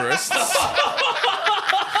tourists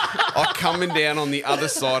are coming down on the other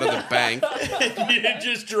side of the bank. You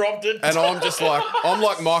just dropped it. And I'm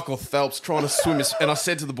like Michael Phelps trying to swim. And I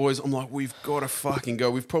said to the boys, I'm like, we've got to fucking go.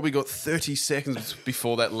 We've probably got 30 seconds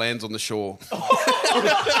before that lands on the shore.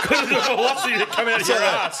 Because of the velocity that come out of your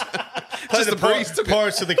ass. Just the breeze took it.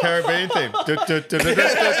 Pirates of the Caribbean theme.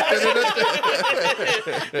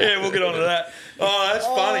 Yeah, we'll get on to that. Oh, that's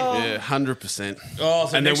funny. Yeah, 100%. Oh,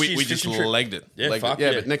 so and then next we year's just fishing trip. legged it. Yeah, Legged fuck it.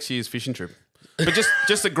 Yeah, yeah. but next year's fishing trip. But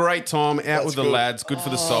just a great time out with the lads. Good for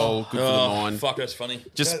the soul. Good for the mind. Fuck, that's funny.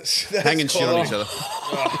 Just hanging shit on each other.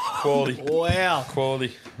 Quality. Wow.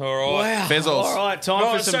 Quality. All right. Wow. Fezzols. All right, time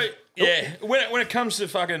No, for some... so yeah, when it comes to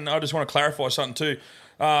fucking, I just want to clarify something too.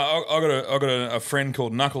 I got a friend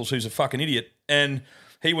called Knuckles who's a fucking idiot, and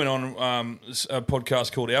he went on a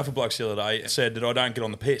podcast called Alpha Blokes the other day and said that I don't get on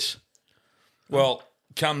the piss. Well,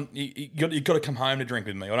 you got to come home to drink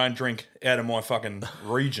with me. I don't drink out of my fucking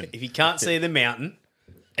region. If you can't see the mountain...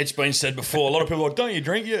 It's been said before. A lot of people are like, don't you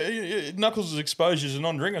drink? Yeah, Knuckles' exposure is a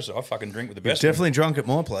non-drinker, so I fucking drink with the best. Definitely drunk at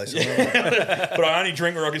my place. But I only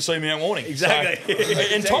drink where I can see Mount Warning. Exactly.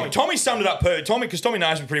 So, and Tommy summed it up perfect. Because Tommy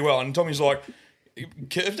knows me pretty well, and Tommy's like,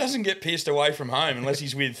 Kev doesn't get pissed away from home unless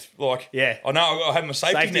he's with I know I have my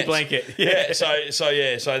safety nets. blanket. Yeah.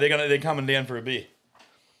 So they're coming down for a beer.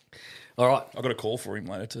 All right. I've got a call for him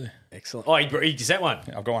later too. Excellent. Oh, he sent one?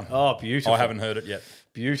 I've got one. Oh, beautiful. I haven't heard it yet.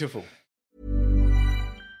 Beautiful.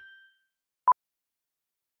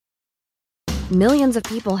 Millions of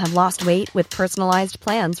people have lost weight with personalized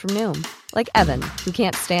plans from Noom. Like Evan, who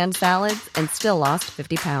can't stand salads and still lost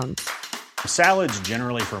 50 pounds. Salads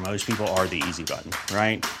generally for most people are the easy button,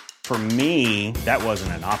 right? For me, that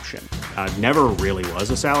wasn't an option. I never really was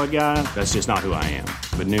a salad guy. That's just not who I am.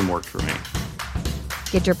 But Noom worked for me.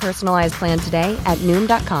 Get your personalized plan today at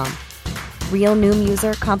Noom.com. Real Noom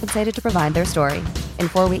user compensated to provide their story. In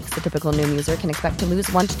 4 weeks, the typical Noom user can expect to lose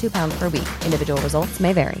 1 to 2 pounds per week. Individual results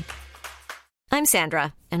may vary. I'm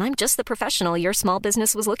Sandra, and I'm just the professional your small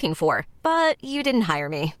business was looking for. But you didn't hire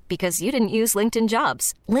me because you didn't use LinkedIn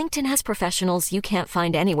Jobs. LinkedIn has professionals you can't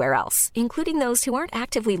find anywhere else, including those who aren't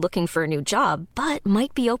actively looking for a new job, but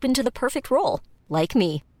might be open to the perfect role, like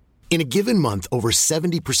me. In a given month, over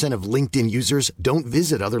 70% of LinkedIn users don't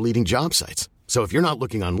visit other leading job sites. So if you're not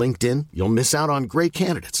looking on LinkedIn, you'll miss out on great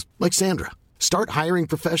candidates like Sandra. Start hiring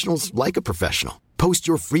professionals like a professional. Post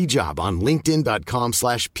your free job on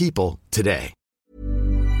linkedin.com/people today.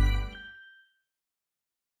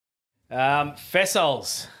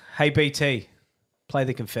 Fessols. Hey, BT. Play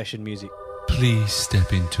the confession music. Please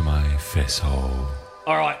step into my fess hole.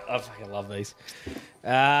 All right. I fucking love these.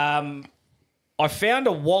 I found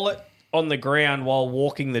a wallet on the ground while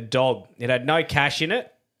walking the dog. It had no cash in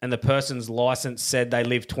it, and the person's license said they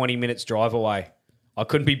live 20 minutes drive away. I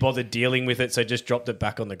couldn't be bothered dealing with it, so just dropped it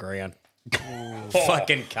back on the ground.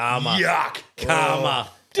 Fucking karma. Yuck. Karma.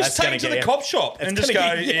 Just take it to the cop shop and just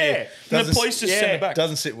go, yeah. And the police just send it back.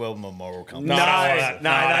 Doesn't sit well with my moral compass. No,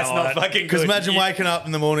 that's not fucking good. Because imagine waking up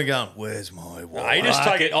in the morning going, where's my wallet? No, you just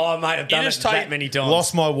take it. Oh, mate, I've done it that many times.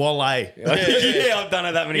 Lost my wallet. Yeah, I've done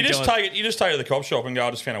it that many times. You just take it to the cop shop and go,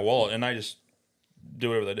 I just found a wallet, and they just do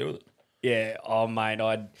whatever they do with it. Yeah, oh, mate,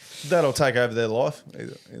 That'll take over their life.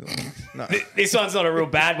 Either no. This one's not a real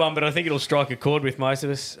bad one, but I think it'll strike a chord with most of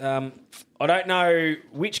us. I don't know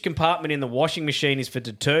which compartment in the washing machine is for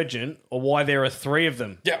detergent or why there are 3 of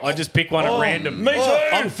them. Yeah. I just pick one at random. Me too.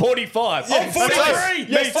 I'm 45. I'm 43.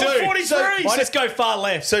 Me too. I'm 43. So, I just go far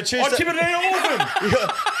left. So Tuesday, I tip it in all of them.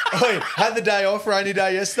 I had the day off, rainy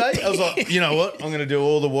day yesterday. I was like, you know what? I'm going to do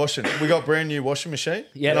all the washing. We got brand new washing machine.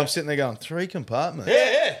 Yeah. And I'm sitting there going, 3 compartments.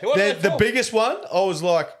 Yeah. The biggest one, I was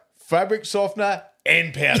like, fabric softener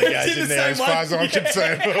and powder goes in there as far as I'm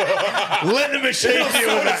concerned. Let the machine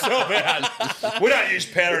deal with that. We don't use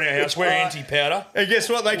powder in our house. We're anti-powder. And guess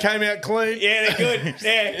what? They came out clean. Yeah, they're good.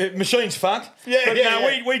 Yeah. Machine's fucked.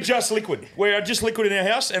 We just liquid. We're just liquid in our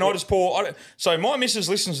house, and I just pour. So my missus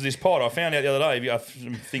listens to this pod. I found out the other day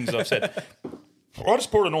some things that I've said. I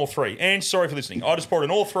just poured in all 3. And sorry for listening. I just poured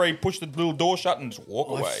in all 3, push the little door shut, and just walk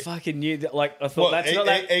away. I fucking knew that. Like, I thought that's not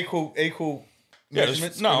that. Equal Yeah,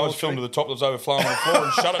 measurements? no, on I all was filmed to three? the top that was overflowing on the floor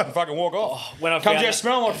and shut it and fucking walk off. When I Comes found out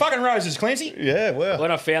smelling like fucking roses, Clancy. Yeah, well.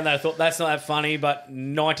 When I found that, I thought that's not that funny, but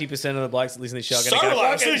 90% of the blokes that listen to the show are So going to go.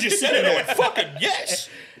 like, as soon as you said it, I'm like, fucking yes.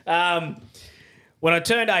 When I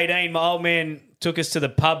turned 18, my old man took us to the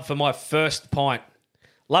pub for my first pint.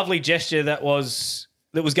 Lovely gesture that was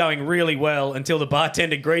going really well until the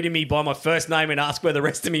bartender greeted me by my first name and asked where the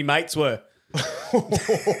rest of me mates were.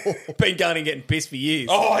 Been going and getting pissed for years.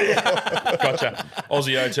 Oh, yeah. Gotcha.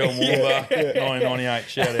 Aussie Hotel Moomba, 1998.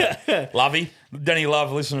 Shout out. Lovey. Danny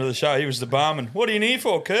Love listened to the show. He was the barman. What are you in here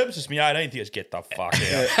for, Curbs? It's my 18th. He goes, get the fuck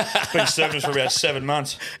out. Been serving us for about 7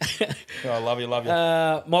 months. Oh, love you.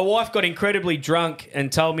 My wife got incredibly drunk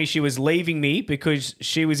and told me she was leaving me because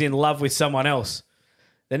she was in love with someone else.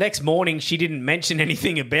 The next morning, she didn't mention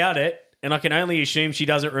anything about it, and I can only assume she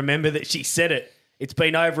doesn't remember that she said it. It's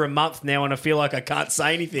been over a month now, and I feel like I can't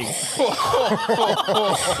say anything. There's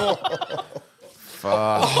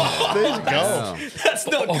a goal. That's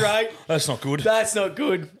not great. That's not good. That's not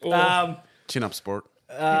good. Chin up, sport.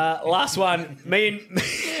 Last one. Me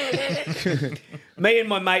and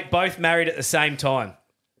my mate both married at the same time.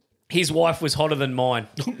 His wife was hotter than mine.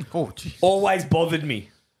 Always bothered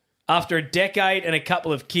me. After a decade and a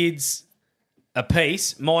couple of kids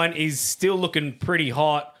apiece, mine is still looking pretty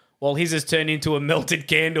hot, while his has turned into a melted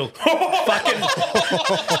candle.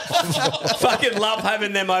 fucking love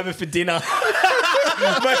having them over for dinner.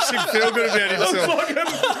 Makes him feel good about himself. Like a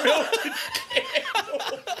melted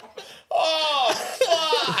candle. Oh,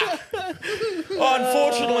 fuck.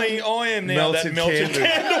 Unfortunately, I am now that melted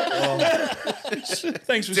candle.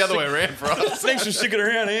 Thanks for the other way around for us. Thanks for sticking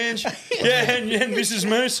around, Ange. Yeah, and Mrs.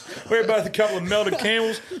 Moose. We're both a couple of melted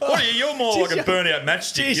candles. What are you? You're more like a burnt-out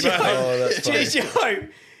matchstick. Joe,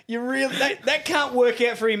 you really that can't work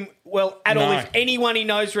out for him well at all. If anyone he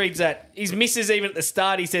knows reads that, his missus even at the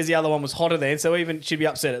start he says the other one was hotter than, so even should be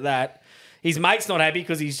upset at that. His mate's not happy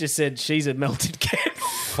because he's just said she's a melted candle.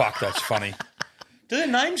 Fuck, that's funny. Do their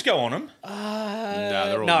names go on them? No,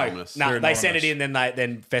 they're all anonymous. No, They're they sent it anonymous. in,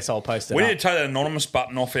 then Fessol posted We it need up. to take that anonymous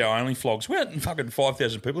button off our OnlyFlogs. We're at fucking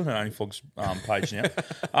 5,000 people on our OnlyFlogs page now.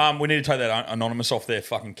 We need to take that anonymous off there,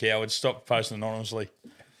 fucking cowards. Stop posting anonymously.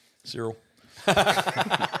 Cyril. All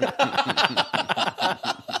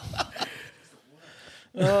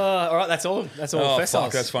right, that's all. That's all. Oh, Fessols.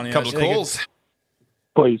 fuck, that's funny. Couple of calls.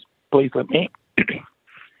 Please let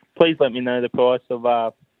me know the price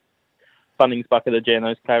of Bunnings bucket of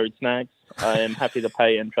Jano's carried snags. I am happy to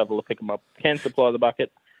pay and travel to pick them up. Can supply the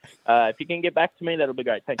bucket. If you can get back to me, that'll be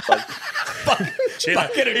great. Thanks, buddy.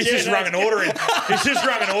 He's just rung an order in.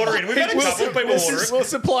 We've had a couple of people order it. We'll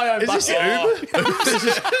supply our bucket.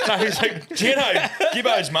 No, he's like, Jeno,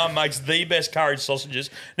 Gibbo's mum makes the best curried sausages.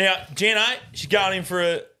 Now, Jeno, she's going in for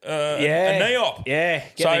a NEOP. Yeah,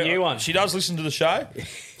 get a new one. She does listen to the show.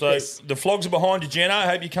 So the flogs are behind you, Jeno. I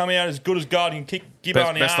hope you come out as good as God and kick Gibbo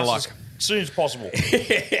in the best of arse luck. as soon as possible.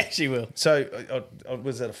 Yeah, she will. So,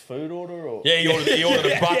 was that a food order? Or? Yeah, he ordered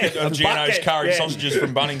a bucket of Geno's bucket, curried yeah. sausages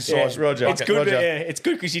from Bunnings size. Roger. It's good. Roger. It's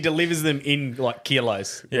good because she delivers them in like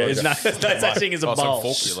kilos. Yeah, There's no such thing as a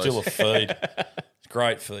bowl. Still a feed. It's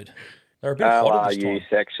great food. They're a bit How hotter are this you, time.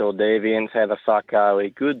 sexual deviants? How the fuck are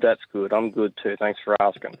we? Good, that's good. I'm good too. Thanks for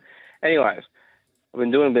asking. Anyways, I've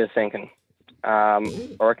been doing a bit of thinking. I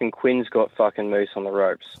reckon Quinn's got fucking Moose on the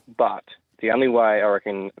ropes, but the only way I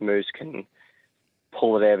reckon Moose can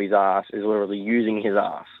pull it out of his ass is literally using his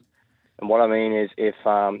ass. And what I mean is if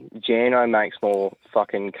Jano makes more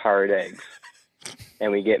fucking curried eggs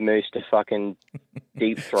and we get Moose to fucking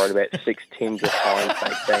deep throat about 6 tins of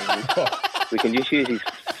hindsight things, we can just use his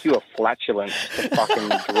pure flatulence to fucking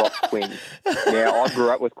drop Quinn. Now, I grew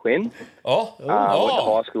up with Quinn. Went to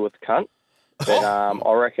high school with the cunt. But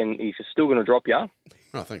I reckon he's still going to drop you.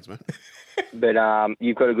 Oh, thanks, man. But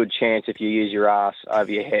you've got a good chance if you use your ass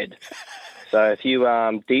over your head. So if you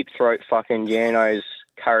deep throat fucking Jano's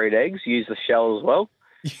curried eggs, use the shell as well,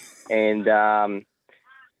 and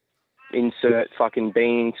insert fucking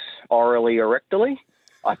beans orally or rectally,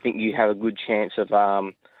 I think you have a good chance of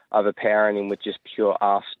overpowering him with just pure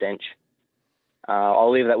ass stench.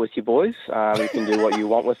 I'll leave that with you boys. You can do what you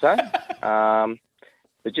want with that.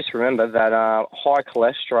 But just remember that high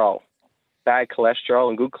cholesterol, bad cholesterol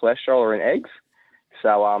and good cholesterol are in eggs.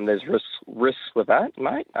 So there's risks with that,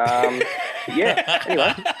 mate. Yeah,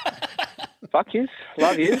 anyway. Fuck yous.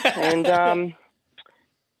 Love you. And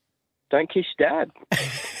don't kiss your dad.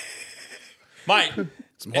 Mate,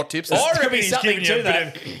 Some hot tips. I reckon be he's something giving you to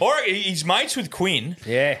a bit of. I reckon he's mates with Quinn.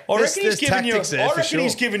 Yeah. I There's- reckon he's there's giving you. tactics there I for reckon sure.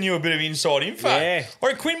 he's giving you a bit of inside info. Yeah. I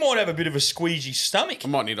reckon Quinn might have a bit of a squeegee stomach. I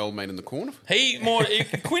might need old mate in the corner.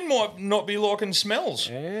 Quinn might not be liking smells.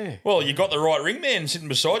 Yeah. Well, you got the right ring man sitting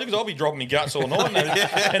beside you because I'll be dropping my guts all night.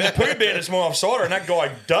 And the poo bandit's my offsider, and that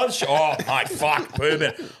guy does. Oh, mate, fuck, poo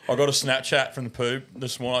bandit. I got a Snapchat from the poo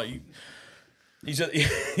this morning.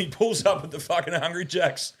 He pulls up at the fucking Hungry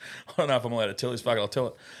Jack's. I don't know if I'm allowed to tell this. Fuck it, I'll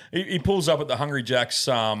tell it. He pulls up at the Hungry Jack's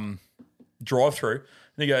drive-through, and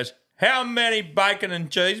he goes, "How many bacon and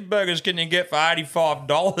cheeseburgers can you get for $85?"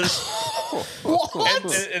 What?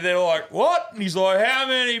 And they're like, "What?" And he's like, "How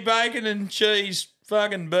many bacon and cheese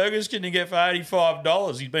fucking burgers can you get for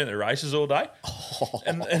 $85?" He's been at the races all day.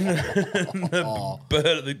 And the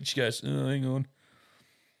bird, she goes, "Oh, hang on.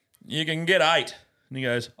 You can get 8. And he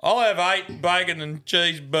goes, "I'll have 8 bacon and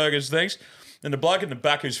cheeseburgers, thanks." And the bloke in the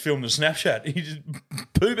back who's filmed the Snapchat, he just,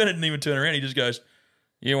 Pooh Bennett didn't even turn around. He just goes,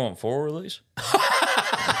 "You want 4 of these?"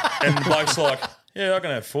 And the bloke's like, "Yeah, I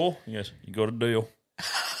can have 4. He goes, "You got a deal."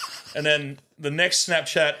 And then the next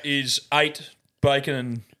Snapchat is 8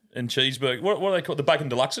 bacon and cheeseburger. What are they called? The bacon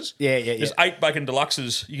deluxes? Yeah. There's 8 bacon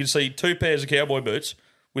deluxes. You can see 2 pairs of cowboy boots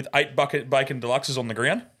with 8 bacon deluxes on the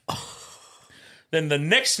ground. Then the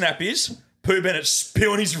next snap is Pooh Bennett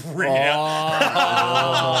spewing his ring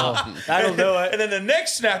out. That'll do it. And then the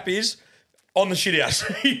next snap is on the shit house.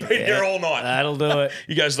 He'd been there all night. That'll do it.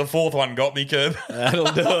 He goes, "The 4th one got me, Curb."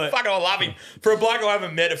 That'll do it. Fuck, I love him. For a bloke I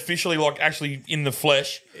haven't met officially, like actually in the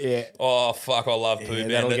flesh. Yeah. Oh, fuck, I love Pooh Bennett.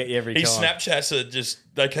 that'll get you every His time. Snapchats are just,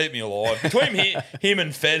 they keep me alive. Between him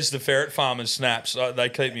and Fez, the ferret farmer's snaps, they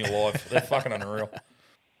keep me alive. They're fucking unreal.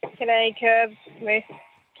 G'day, Curb, Smith,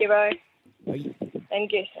 Gibbo, and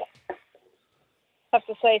Goose. Have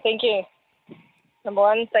to say thank you. Number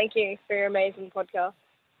one, thank you for your amazing podcast.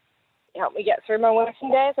 You help me get through my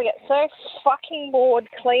working days. I get so fucking bored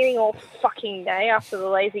cleaning all fucking day after the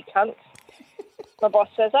lazy cunts. My boss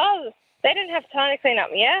says, "Oh, they don't have time to clean up,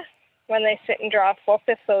 yeah?" When they sit and drive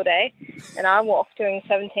forklifts all day, and I walk doing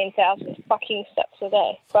 17,000 fucking steps a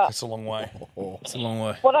day. But It's a long way. It's a long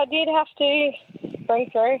way. what I did have to bring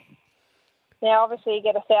through, now obviously you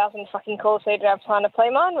get 1,000 fucking calls so you don't have time to play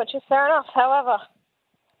mine, which is fair enough. However,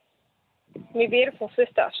 my beautiful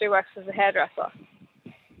sister, she works as a hairdresser.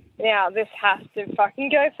 Now this has to fucking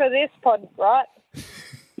go for this pod, right?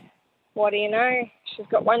 What do you know? She's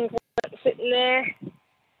got one client sitting there.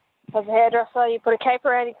 As a hairdresser, you put a cape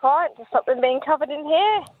around your client to stop them being covered in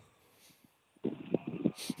hair.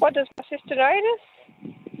 What does my sister notice?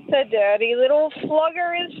 The dirty little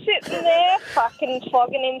flogger is sitting there fucking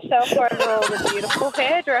flogging himself over all the beautiful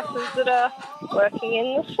hairdressers that are working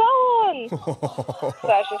in the salon. So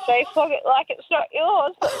I should say, flog it like it's not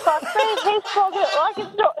yours, but fuck me, he's flogging it like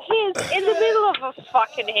it's not his in the middle of a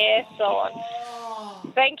fucking hair salon.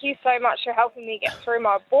 Thank you so much for helping me get through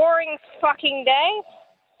my boring fucking day.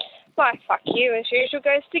 My fuck you, as usual,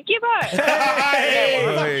 goes to Gibbo.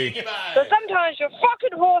 Hey. So sometimes your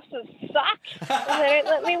fucking horses suck and they don't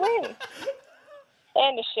let me win.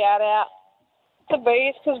 And a shout out to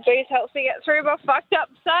Booze, because Booze helps me get through my fucked up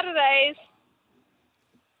Saturdays.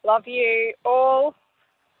 Love you all.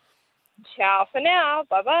 Ciao for now.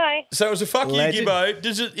 Bye-bye. So it was a fuck Legend. you, Gibbo.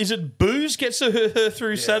 Is it Booze gets her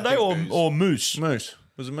through Saturday or Moose? Moose.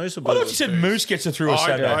 Was it Moose or I Booze? thought you said Moose gets her through a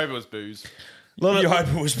Saturday. I hope it was booze. You hope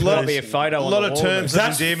it was Booze. That'll be a photo on lot the of wall. terms of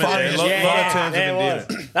That's endearment funny. there. Lot of terms of there endearment.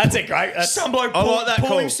 was. That's a great. That's, Some bloke I like that pull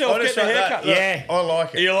call. himself, I get just the like haircut. that. Yeah. I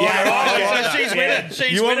like it. You like it? I like So it. she's Yeah. winning.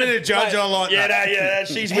 She's You want me winning. to judge? I like Yeah, that. yeah,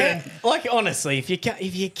 she's winning. like honestly, if you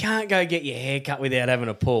can't go get your hair cut without having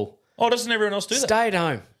a pull, Oh, doesn't everyone else do that? stay at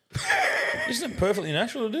home. Isn't it perfectly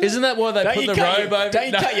natural to do that? Isn't that why they Don't put you the cut robe your, over? Don't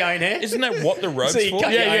you No. cut your own hair? Isn't that what the robe's So you for?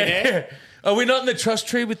 cut your own hair? Are we not in the trust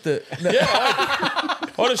tree with the? No.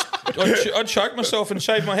 I'd choke myself and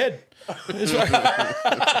shave my head. It's like-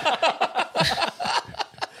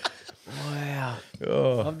 Wow.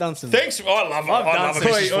 Oh. I've done some. Thanks. I love it. I love it.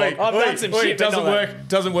 This is I've fun. done some shit. Doesn't but not work.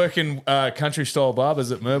 Doesn't work in country style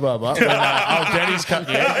barbers at Merbar. When old Denny's cut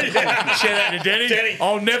the hair. Shout out to Denny.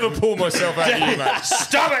 I'll never pull myself out of you, mate.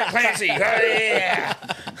 Stop it, Clancy. Oh, yeah.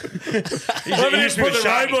 Let me just put the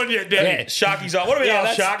robe on you, Denny. Yeah, Sharky's on. What about Yeah,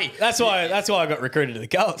 old Sharky? that's why I got recruited to the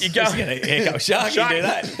Colts. You go- Just get a haircut with Sharky. Do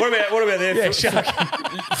that. What about there? Yeah,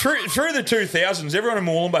 Sharky. Through the 2000s, everyone in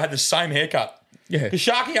Moolumba had the same haircut. Yeah. Because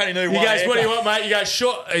Sharky only knew You one guys, what do you haircut. want, mate? You go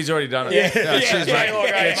short. He's already done it. Yeah. Cheers, Yeah, mate. like,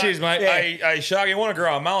 Yeah, hey, cheers, mate. Hey, Sharky, you want to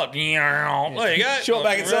grow a mullet? There you go. Short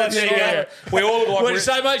back and side. There you Yeah. go. We all look like What do you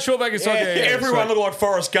say, mate? Short back and side. Yeah, everyone sweet. looked like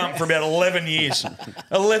Forrest Gump for about 11 years.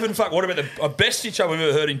 11 fuck. What about the best stitch I've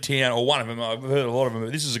ever heard in town, or one of them? I've heard a lot of them,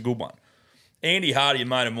 but this is a good one. Andy Hardy, a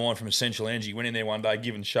mate of mine from Essential Energy, went in there one day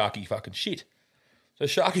giving Sharky fucking shit. So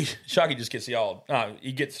Sharky just gets the old,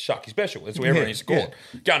 he gets the Sharky special. That's what everyone used to call it.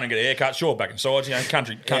 Go in and get a haircut, short back and sides,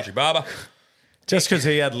 country barber. Just because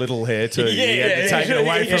he had little hair too. He had to take it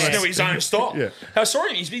away from us. He his own style. Yeah. I saw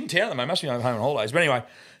him. He's been in town at the moment. Must be home on holidays. But anyway,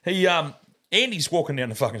 Andy's walking down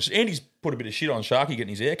the fucking... Andy's put a bit of shit on Sharky getting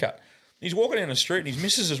his hair cut. He's walking down the street and his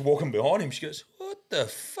missus is walking behind him. She goes, what the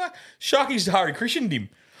fuck? Sharky's Hare Krishna'd him.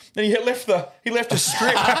 Then he left a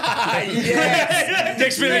strip.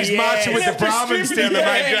 Next minute he's marching with the Brahmins down the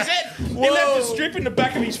main drag. He left a strip in the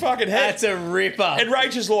back of his fucking head. That's a ripper. And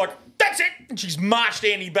Rachel's like, that's it. And she's marched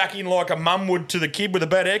Andy back in like a mum would to the kid with a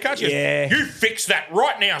bad haircut. She goes, you fix that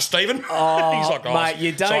right now, Stephen. Oh, he's like, mate,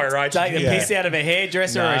 you don't sorry, Rachel. take the piss out of a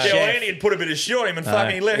hairdresser or a chef. Well, Andy had put a bit of shit on him and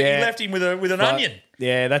fucking he left him with an onion.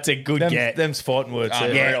 Yeah, that's a good get. Them's fighting words.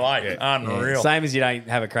 Unreal, Unreal. Yeah. Same as you don't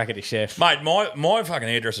have a crack at a chef. Mate, my fucking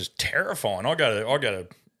hairdresser's terrifying. I go to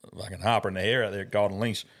fucking Harper in the hair out there at Golden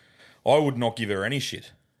Links. I would not give her any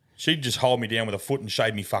shit. She'd just hold me down with a foot and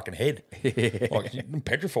shave me fucking head. Like, I'm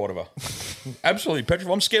petrified of her. Absolutely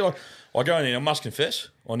petrified. I'm scared. I go in there, I must confess,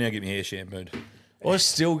 I now get my hair shampooed. I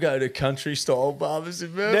still go to country style barbers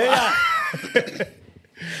in Melbourne.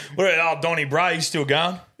 Donnie Bray, he's still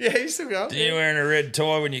going. Yeah, he's still going. You wearing a red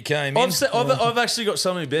tie when you came in? I've actually got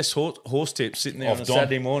some of the best horse tips sitting there on a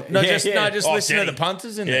Saturday morning. Just listen to the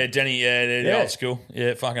punters in there. Yeah, Denny, they're old school.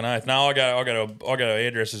 Yeah, fucking oath. No, I go to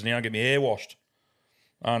hairdressers now and get my hair washed.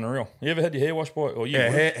 Unreal. You ever had your hair washed by? Or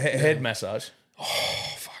head massage. Oh,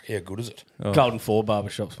 fuck, how good is it? Golden 4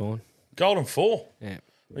 barbershop's fine. Golden 4? Yeah.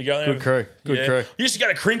 We go there. Good crew. Good crew. You used to go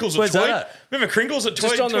to Crinkles Where's at Tweed. that? Remember Crinkles at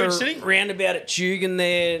Tweed? Just on the City? roundabout at Tugan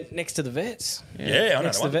there, next to the vets. Yeah, I know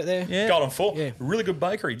next to the vet there. Yeah. Golden 4. Yeah. Really good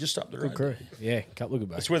bakery just up the road. Good crew. Yeah, a couple of good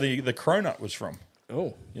That's bakers. where the cronut was from.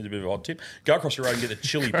 Oh. Here's a bit of an odd tip. Go across the road and get the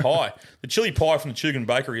chili pie. The chili pie from the Tugan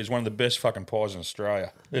Bakery is one of the best fucking pies in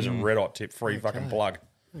Australia. There's a red hot tip, free fucking plug.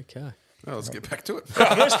 Okay. Well, let's get back to it.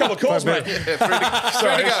 First couple of calls, mate. Three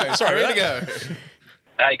to go.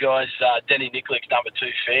 Hey guys, Denny Nicholas, number 2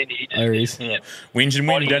 fan here. There he is. Whinge and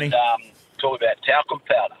win, Denny. Talking about talcum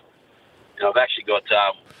powder. I've actually got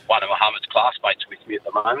one of Mohammed's classmates with me at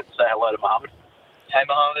the moment. Say hello to Mohammed. Hey,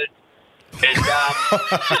 Mohammed. And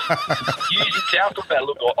using talcum powder,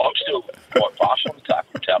 look, I'm still quite partial to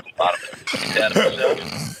talcum powder. Out of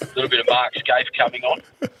myself. A little bit of Mark Scaife coming on.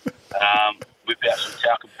 Whip out some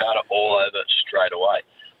talcum powder all over straight away.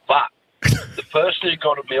 But the person who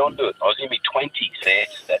got me onto it, I was in my 20s there,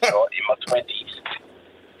 that's right, in my 20s,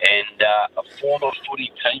 and a former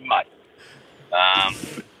footy teammate,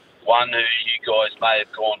 one who you guys may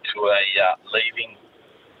have gone to a leaving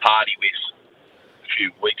party with a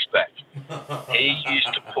few weeks back. He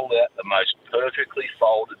used to pull out the most perfectly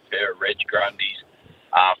folded pair of Reg Grundies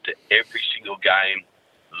after every single game,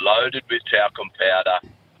 loaded with talcum powder,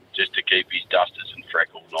 just to keep his dusters and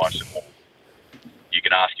freckles nice and warm. You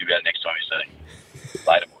can ask him about it next time you see him.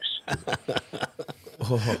 Later, boys.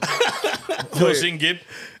 Fill us in, Gib.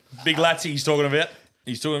 Big Latsy he's talking about.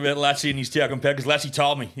 He's talking about Latsy and his talcum powder because Latsy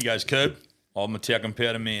told me. He goes, Curb, I'm a talcum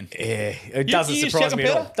powder man. Yeah, it doesn't surprise me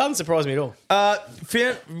at all. Doesn't surprise me at all.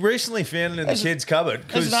 Recently found it in the kids' cupboard.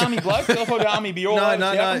 As an army bloke, I thought army be all over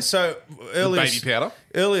No. So baby powder.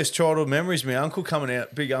 Earliest childhood memories, my uncle coming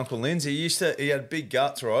out, big Uncle Lindsay, he had big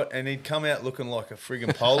guts, right? And he'd come out looking like a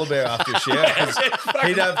friggin' polar bear after a shower.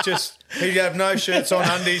 He'd have no shirts on,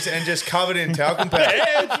 undies, and just covered in talcum powder.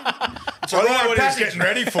 I don't know what he was getting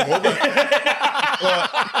ready for, but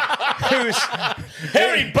how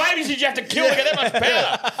many babies did you have to kill to get that much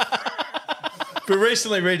powder? But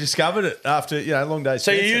recently rediscovered it after long days.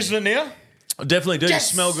 So you're using it now? I definitely do.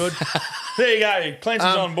 Yes! Smell good. There you go.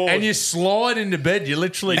 Clancy's on board. And you slide into bed. You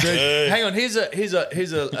literally do. Hang on. Here's a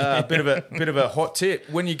bit of a hot tip.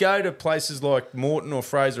 When you go to places like Moreton or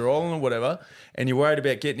Fraser Island or whatever, and you're worried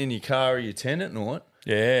about getting in your car or your tent at night,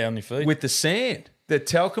 on your feet with the sand, the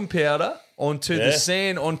talcum powder onto the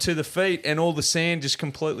sand onto the feet, and all the sand just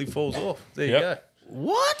completely falls off. There you go.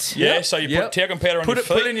 What? Yeah, so you put talcum powder on your feet.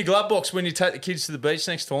 Put it in your glove box when you take the kids to the beach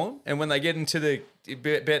next time, and when they get into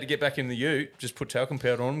about to get back in the ute, just put talcum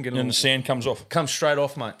powder on them. And the sand comes off. Comes straight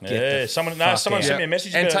off, mate. Yeah, someone sent me a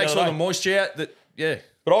message and about takes it all the moisture out. But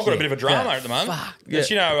I've got a bit of a drama at the moment. Fuck. Yeah.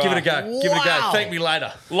 Give it a go. Give it a go. Thank me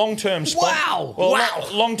later. Long-term sponsor.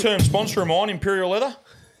 Long-term sponsor of mine, Imperial Leather.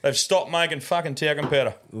 They've stopped making fucking talcum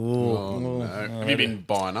powder. No. Have you been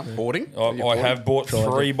buying up, hoarding? I have bought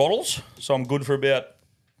 3 bottles, so I'm good for about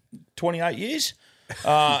 28 years.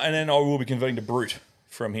 And then I will be converting to Brute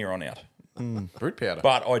from here on out. Brute powder.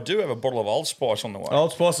 But I do have a bottle of Old Spice on the way.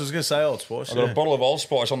 Old Spice, I was going to say Old Spice. I've got a bottle of Old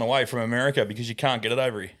Spice on the way from America because you can't get it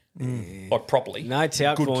over here. like properly. No, it's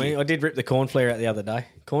out Good for me. kid. I did rip the cornflower out the other day.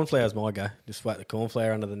 Cornflower's my go. Just whack the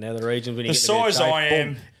cornflower under the nether regions. When you The get the bit of size tape, I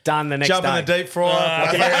am- boom, done the next Jump day. in the deep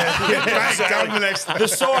fryer. The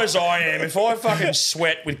size I am, if I fucking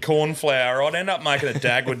sweat with corn flour, I'd end up making a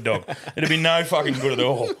Dagwood dog. It'd be no fucking good at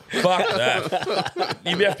all. Fuck that.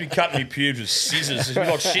 You'd have to be cutting me pubes with scissors. It'd be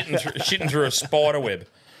like shitting through a spider web.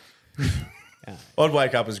 I'd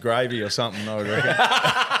wake up as gravy or something, I would reckon.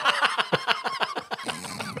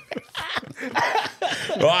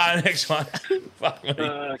 Right, next one. Fuck me.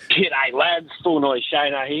 G'day, lads. Full noise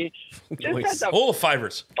Shana here. Just had a All the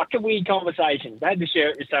favourites. fucking weird conversation. I had to share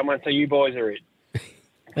it with someone, so you boys are it.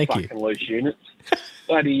 Thank you. Fucking loose units.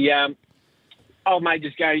 Bloody, old mate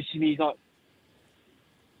just goes to me, he's like,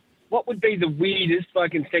 what would be the weirdest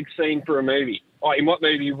fucking sex scene for a movie? Like, in what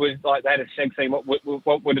movie was like that a sex scene? What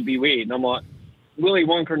would it be weird? And I'm like, Willy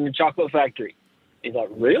Wonka and the Chocolate Factory. He's like,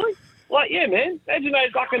 really? Like, yeah, man. Imagine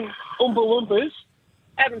those fucking Oompa Loompas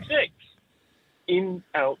having sex. In,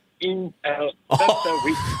 out, that's how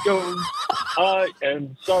it goes. I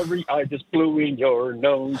am sorry, I just blew in your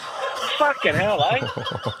nose. Fucking hell, eh?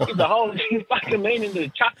 Give the whole fucking meaning to the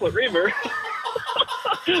chocolate river.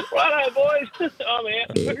 Righto, boys. I'm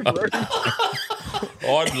out.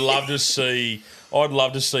 I'd love to see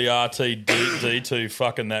RTD2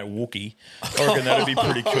 fucking that Wookiee. I reckon that'd be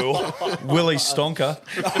pretty cool. Willie Stonker.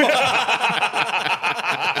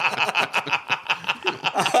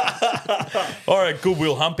 All right,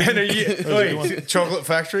 Goodwill Humping. Chocolate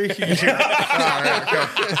Factory. Where's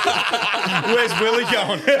Willie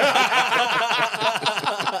going?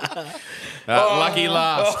 Lucky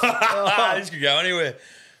last. This could go anywhere.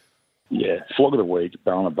 Yeah, flog of the week,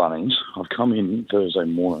 Ballina Bunnings. I've come in Thursday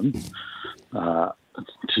morning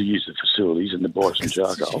to use the facilities and to buy some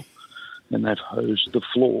charcoal, and they've hosed the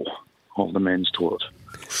floor of the men's toilet.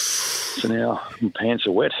 So now my pants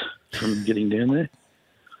are wet from getting down there.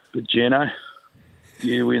 But Geno,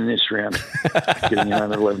 you win this round. Getting in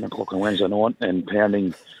home at 11 o'clock on Wednesday night and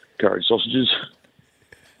pounding curried sausages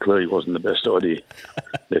clearly wasn't the best idea.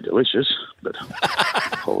 They're delicious, but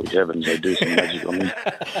holy heavens, they do some magic on me.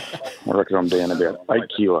 I reckon I'm down about 8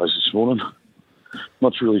 kilos this morning.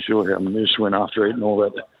 Not really sure how my moose went after eating all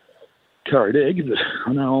that curried egg, but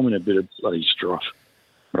I know I'm in a bit of bloody strife.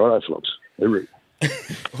 Righto, flops. Hooroo.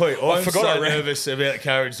 Wait, I'm forgot so I ran- nervous about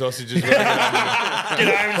carriage sausages. Get home,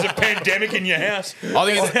 there's a pandemic in your house. I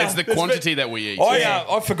think it's the quantity that we eat.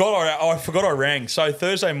 I forgot I rang. So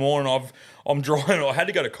Thursday morning, I'm driving. I had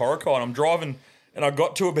to go to Corica, and I'm driving, and I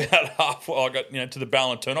got to about halfway. I got to the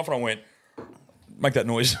Ballina turnoff, and I went, make that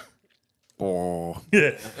noise. Oh,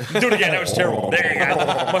 yeah, do it again. That was terrible. There you go.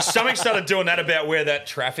 My stomach started doing that about where that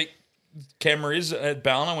traffic camera is at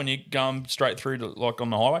Ballina when you're going straight through to like on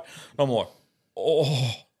the highway. I'm like,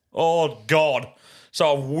 oh God.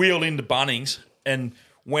 So I wheeled into Bunnings and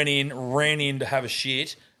ran in to have a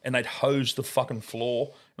shit, and they'd hosed the fucking floor.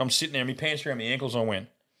 And I'm sitting there, and my pants around my ankles, and I went,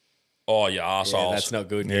 oh, you arseholes. Yeah, that's not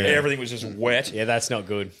good. Yeah. Everything was just wet. Yeah, that's not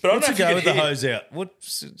good. But I don't What's know the if go you with could the hear- hose out?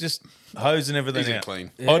 What's just hosing everything Isn't out?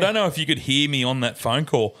 clean. I don't know if you could hear me on that phone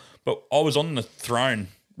call, but I was on the throne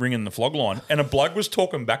ringing the flog line, and a bloke was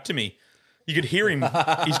talking back to me. You could hear him.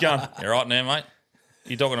 He's going, "You right now, mate?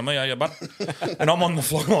 You talking to me, are you, bud?" And I'm on the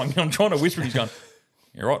flog line. I'm trying to whisper. He's going,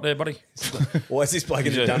 "You right there, buddy?" Why is this bloke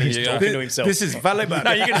in the done? He's talking to himself. This is valuable.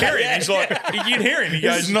 No, you can hear him. He's like, you can hear him. He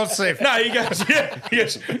goes, This is not safe. No, he goes, yeah. He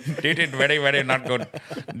goes, did it very, very not good.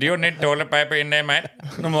 Do you need toilet paper in there, mate?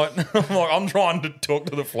 And I'm trying to talk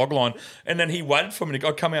to the flog line. And then he waited for me to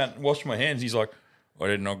go come out and wash my hands. He's like, I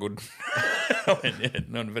did not good. I went, yeah,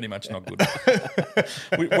 no, very much not good.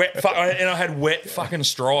 And I had wet fucking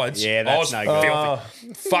strides. Yeah, that's I no was good.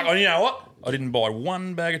 filthy. Fuck, you know what? I didn't buy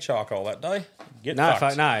one bag of charcoal that day. Get No,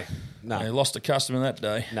 fucked. no. I lost a customer that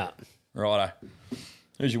day. No. Righto.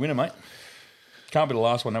 Who's your winner, mate? Can't be the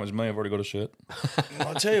last one. That was me. I've already got a shirt.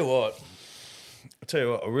 I'll tell you what. I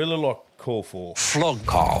really like call for Flog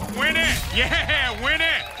call. Win it! Yeah, win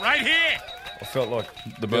it! Right here! I felt like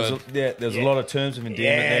The there's bird. there's a lot of terms of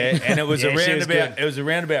endearment Yeah. there, and it was Yeah, a she was roundabout. good. It was a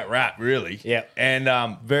roundabout rap, really. Yeah.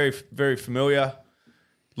 and very very familiar.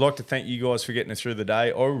 Like to thank you guys for getting us through the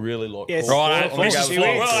day. I really like. Yes. call Right, for. I'm Moose gonna is go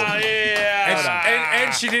flawed. with call Well, for. yeah.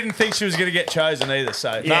 And she didn't think she was going to get chosen either.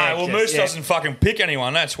 So No, Yeah, well, just- Moose yeah. doesn't fucking pick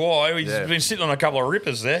anyone. That's why. He's been sitting on a couple of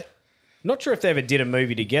rippers there. Not sure if they ever did a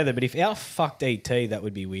movie together, but if our fucked E.T., that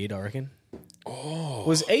would be weird, I reckon. Oh.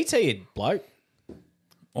 Was E.T. a bloke?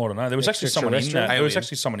 I don't know. There was actually someone in that. There was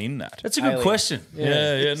actually someone in that. That's a good question.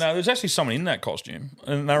 Yeah. No, there's actually someone in that costume,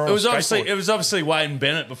 and they were on It was a obviously skateboard. Wayne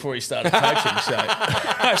Bennett before he started coaching. So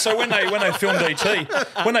No, so when they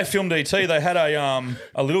filmed ET, they had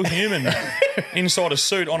a little human inside a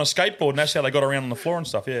suit on a skateboard, and that's how they got around on the floor and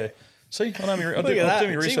stuff. Yeah. See, I know me. I Look at do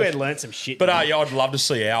me that. research. See, we'd learned some shit. But yeah, I'd love to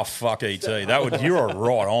see our fuck ET. That would. You're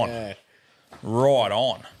right on. Yeah. Right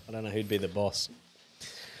on. I don't know who'd be the boss.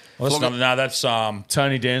 Well, that's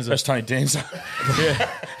Tony Danza. That's Tony Danza.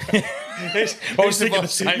 I was thinking the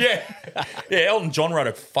same. Yeah, Elton John wrote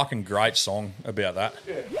a fucking great song about that.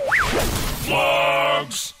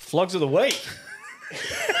 Flogs of the week.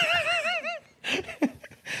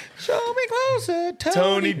 Show me closer,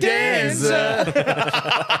 Tony Danza.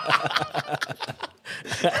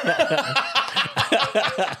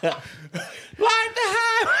 Light the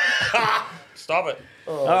high. Stop it.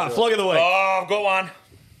 All right, flog of the week. Oh, I've got one.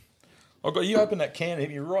 You open that can, hit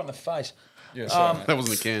me right in the face. Yeah, sorry, that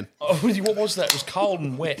wasn't a can. What was that? It was cold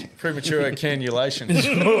and wet. Premature cannulation.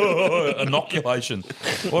 Inoculation.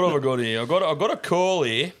 What have I got here? I've got a call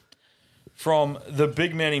here from the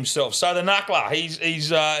big man himself. So the knuckler,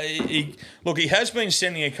 he has been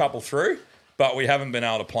sending a couple through, but we haven't been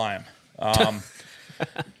able to play him.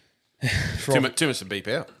 Too much to beep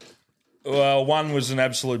out. Well, one was an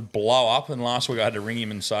absolute blow up, and last week I had to ring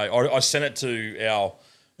him and say I sent it to our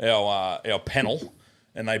panel,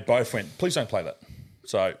 and they both went, "Please don't play that."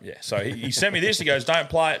 So yeah, so he sent me this. He goes, "Don't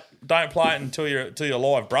play it until you're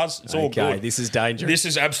live, bruz. It's all Okay, good." this is dangerous. This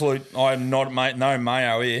is absolute. I'm not no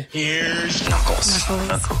mayo here. Here's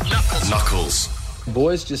Knuckles.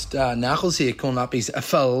 Boys, just Knuckles here calling up his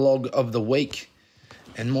flog of the week.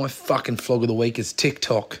 And my fucking flog of the week is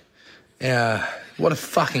TikTok. What a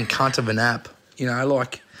fucking cunt of an app. You know,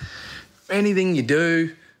 like anything you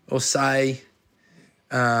do or say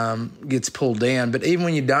gets pulled down. But even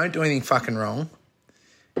when you don't do anything fucking wrong,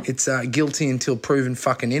 it's guilty until proven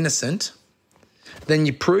fucking innocent. Then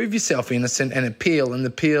you prove yourself innocent and appeal, and the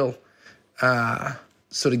appeal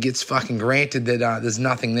sort of gets fucking granted that there's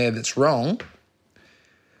nothing there that's wrong.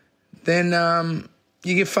 Then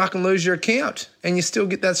you can fucking lose your account, and you still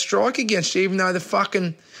get that strike against you, even though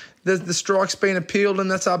the strike's been appealed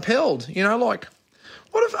and that's upheld. You know, like,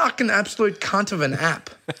 what a fucking absolute cunt of an app.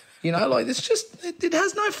 You know, like, it's just, it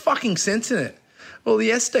has no fucking sense in it. Well,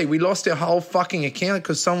 the SD, we lost our whole fucking account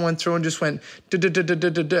because someone went through and just went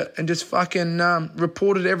and just fucking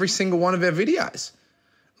reported every single one of our videos.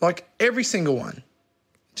 Like, every single one.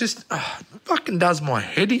 Just fucking does my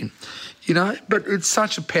head in, you know? But it's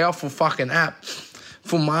such a powerful fucking app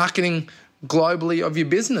for marketing globally of your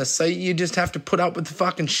business. So you just have to put up with the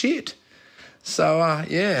fucking shit. So,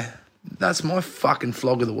 yeah, that's my fucking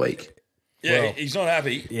flog of the week. Yeah, he's not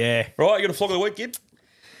happy. Yeah. Right, you got a flog of the week, Gib?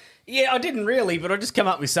 Yeah, I didn't really, but I just come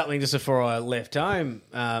up with something just before I left home,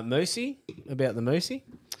 Moosey, about the Moosey.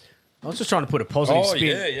 I was just trying to put a positive spin.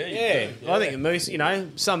 Yeah. I think the moose, you know,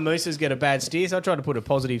 some mooses get a bad steer, so I tried to put a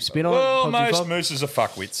positive spin on it. Well, most mooses are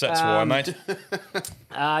fuckwits, that's why, mate.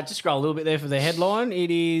 Just scroll a little bit there for the headline. It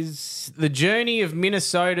is The Journey of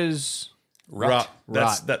Minnesota's Rut.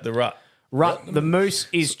 That's the rut. Rut. The moose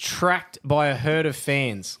is tracked by a herd of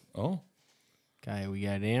fans. Oh. Okay, we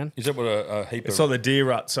go down. Is that what a heap It's of... like the deer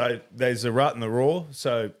rut. So there's a rut and the raw.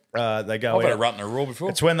 So they go I've had out. a rut and a raw before.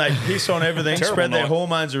 It's when they piss on everything, Terrible spread their night.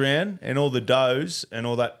 hormones around, and all the does and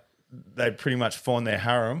all that. They pretty much find their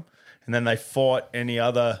harem, and then they fight any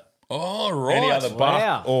other buck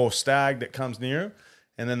Wow. or stag that comes near them,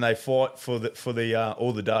 and then they fight for the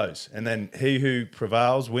all the does, and then he who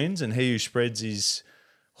prevails wins, and he who spreads his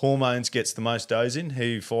hormones gets the most does in.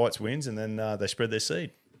 He who fights wins, and then they spread their seed.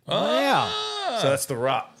 Wow. So that's the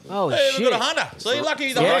rut. Holy Hey, shit. we've got a hunter. See,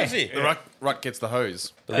 lucky the hose here. The rut gets the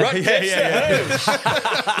hose. The rut gets the hose.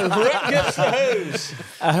 The rut gets the hose.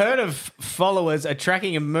 A herd of followers are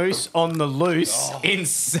tracking a moose on the loose in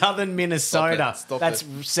southern Minnesota. Stop That's it.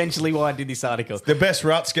 essentially why I did this article. The best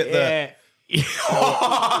ruts get the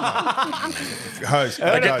hose.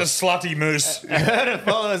 They get the slutty moose. A herd of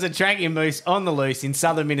followers are tracking a moose on the loose in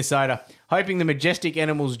southern Minnesota, hoping the majestic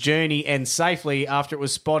animal's journey ends safely after it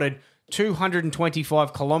was spotted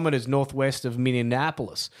 225 kilometres northwest of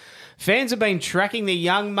Minneapolis. Fans have been tracking the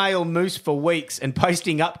young male moose for weeks and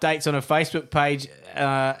posting updates on a Facebook page,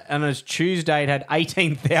 and as Tuesday it had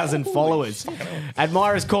 18,000 followers.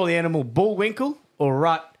 Admirers call the animal Bullwinkle or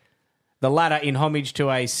Rut, the latter in homage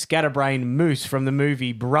to a scatterbrained moose from the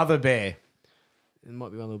movie Brother Bear. There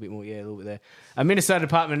might be one a little bit more. Yeah, a little bit there. A Minnesota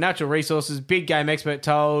Department of Natural Resources big game expert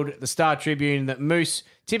told the Star Tribune that moose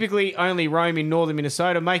typically only roam in northern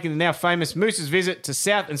Minnesota, making the now famous moose's visit to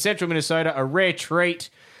south and central Minnesota a rare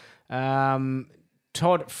treat.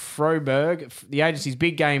 Todd Froberg, the agency's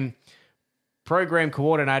big game program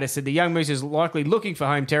coordinator, said the young moose is likely looking for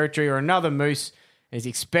home territory or another moose and is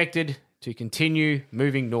expected to continue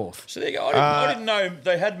moving north. So there you go. I didn't know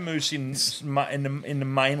they had moose in the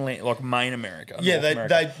mainland, like main America. Yeah, North they.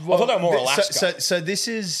 America. I thought they were more Alaska. So this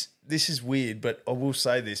is weird, but I will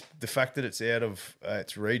say this: the fact that it's out of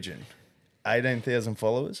its region, 18,000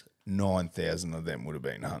 followers. 9,000 of them would have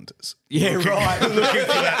been hunters. Yeah, right. Looking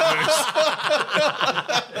for that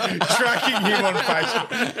moose. Tracking him on Facebook.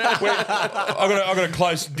 I got a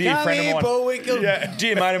close dear Come friend here, of mine. Bullwinkle. Yeah,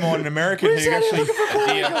 dear mate of mine in America who actually.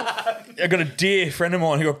 I got a dear friend of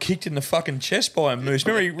mine who got kicked in the fucking chest by a moose.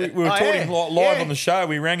 Remember, we were talking live on the show.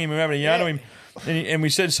 We rang him, we were having a yarn to him. And we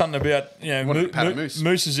said something about,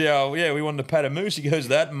 mooses. We wanted to pat a moose. He goes,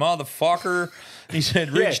 that motherfucker. He said,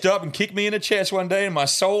 reached up and kicked me in the chest one day and my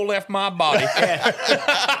soul left my body.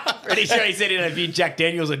 Pretty sure he said it had been Jack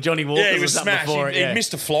Daniels or Johnny Walker. Yeah, he was or something smashed. before He it.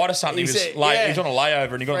 missed a flight or something. He He was said, late. yeah. He was on a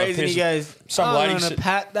layover and he got on the Crazy, piss. he goes, Some lady I'm going said, to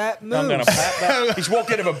pat that moose. I'm going to pat that. He's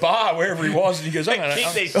walked out of a bar wherever he was and he goes, I'm going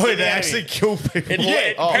to. They actually kill people.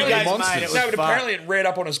 Apparently it reared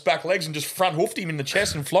up on his back legs and just front hoofed him in the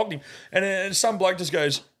chest and flogged him. And some bloke just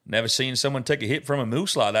goes, never seen someone take a hit from a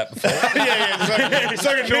moose like that before. It's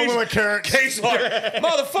like a normal occurrence. He's like,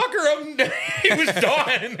 motherfucker, he was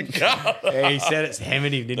dying in the car. Yeah, he said it's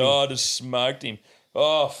hemming him, didn't he? Oh, I just smoked him.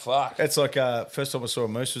 Oh, fuck. It's like first time I saw a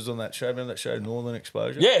moose was on that show. Remember that show, Northern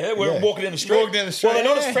Exposure? Yeah, we're walking down the street. Walking down the street. Well,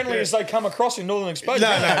 they're not as friendly as they come across in Northern Exposure.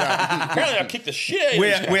 No. Apparently I kicked the shit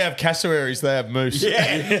out of We have cassowaries, they have moose.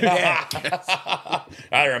 Yeah.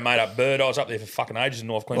 They're a made-up bird. I was up there for fucking ages in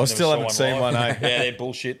North Queensland. I still haven't seen one, eh? Yeah, they're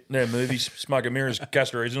bullshit. They're movies. Smoke and mirrors,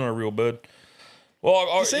 cassowaries, not a real bird. Well,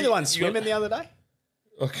 Did you see the one swimming the other day?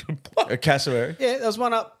 A cassowary? Yeah, there was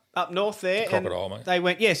one up north there. Crocodile, and mate. They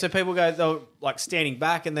went, so people go, they were like standing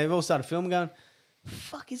back and they've all started filming going,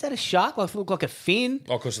 fuck, is that a shark? Like, it looked like a fin.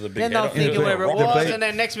 Oh, because of the big Then head. they'll think of whatever it The was, beak. and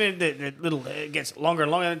then next minute the little it gets longer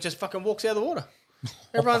and longer and it just fucking walks out of the water.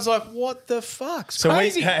 Everyone's like, what the fuck? It's So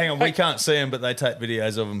crazy. hang on, we can't see them, but they take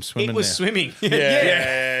videos of them swimming It was there. swimming.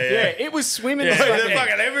 Yeah, it was swimming. Yeah. It's like- They're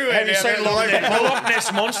fucking everywhere. Have you now. seen They're Loch like- Ness? The Loch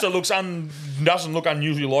Ness monster doesn't look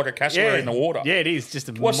unusually like a cassowary in the water. Yeah, it is. Just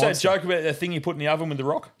a What's monster. that joke about the thing you put in the oven with the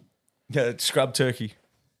rock? Yeah, it's scrub turkey.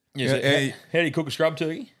 Yeah, how do you cook a scrub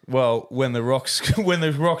turkey? Well, when the rocks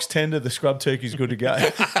tender, the scrub turkey's good to go.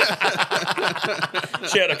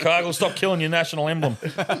 Shout out to Kogel, stop killing your national emblem.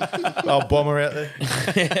 Oh, bomber out there.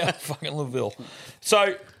 Yeah, fucking Laville. So,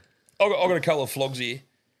 I've got a couple of flogs here.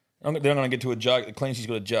 Then I'm going to get to a joke. The Clancy's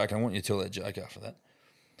got a joke, and I want you to tell that joke after that.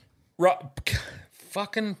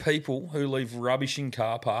 Fucking people who leave rubbish in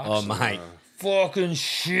car parks. Oh, mate. Fucking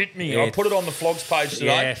shit me. Yeah. I put it on the flogs page today.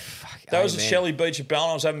 Yeah, that was at amen. Shelley Beach at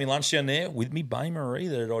Ballon. I was having my lunch down there with me Bay Marie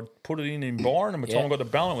that I'd put it in Byron, and by the time I got to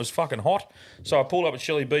Ballon, it was fucking hot. So I pulled up at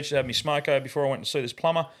Shelley Beach to have me smoko before I went to see this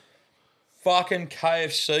plumber. Fucking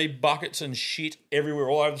KFC buckets and shit everywhere,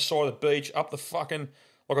 all over the side of the beach, up the fucking.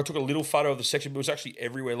 Like I took a little photo of the section, but it was actually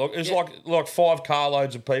everywhere. Like it was like 5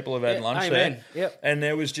 carloads of people have had lunch there, and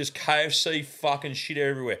there was just KFC fucking shit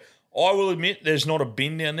everywhere. I will admit there's not a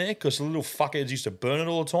bin down there because the little fuckheads used to burn it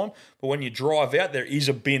all the time. But when you drive out, there is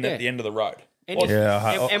a bin at the end of the road. And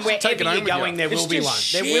wherever you're going, there will be one.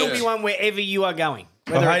 There will be one wherever you are going.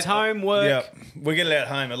 Whether it's home, work. Yeah, we get it out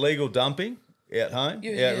home. Illegal dumping out home,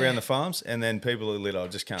 out around the farms, and then people who little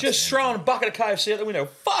just can't. Just stand throwing a bucket of KFC out the window.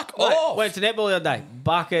 Fuck Mate, off. went to netball the other day.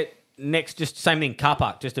 Bucket next, just same thing. Car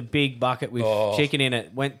park, just a big bucket with chicken in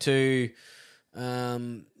it. Went to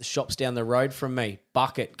shops down the road from me.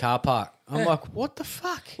 Bucket car park. I'm like, what the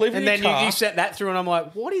fuck? Leave and your then car. you set that through, and I'm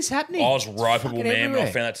like, what is happening? I was ropeable, Fucking man, when I everywhere.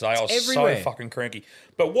 found that today. I was It's so everywhere. fucking cranky.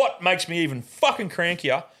 But what makes me even fucking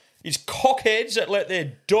crankier is cockheads that let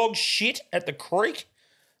their dog shit at the creek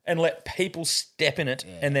and let people step in it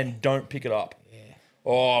and then don't pick it up. Yeah.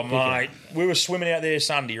 Oh, mate. We were swimming out there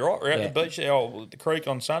Sunday, right? We're at the beach, the creek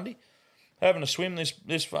on Sunday, having a swim.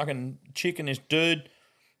 This fucking chick and this dude,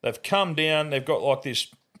 they've come down. They've got like this,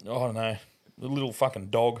 I don't know, a little fucking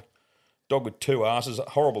dog with 2 asses, a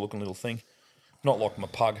horrible looking little thing. Not like my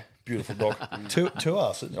pug. Beautiful dog. two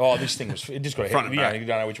asses. Oh, this thing was. It just got a Front head. and You know, back. you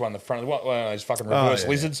don't know which one the front. One of those fucking reverse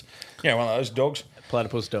lizards. You know, one of those dogs.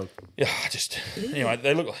 Platypus dog. Yeah, just anyway,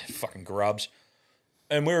 they look like fucking grubs.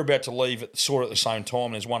 And we're about to leave at sort of at the same time.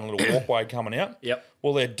 And there's one little walkway coming out. Yep.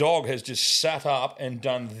 Well, their dog has just sat up and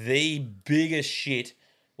done the biggest shit.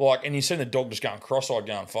 Like, and you seen the dog just going cross-eyed,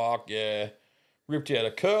 going, "Fuck yeah," ripped out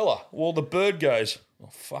a curler. Well, the bird goes, "Oh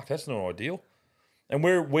fuck, that's not ideal." And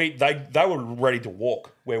they were ready to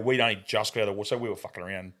walk where we'd only just got out of the water, so we were fucking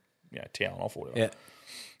around, toweling off or whatever. Yeah.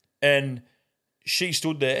 And she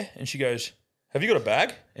stood there and she goes, have you got a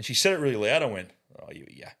bag? And she said it really loud. I went, oh,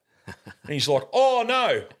 yeah. And he's like, oh,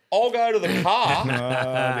 no, I'll go to the car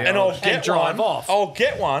and I'll get drive one. off. I'll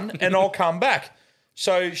get one and I'll come back.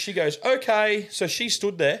 So she goes, okay. So she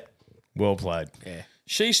stood there. Well played. Yeah.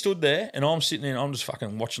 She stood there and I'm sitting there and I'm just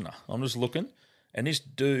fucking watching her. I'm just looking. And this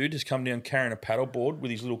dude has come down carrying a paddleboard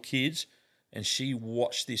with his little kids. And she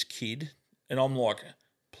watched this kid. And I'm like,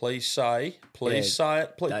 please say it. Please.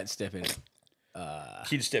 Don't step in it.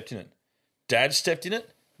 Kid stepped in it. Dad stepped in it.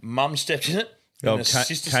 Mum stepped in it. Oh, And the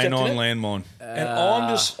sister stepped in canine it. landmine. And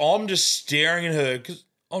I'm just staring at her because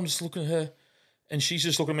I'm just looking at her. And she's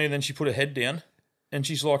just looking at me. And then she put her head down. And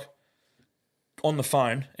she's like, on the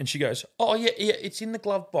phone, and she goes, "Oh yeah, it's in the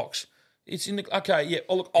glove box. It's in the okay, yeah.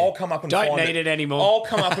 Oh look, I'll come up and Don't find need it anymore. I'll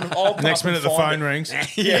come up and I'll come Next up and minute the find phone it." rings.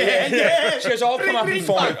 Yeah. She goes, "I'll come up and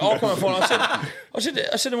find it. I'll come up and find it." I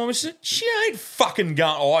said to Mum, she ain't fucking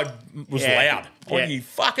going. Oh, I was loud. I went, you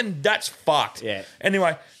fucking, that's fucked. Yeah.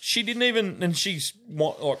 Anyway, she didn't even, and she's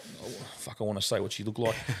like, oh, fuck, I want to say what she looked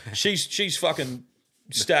like. She's fucking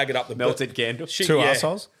staggered up the melted candle. Two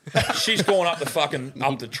assholes. She's gone up the fucking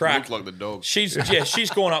up the track. Look like the dog. She's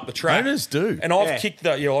gone up the track. Owners do. And I've kicked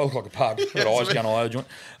the. Yeah, I look like a pug. Got eyes going all over the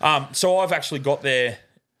joint. So I've actually got there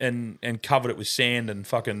and covered it with sand and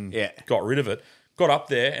fucking got rid of it. Got up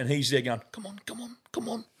there and he's there going, come on.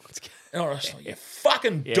 And I was like, you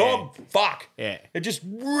fucking dog, fuck. Yeah. It just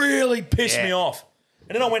really pissed me off.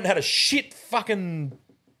 And then I went and had a shit fucking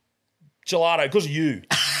gelato because of you.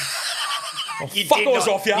 Fuck, I was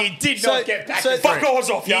off you. You did not get passion free. Fuck, I was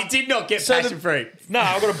off you. You did not get passion free. No,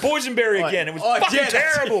 I got a boisenberry again. It was fucking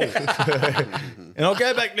terrible. And I'll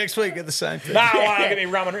go back next week at the same thing. No, I don't get me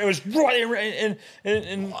rumming. It was right there.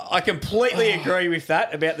 And I completely agree with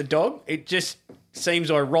that about the dog. It just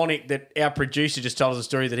seems ironic that our producer just told us a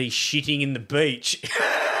story that he's shitting in the beach.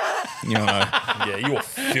 You know. Yeah, you're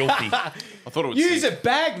filthy. I thought it was Use a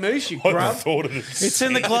bag, Moose, you grub. I thought it was It's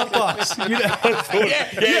in the glove box. You know.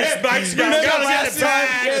 Yes, mate's going to go in the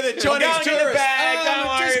bag. Yeah, the Chinese Go in the tourist. bag. Don't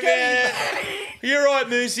worry about it. You're right,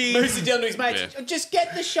 Moosey. Moosey down to his mates. Just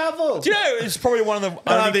get the shovel. Do you know, it's probably one of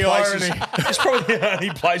the only places. It's probably the only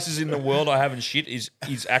places in the world I haven't shit is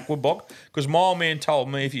Aquabog. Because my old man told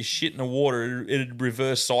me if you shit in the water, it'd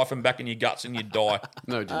reverse siphon back in your guts and you'd die.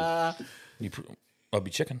 No, it didn't. I'd be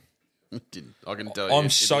checking. It didn't. I can tell you. I'm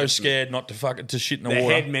so scared not to shit in the The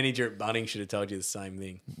water. head manager at Bunnings should have told you the same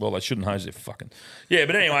thing. Well, they shouldn't hose their fucking. Yeah,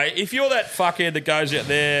 but anyway, if you're that fuckhead that goes out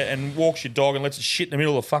there and walks your dog and lets it shit in the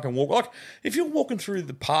middle of the fucking walk, like if you're walking through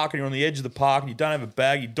the park and you're on the edge of the park and you don't have a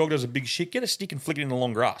bag, your dog does a big shit, get a stick and flick it in the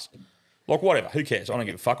long grass. Like whatever, who cares? I don't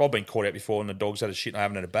give a fuck. I've been caught out before and the dog's had a shit and I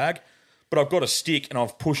haven't had a bag, but I've got a stick and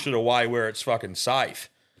I've pushed it away where it's fucking safe.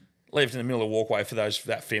 Left in the middle of the walkway for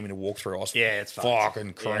that family to walk through. I was it's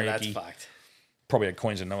fucking cranky. Yeah, that's fucked. Probably had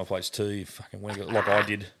Queensland number plates too. You fucking went like I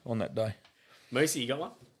did on that day. Moosey, you got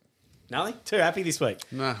one? Nally? Too happy this week.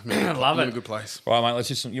 Nah, man. Love I'm in it. a good place. All right, mate. Let's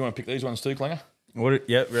just. You want to pick these ones too, Klinger?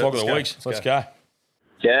 Yep. Flog of the weeks. Let's go.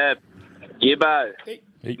 Jab, Gibbo,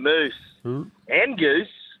 Moose, and Goose.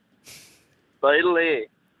 Beetle here.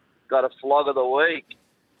 Got a flog of the week.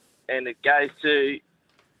 And it goes to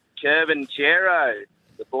Curvin Chero,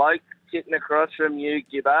 the bloke sitting across from you,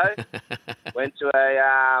 Gibbo. Went to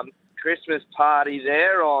a Christmas party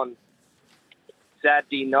there on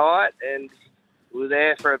Saturday night and we were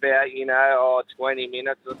there for about, 20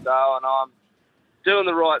 minutes or so, and I'm doing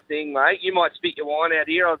the right thing, mate. You might spit your wine out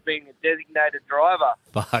here. I was being a designated driver.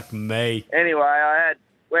 Fuck me. Anyway, I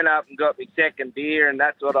went up and got my second beer, and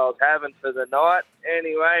that's what I was having for the night.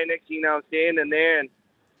 Anyway, next thing you know, I'm standing there, and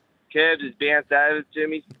Curbs has bounced over to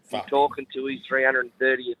me. He's talking to his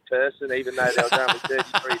 330th person, even though there was only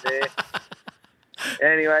 33 there.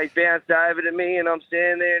 Anyway, he bounced over to me, and I'm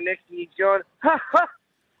standing there. Next thing he's going, ha ha,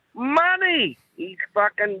 money! He's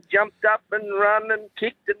fucking jumped up and run and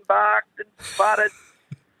kicked and barked and sputtered.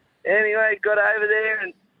 Anyway, got over there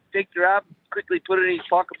and picked her up, quickly put it in his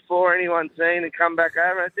pocket before anyone seen, and come back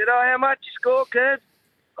over. I said, oh, how much you score, Curbs?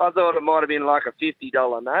 I thought it might have been like a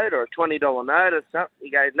 $50 note or a $20 note or something. He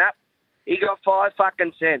goes, nah, he got 5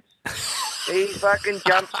 fucking cents. He fucking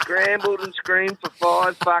jumped, scrambled and screamed for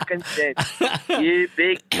 5 fucking cents. You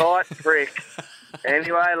big tight prick.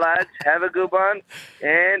 Anyway, lads, have a good one,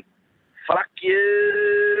 and fuck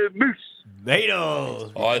you, Moose.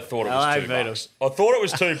 Beatles. I thought it was $2. I thought it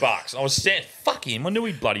was $2. I was standing. Fuck him. I knew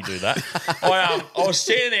he'd bloody do that. I was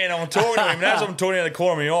standing there and I'm talking to him, and as I'm talking out of the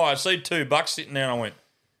corner of my eye, I see $2 sitting there, and I went,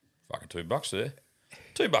 fucking $2 there.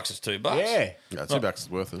 $2 is $2. Yeah. $2 is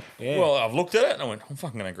worth it. Yeah. Well, I've looked at it and I went, I'm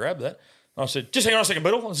fucking going to grab that. I said, just hang on a second,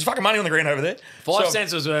 Beetle. There's fucking money on the ground over there. 5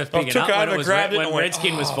 cents was worth I picking took up when over, it was grabbed it, when and went,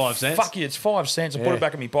 Redskin was 5 cents. Fuck you, it's 5 cents. I put Yeah. it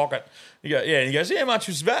back in my pocket. And he goes, how much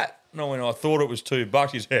was that? And I went, I thought it was $2.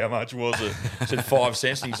 He goes, how much was it? I said 5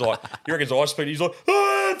 cents. And he's like, you reckon it's ice speed? He's like,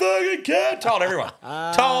 I fucking can't. Told everyone.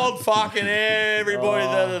 Told fucking everybody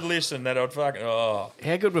that had listened that I'd fucking,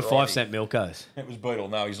 How good were 5 cent Milkos? It was Beetle.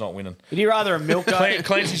 No, he's not winning. Would you rather a Milko?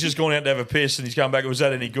 Clancy's just gone out to have a piss and he's come back. Was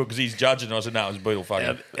that any good? Because he's judging. And I said, no, it was Beetle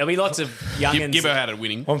fucking. There'll be lots of youngins. Gibbo had it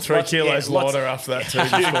winning. I'm 3 kilos lighter after that too.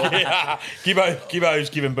 Yeah. Gibbo's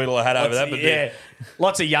giving Beetle a hat over that. But yeah,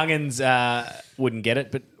 lots of youngins wouldn't get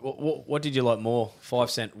it. But what did you like more, 5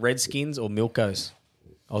 cent Redskins or Milkos?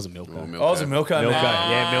 I was a Milko. I was a Milko. Milko, man.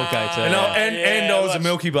 yeah, Milko too. And I was a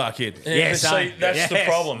Milky Bar kid. Yeah, see, that's the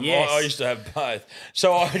problem. I used to have both.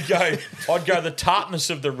 So I'd go the tartness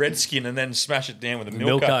of the Redskin and then smash it down with a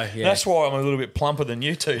Milko. Yeah. That's why I'm a little bit plumper than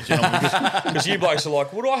you two, gentlemen. Because you blokes are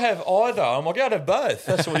like, would I have either? I'm like, I'd have both.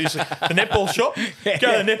 That's what you say. The netball shop. Go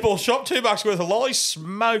to the netball shop, $2 worth of lollies,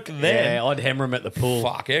 smoke them. Yeah, I'd hammer them at the pool.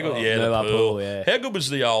 Fuck, how good? The the pool. yeah. How good was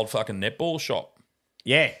the old fucking netball shop?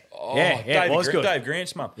 Yeah. It was good. Dave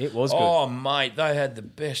Grant's mum. It was good. Oh, mate, they had the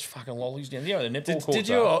best fucking lollies down there. The netball courts.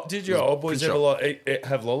 Did your old boys ever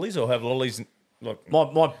have lollies or have lollies? Like,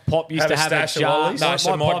 my pop used to have a jar. My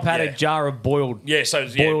pop had a jar of boiled lollies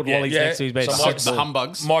next to his bed. So the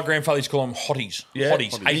humbugs. My grandfather used to call them hotties.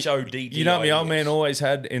 Hotties. HODD. You know what my old man always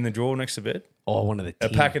had in the drawer next to bed? Oh, one of the a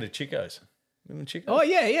packet of Chicos. Remember Chicos? Oh,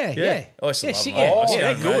 yeah. I used to love them.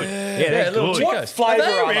 They're good. They're little Chicos. What flavour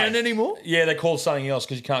are they around anymore? Yeah, they're called something else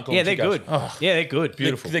because you can't call them they're Chicos. good. Yeah, they're good.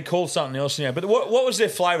 Beautiful. They're called something else now. But what was their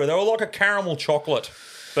flavour? They were like a caramel chocolate,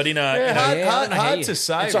 but in a... hard to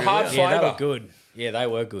say. It's a hard flavour. Yeah, they were good. Yeah, they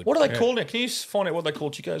were good. What are they called now? Can you find out what they call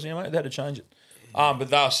Chicos now, mate? They had to change it. But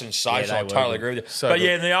they were sensational. I totally agree with you. So but good.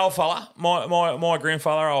 yeah, the old fella, my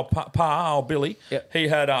grandfather, old Billy, he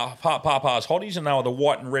had Pa's hotties, and they were the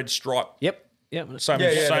white and red stripe. Yep.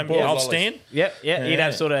 Same old stand. Yep. He'd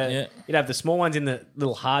have he'd have the small ones in the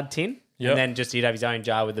little hard tin, and then he'd have his own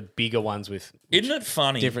jar with the bigger ones with. Isn't it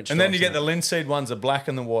funny? Different. And then you get the linseed ones, the black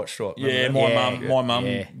and the white stripe. Yeah, my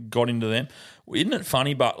mum got into them. Isn't it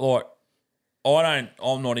funny? But like, I'm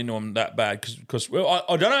not into them that bad because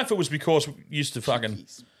I don't know if it was because we used to fucking.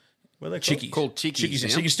 What are they Chickies. Called chickies.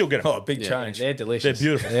 So you can still get them. Oh, big change. They're delicious. They're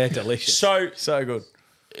beautiful. They're delicious. So good.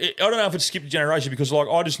 I don't know if it skipped a generation because like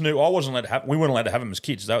I just knew I wasn't allowed to have. We weren't allowed to have them as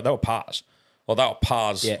kids. They were Pars. Or they were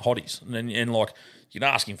Pars hotties, and like you'd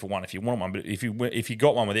ask him for one if you want one, but if you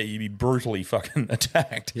got one with it, you'd be brutally fucking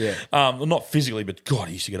attacked. Yeah. Well, not physically, but God,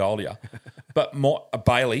 he used to get hold of you. But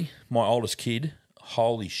Bailey, my oldest kid,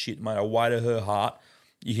 holy shit, mate, away to her heart.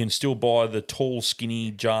 You can still buy the tall, skinny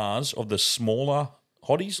jars of the smaller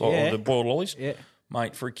hotties, or the boiled lollies. Yeah.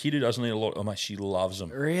 Mate, for a kid who doesn't eat a lot, mate, she loves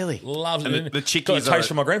them. Really? Loves And them. the Got a chickies taste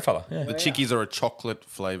from my grandfather. Yeah. The chickies are a chocolate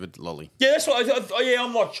flavoured lolly. Yeah, that's what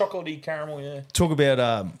I'm like chocolatey caramel, yeah. Talk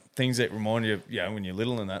about things that remind you of, when you're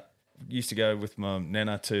little and that. Used to go with my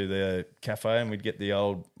nana to the cafe and we'd get the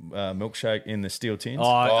old milkshake in the steel tins.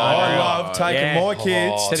 I love taking my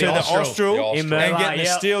kids to the Austral and getting the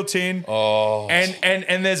steel tin.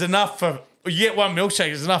 And there's enough for... You get one milkshake,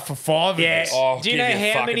 there's enough for 5 of us. Do you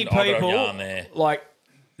know how many people, like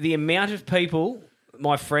the amount of people,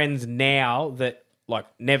 my friends now that like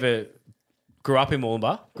never grew up in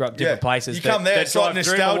Moolumbar, grew up different places. You come there, it's like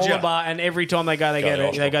nostalgia. And every time they go, they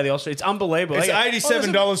go the Austral. It's unbelievable. It's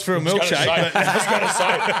 $87 for a milkshake. I was going to say,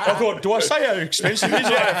 I thought, do I say how expensive it is?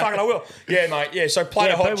 Yeah, fucking I will. Yeah, mate. Yeah, so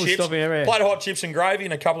plate of hot chips and gravy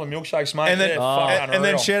and a couple of milkshakes, mate. And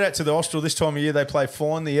then shout out to the Austral. This time of year, they play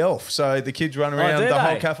Find the Elf. So the kids run around the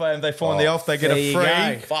whole cafe and they find the elf. They get a free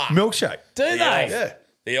milkshake. Do they? Yeah.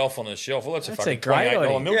 The elf on the shelf. Well, that's a fucking great idea.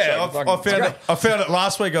 milkshake. Yeah, I found it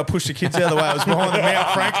last week. I pushed the kids out of the way. I was behind the Mount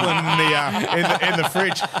Franklin in the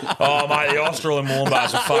fridge. Oh, mate, the Austral and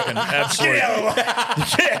Moorumbar's a fucking absolute...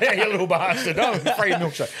 Yeah, you little bastard. No, free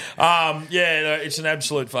milkshake. It's an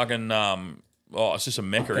absolute fucking... it's just a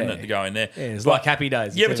mecca, isn't it, to go in there. Yeah, it's like happy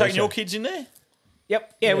days. You ever taken your kids in there?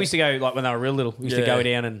 Yep. Yeah, we used to go like when they were real little. We used to go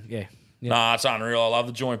down and Nah, it's unreal. I love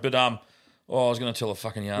the joint, but I was going to tell a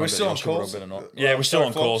fucking yarn. We're still on calls? Yeah, we're still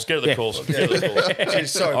on calls. Get to the calls. Get to the calls.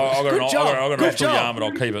 It's so I've got an awful yarn, but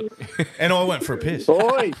I'll keep it. And I went for a piss.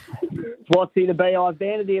 Boys, what's here to be? I've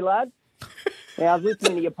banded here, lads. Now, I was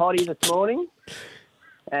listening to your potty this morning,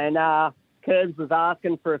 and Curbs was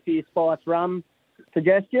asking for a few spice rum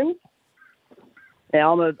suggestions.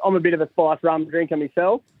 Now, I'm a bit of a spice rum drinker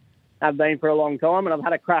myself. I've been for a long time, and I've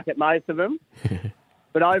had a crack at most of them.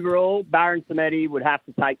 But overall, Baron Samedi would have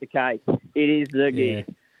to take the cake. It is the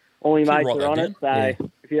gig. All your mates are on it, so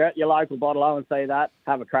if you're at your local bottle-o and see that,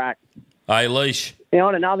 have a crack. Hey, Leash. Now,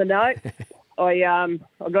 on another note, I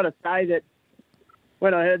got to say that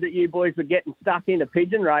when I heard that you boys were getting stuck into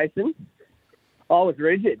pigeon racing, I was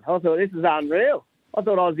rigid. I thought, this is unreal. I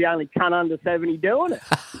thought I was the only cunt under 70 doing it.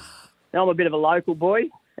 Now, I'm a bit of a local boy,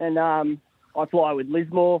 and I fly with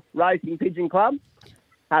Lismore Racing Pigeon Club.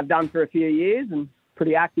 I've done for a few years and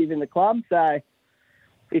pretty active in the club. So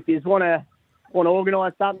if you want to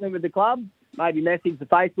organise something with the club, maybe message the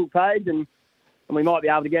Facebook page and we might be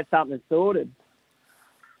able to get something sorted.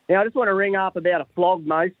 Now, I just want to ring up about a flog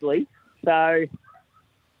mostly. So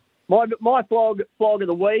my flog of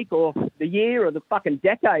the week or the year or the fucking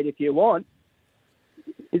decade, if you want,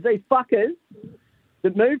 is these fuckers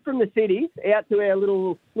that move from the cities out to our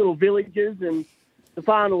little villages and the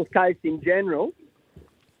far north coast in general.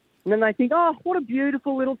 And then they think, oh, what a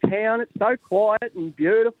beautiful little town. It's so quiet and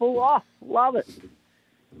beautiful. Oh, love it.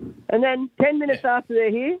 And then 10 minutes after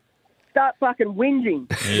they're here, start fucking whinging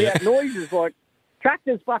about noises like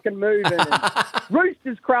tractors fucking moving and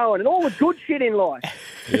roosters crowing and all the good shit in life.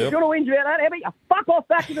 If you want to whinge about that, you fuck off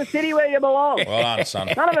back to the city where you belong. Well done, son.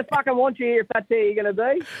 None of us fucking want you here if that's how you're going to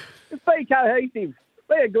be. Just be cohesive.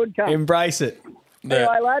 Be a good cunt. Embrace it.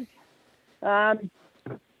 Anyway, lads,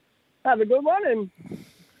 have a good one, and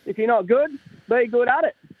if you're not good, be good at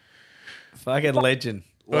it. Fucking legend.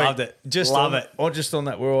 Loved it. Love it. Or just on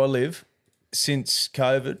that where I live, since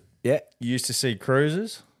COVID, you used to see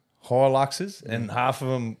cruisers, Hiluxes, and half of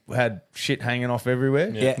them had shit hanging off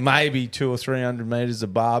everywhere. Yeah. Maybe 200 or 300 metres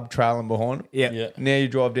of barb trailing behind them. Yeah. Now you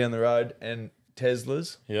drive down the road and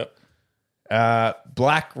Teslas. Yep.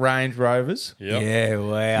 Black Range Rovers. Yep. Yeah,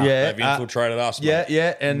 wow. Yeah, They've infiltrated us, mate.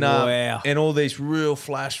 Yeah, and Wow. and all these real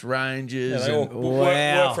flash ranges. Yeah, they all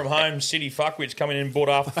and, work from home, city fuckwits coming in and bought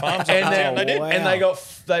half the farms. They did. And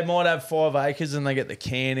they might have 5 acres and they get the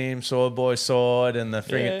Can-Am side by side and the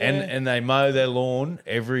friggin' and they mow their lawn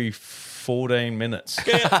every 14 minutes.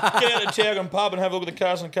 Get out to Towgon Pub and have a look at the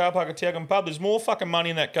cars in the car park at Towgon Pub. There's more fucking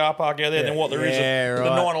money in that car park out there than what there is at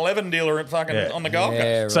the 911 dealer at fucking on the Gold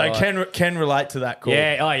Coast. So can relate to that call.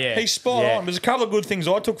 Yeah, oh yeah. He's spot on. There's a couple of good things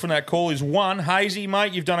I took from that call. Is one, Hazy,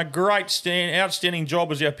 mate, you've done a great outstanding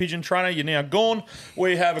job as our pigeon trainer. You're now gone.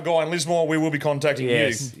 We have a guy in Lismore. We will be contacting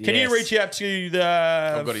you. Can you reach out to the...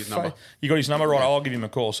 I've got his number. You got his number? Right, I'll give him a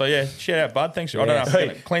call. So, yeah, shout out, bud. Thanks. I don't know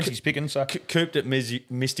if Clancy's picking. So. Cooped at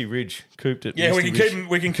Misty Ridge. Yeah, we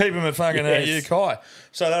can keep him at fucking Ukai.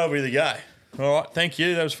 So that'll be the go. All right, thank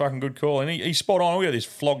you. That was a fucking good call. And he's spot on. We got this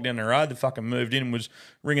flog down the road that fucking moved in and was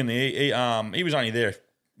ringing the... He was only there,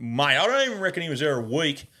 mate, I don't even reckon he was there a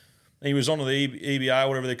week. He was on to the EBA,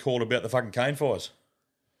 whatever they're called, about the fucking cane fires.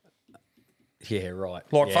 Yeah, right.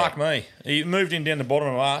 Fuck me. He moved in down the bottom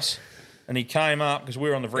of us. And he came up because we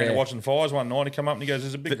were on the veranda watching the fires one night. He came up and he goes,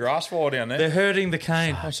 "There's a big grass fire down there." They're hurting the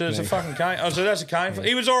cane. I said, "It's a fucking cane." I said, "That's a cane."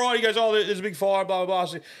 He was all right. He goes, "Oh, there's a big fire." Blah blah blah.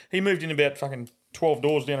 So he moved in about fucking 12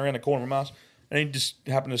 doors down around the corner from us, and he just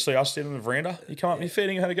happened to see us sitting on the veranda. He come up and he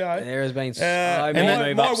feeding had a go. There has been so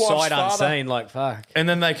many move up sight unseen, like fuck. And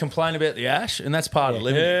then they complain about the ash, and that's part of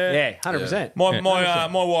living. Yeah, 100%.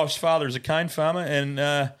 My wife's father is a cane farmer,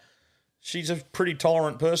 and she's a pretty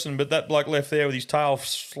tolerant person, but that bloke left there with his tail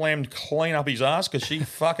slammed clean up his ass because she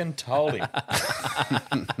fucking told him.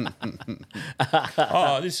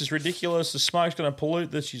 Oh, this is ridiculous. The smoke's going to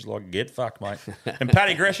pollute this. She's like, get fucked, mate. And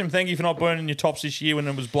Paddy Gresham, thank you for not burning your tops this year when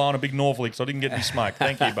it was blowing a big northerly because I didn't get any smoke.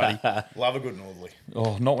 Thank you, buddy. Love a good northerly.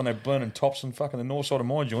 Oh, not when they're burning tops in fucking the north side of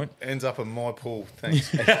my joint. Ends up in my pool.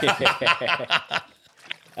 Thanks. We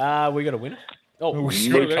got a winner. Oh,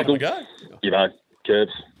 we've got a couple to go. You know,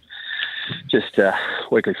 Curbs. Just a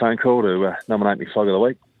weekly phone call to nominate me Flog of the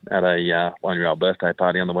Week at a one-year-old birthday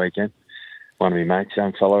party on the weekend. One of my mates,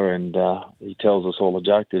 young fella, and he tells us all a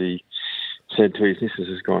joke that he said to his missus,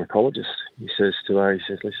 as a gynaecologist. He says to her, he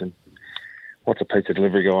says, "Listen, what's a pizza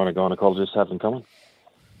delivery guy and a gynaecologist have in common?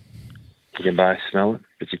 You can both smell it,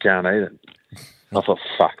 but you can't eat it." I thought,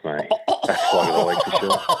 fuck me. That's Flog of the Week for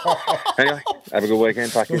sure. Anyway, have a good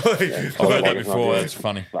weekend. Fuck you. I've heard that before. That's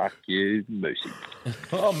funny. Fuck you, Moosey.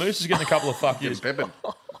 Oh, Moose is getting a couple of fuck yous. Peppered.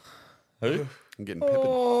 Who? I'm getting peppered.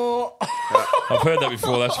 I've heard that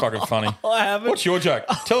before. That's fucking funny. I haven't. What's your joke?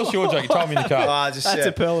 Tell us your joke. You told me in the car. That's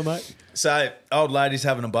a pearler, mate. So, old lady's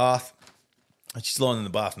having a bath. She's lying in the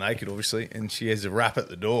bath naked, obviously, and she has a rap at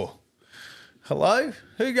the door. "Hello?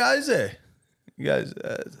 Who goes there?" He goes,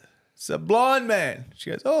 "It's a blind man." She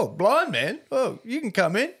goes, "Oh, blind man? Oh, you can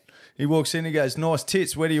come in." He walks in, he goes, "Nice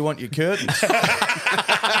tits, where do you want your curtains?" There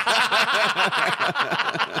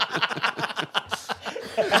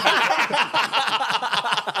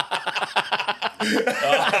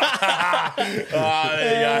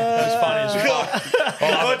you go. That's funny as fuck.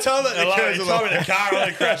 I tell that I love it. You told me in the car, I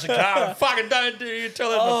want to crash the car. Fucking don't do you tell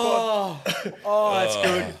that in the pod. Oh, that's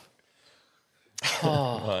good.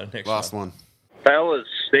 Next Last one. Fellas,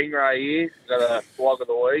 Stingray here. Got a vlog of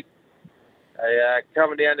the week.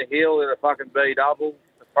 Coming down the hill in a fucking B double,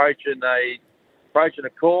 approaching a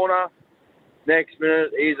corner. Next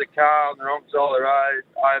minute, here's a car on the wrong side of the road,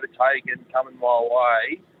 overtaken, coming my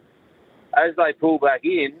way. As they pull back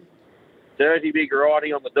in, dirty big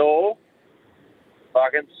writing on the door,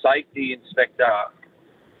 fucking safety inspector.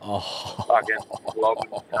 Oh. Fucking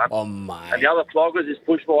flogging. Oh, my. And the other floggers is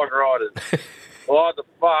push bike riders. Why the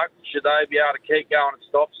fuck should they be able to keep going at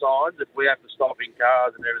stop signs if we have to stop in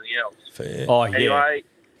cars and everything else? Fair. Oh, yeah. Anyway,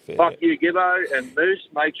 fuck you, Gibbo, and Moose,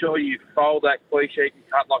 make sure you fold that koi sheet and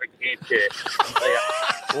cut like a camp chair.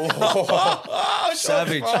 Oh,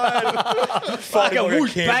 savage. Fucking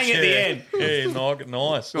whoosh, bang at the end. Yeah,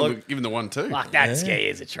 nice. Like, give him the 1-2. Fuck, that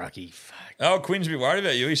scares a truckie. Fuck. Oh, Quinn's a bit worried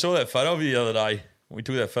about you. He saw that photo of you the other day. We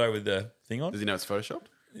took that photo with the thing on. Does he know it's photoshopped?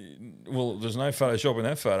 Well, there's no Photoshop in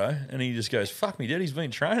that photo. And he just goes, fuck me, Dad, he's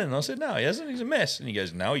been training. And I said, no, he hasn't. He's a mess. And he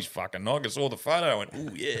goes, no, he's fucking not. I saw the photo. I went,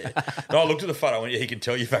 ooh, yeah. And I looked at the photo and went, yeah, he can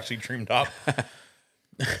tell you've actually trimmed up.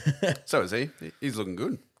 So is he. He's looking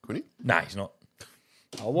good, couldn't he? No, he's not.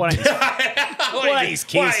 Oh, what are these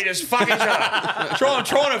kids? Why just fucking shut up? I'm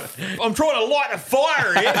trying to light a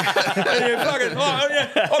fire here. And you fucking,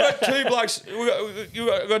 I've got two blokes.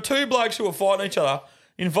 We've got two blokes who are fighting each other,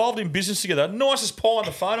 involved in business together. Nicest pie on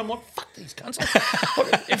the phone. I'm like, fuck these cunts.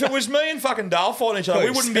 If it was me and fucking Dale fighting each other,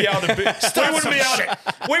 we wouldn't be able to be.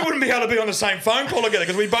 We wouldn't be able to be on the same phone call together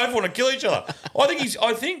because we both want to kill each other.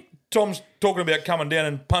 I think Tom's talking about coming down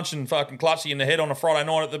and punching fucking Clutchy in the head on a Friday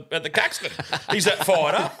night at the Caxton. He's that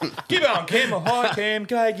fighter. Gibbo and Cam. Hi, Cam.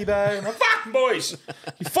 G'day, Gibbo. I'm like, fuck, boys.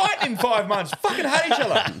 You're fighting in 5 months. Fucking hate each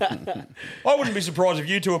other. I wouldn't be surprised if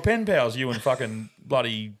you two are pen pals, you and fucking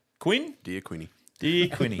bloody Quinn. Dear Quinny. Dear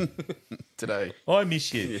Quinny. Today. I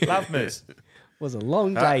miss you. Love, Moose. Was a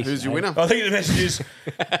long day. Who's your winner? I think the message is,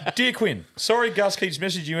 Dear Quinn, sorry Gus keeps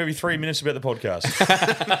messaging you every 3 minutes about the podcast.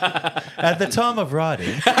 At the time of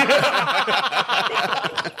writing.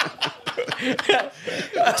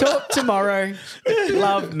 Talk tomorrow.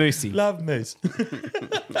 Love, Moosey. Love, Moose.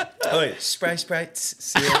 Oh, spray.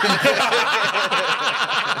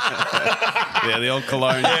 Yeah, the old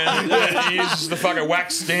cologne. Yeah, he uses the fucking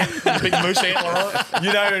wax stamp, the big moose antler on it.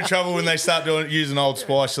 You know you're in trouble when they start using Old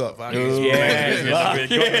Spice. You're like, fuck.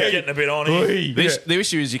 Getting a bit on here. The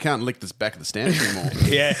issue is you can't lick this back of the stand anymore.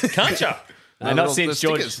 Yeah, can't you? No, not since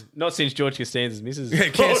George Costanza's missus.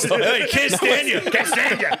 Can't stand you.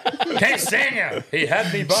 Can't stand you. He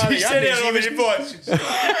had me by the undies.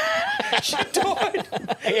 She died.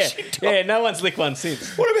 Yeah, no one's licked one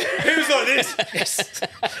since. What about who's like this? Yes.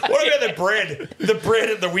 What about the bread? The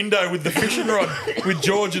bread at the window with the fishing rod with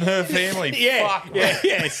George and her family. Yeah, Fuck. yeah,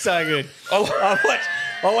 it's so good. I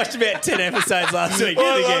watched about 10 episodes last week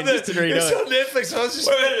again just to redo It's it. on Netflix. I was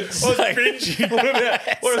cringing.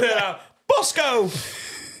 What about Bosco?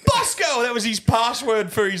 Bosco. That was his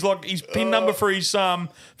password for his PIN number for his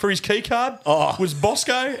key card. Was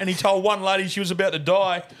Bosco, and he told one lady she was about to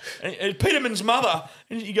die. And Peterman's mother,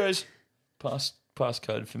 and he goes,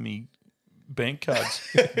 passcode for me bank cards,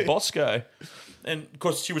 Bosco, and of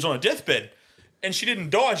course she was on a deathbed. And she didn't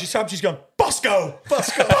die. She's up. She's going, Bosco.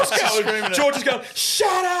 And George is going,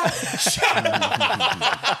 shut up.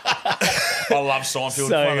 I love Seinfeld.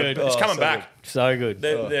 So good. It's coming back. So good.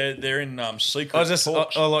 They're in secret.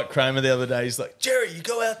 I like Kramer the other day. He's like, Jerry, you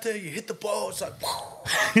go out there, you hit the ball. It's like,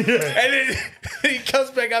 and then he comes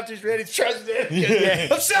back up to his red. He throws it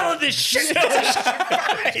down. I'm selling this shit.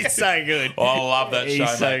 He's so good. Oh, I love that show,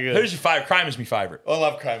 so mate. good. Who's your favourite? Kramer's my favourite. I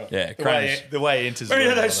love Kramer. Yeah, the way he enters.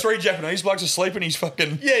 Remember those three Japanese blokes asleep and he's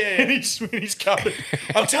fucking... Yeah. in his cupboard.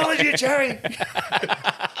 I'm telling you, Jerry.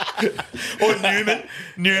 Or Newman.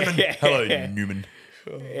 Hello, Newman.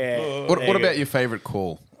 Yeah. What about your favourite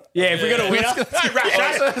call? Yeah, if we got a winner. Don't rush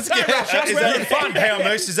us. Don't rush us. We're having fun. Hang on,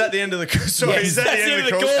 Moose. Is that the end of the call? Sorry, Yes, is that the end of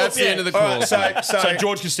the call? That's the end of the call. Right, So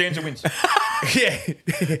George Costanza wins. Yeah.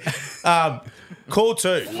 Call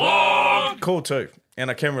two. Call two. And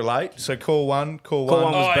I can relate. So call one. Call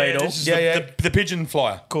one was Beetle. This is the pigeon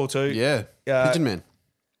flyer. Call two. Yeah. Pigeon Man.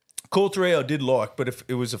 Call three I did like, but if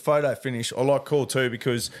it was a photo finish, I like call two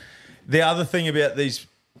because the other thing about these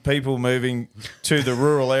people moving to the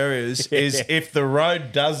rural areas is if the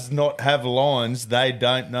road does not have lines, they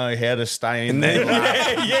don't know how to stay in there.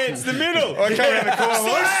 Yeah, it's the middle. I come around the corner.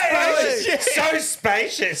 So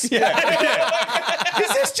spacious. Is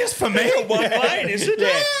this just for me or one lane? Is it?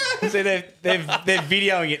 So they're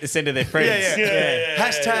videoing it to send to their friends. Yeah.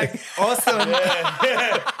 Hashtag awesome.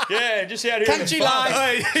 Yeah, just out here. Country in the farm.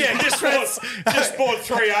 life. Yeah, just bought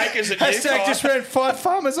 3 acres at Hashtag Newcastle. just ran 5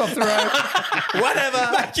 farmers off the road. Whatever.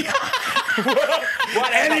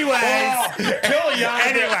 Anyways, tell a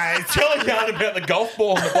yarn about the golf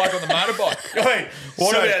ball and the bloke on the motorbike. Wait,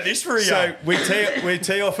 What about this for a So we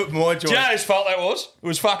tee off at my joint. Do you know whose fault that was? It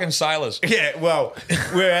was fucking sailors. Yeah, well,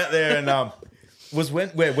 we're out there and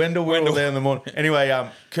Wendell we were all there in the morning. Anyway,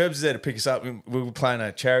 Curbs was there to pick us up. We were playing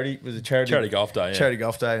a charity. It was a charity golf day. Yeah. Charity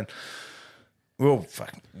golf day, and we were all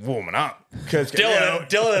fucking warming up.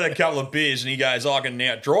 Dylan had a couple of beers and he goes, I can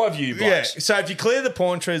now drive you, blokes. Yeah, so if you clear the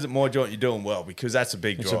pine trees at my joint, you're doing well because that's a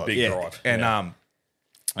big It's drive. a big drive.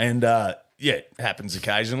 And yeah, it happens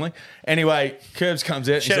occasionally. Anyway, Curbs comes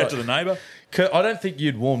out. Shout out to the neighbour. I don't think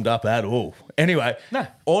you'd warmed up at all. Anyway,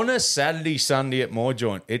 on a Saturday, Sunday at my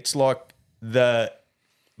joint, it's like the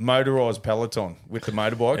motorised peloton with the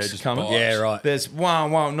motorbikes coming. bikes. Yeah, right. There's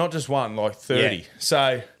one, not just one, like 30. Yeah.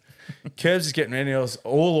 So Curbs is getting ready.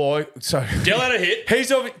 So Dell had a hit.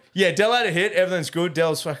 Dell had a hit. Everything's good.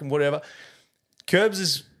 Dell's fucking whatever. Curbs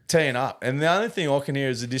is teeing up, and the only thing I can hear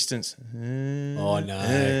is the distance. Oh no,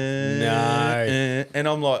 And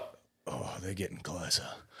I'm like, oh, they're getting closer.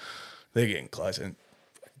 They're getting closer. And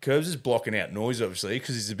Curbs is blocking out noise, obviously,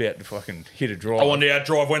 because he's about to fucking hit a drive. I want to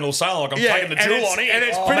outdrive Wendell Sailor like I'm taking the jewel on here. And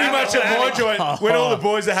it's pretty much at my joint when all the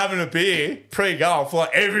boys are having a beer pre-golf, like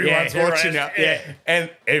everyone's watching up. Yeah. And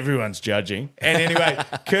everyone's judging. And anyway,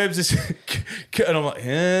 Curbs is... And I'm like,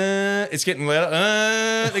 it's getting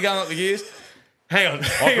louder. They're going up the gears. Hang on.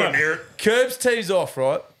 I couldn't hear it. Curbs tees off,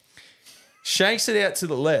 right? Shanks it out to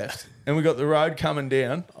the left, and we got the road coming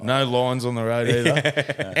down. No lines on the road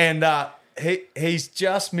either. And he's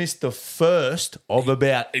just missed the first of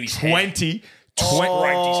about 20. Scraped his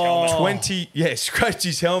helmet. 20, scraped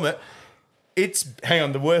his helmet. Hang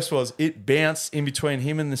on, the worst was it bounced in between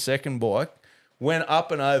him and the second bike, went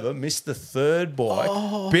up and over, missed the third bike,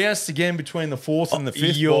 bounced again between the fourth and the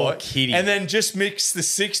fifth You're bike, kidding. and then just mixed the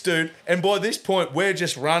sixth dude. And by this point, we're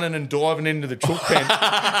just running and diving into the chook pen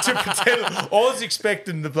to pretend. I was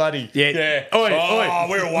expecting the bloody Yeah. Oi,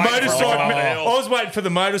 we were waiting for motorcycle him. men. I was waiting for the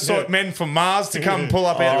motorcycle men from Mars to come and pull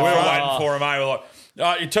up out We the were front. waiting for him, eh? We're like,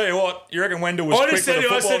 you tell you what, you reckon Wendell was I quick just with said a to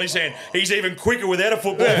him, I football in his hand? He's even quicker without a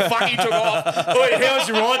football. Fuck, he took off. Oi, how's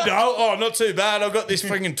your ride, Dale? Oh, not too bad. I've got this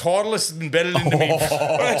freaking Titleist embedded into me,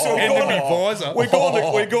 into me visor. We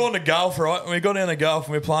go on the golf, right? We got down the golf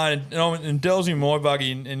and we're playing, and Dell's in my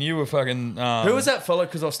buggy, and you were fucking. Who was that fella?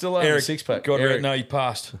 Because I still have a Eric, six pack. God, no, he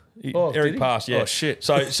passed. Did Eric he? passed, yeah. Oh, shit.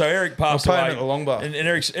 So Eric passed I'm playing away. at the long bar. And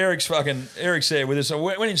Eric's there with us. So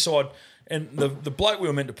we went inside, and the bloke we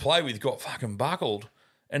were meant to play with got fucking buckled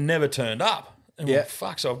and never turned up. And we're like,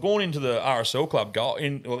 fuck. So I've gone into the RSL club golf.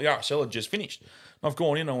 The RSL had just finished. And I've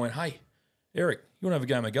gone in and I went, hey, Eric, you want to have a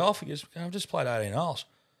game of golf? He goes, I've just played 18 holes.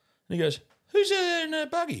 And he goes, who's there in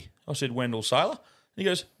that buggy? I said, Wendell Sailor. And he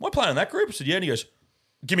goes, am I playing in that group? I said, yeah. And he goes,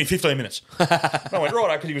 give me 15 minutes. And I went,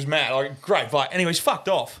 right, because he was mad. Like, great, but anyway, he's fucked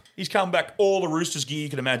off. He's come back all the Roosters gear you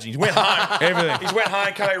can imagine. He's went home. Everything. He's went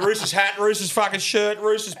home, came out, Roosters hat, Roosters fucking shirt,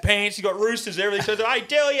 Roosters pants. He got Roosters, everything. So I said, hey,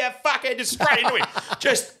 Dell, you fuckhead, just straight into him.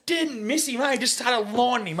 Just didn't miss him, mate. Just started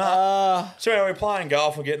lining him up. So anyway, we're playing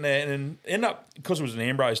golf, we're getting there, and then end up, because it was an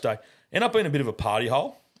Ambrose day, end up being a bit of a party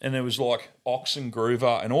hole. And there was like Ox and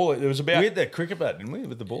Groover and all. There was about. We had that cricket bat, didn't we,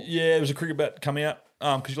 with the ball? Yeah, there was a cricket bat come out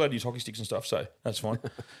because you're allowed to use hockey sticks and stuff, so that's fine.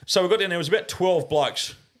 So we got down there. There was about 12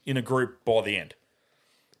 blokes in a group by the end.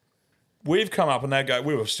 We've come up and they go.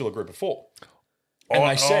 We were still a group of 4. And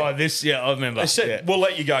they said, I remember. They said, we'll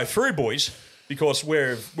let you go through, boys, because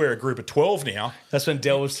we're a group of 12 now. That's when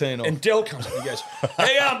Dell was teeing off. And Dell comes up and he goes,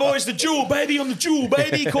 hey, boys, the Jewel, baby, I'm the Jewel,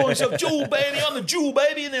 baby. He calls himself Jewel, baby, I'm the Jewel,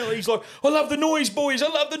 baby. And then he's like, I love the noise, boys, I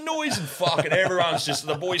love the noise. And fucking everyone's just,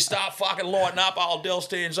 the boys start fucking lighting up. Old Dell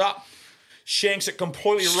stands up, shanks it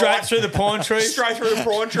completely Straight through the pine trees. Straight through the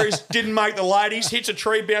pine trees. Didn't make the ladies. Hits a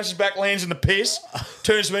tree, bounces back, lands in the piss.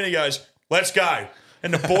 Turns to me and he goes, let's go.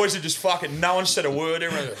 And the boys are just fucking, no one said a word.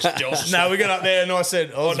 Everyone goes, No, we got up there and I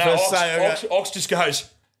said, Ox just goes,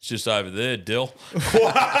 it's just over there, Dill. We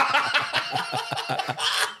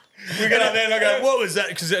got up there and I go, what was that?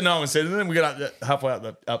 Because no one said it. And then we got up halfway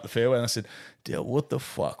up the fairway and I said, Dale, what the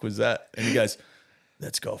fuck was that? And he goes,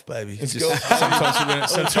 that's golf, baby. It's just, sometimes you win it.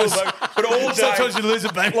 But all day, sometimes you lose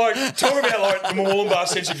it, baby. Like, talk about like the Moolumbar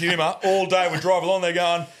sense of humour. All day we drive along, they're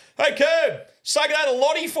going, hey, Curb, say good day to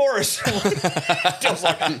Lottie for us. Dill's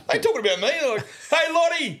like, they talking about me. They're like, hey,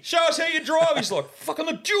 Lottie, show us how you drive. He's like, fucking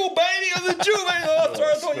the Jewel, baby. I'm the Jewel, baby. Oh,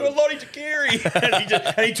 sorry, I thought you were Lottie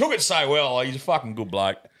Takiri. And he took it so well. Like, he's a fucking good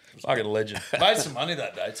bloke. Fucking legend. Made some money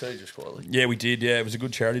that day too, just quietly. Yeah, we did. Yeah, it was a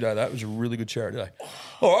good charity day. That was a really good charity day.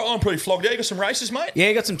 All right, I'm pretty flogged out. You got some races, mate? Yeah,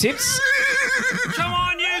 you got some tips? Come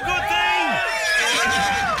on, you good thing!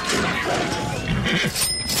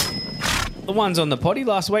 The ones on the potty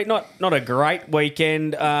last week, not a great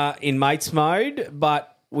weekend in mates mode,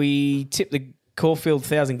 but we tipped the Caulfield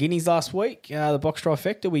 1,000 Guineas last week. The box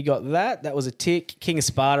trifecta, we got that. That was a tick. King of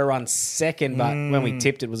Sparta run second, but when we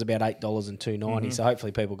tipped it was about $8 and $2.90. So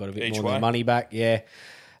hopefully people got a bit more of their money back. Yeah.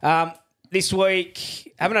 This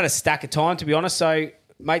week, haven't had a stack of time to be honest. So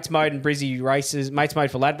mates mode and Brizzy races. Mates mode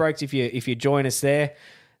for Ladbrokes if you join us there,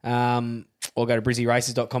 or go to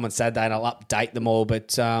brizzyraces.com on Saturday and I'll update them all.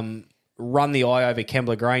 But run the eye over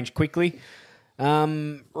Kembla Grange quickly.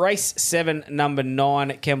 Race 7, number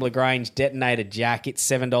 9 at Kembla Grange, Detonator Jack. It's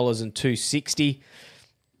 $7 and $2.60.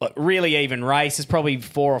 Look, really even race. There's probably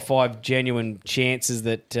 4 or 5 genuine chances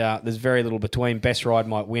that there's very little between. Best Ride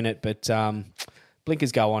might win it, but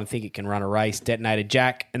blinkers go on. I think it can run a race. Detonator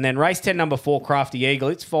Jack. And then race 10, number 4, Crafty Eagle.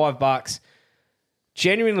 It's $5.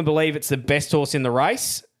 Genuinely believe it's the best horse in the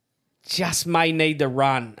race. Just may need the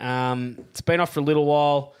run. It's been off for a little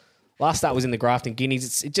while. Last start was in the Grafton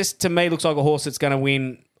Guineas. It just, to me, looks like a horse that's going to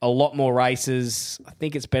win a lot more races. I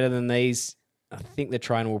think it's better than these. I think the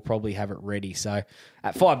trainer will probably have it ready. So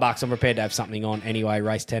at $5, I'm prepared to have something on anyway.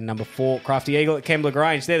 Race 10, number 4, Crafty Eagle at Kembla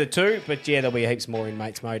Grange. They're the two, but yeah, there'll be heaps more in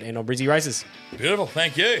mates mode and on Brizzy races. Beautiful,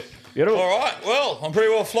 thank you. Beautiful. All right, well, I'm pretty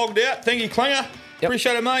well flogged out. Thank you, Klinger.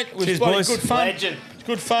 Appreciate it, mate. It was Cheers, bloody boys. good fun. Legend. It's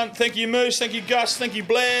good fun. Thank you, Moose. Thank you, Gus. Thank you,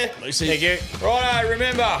 Blair. Thank you. Righto,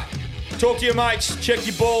 remember, talk to your mates, check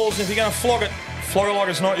your balls, and if you're going to flog it like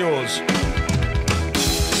it's not yours.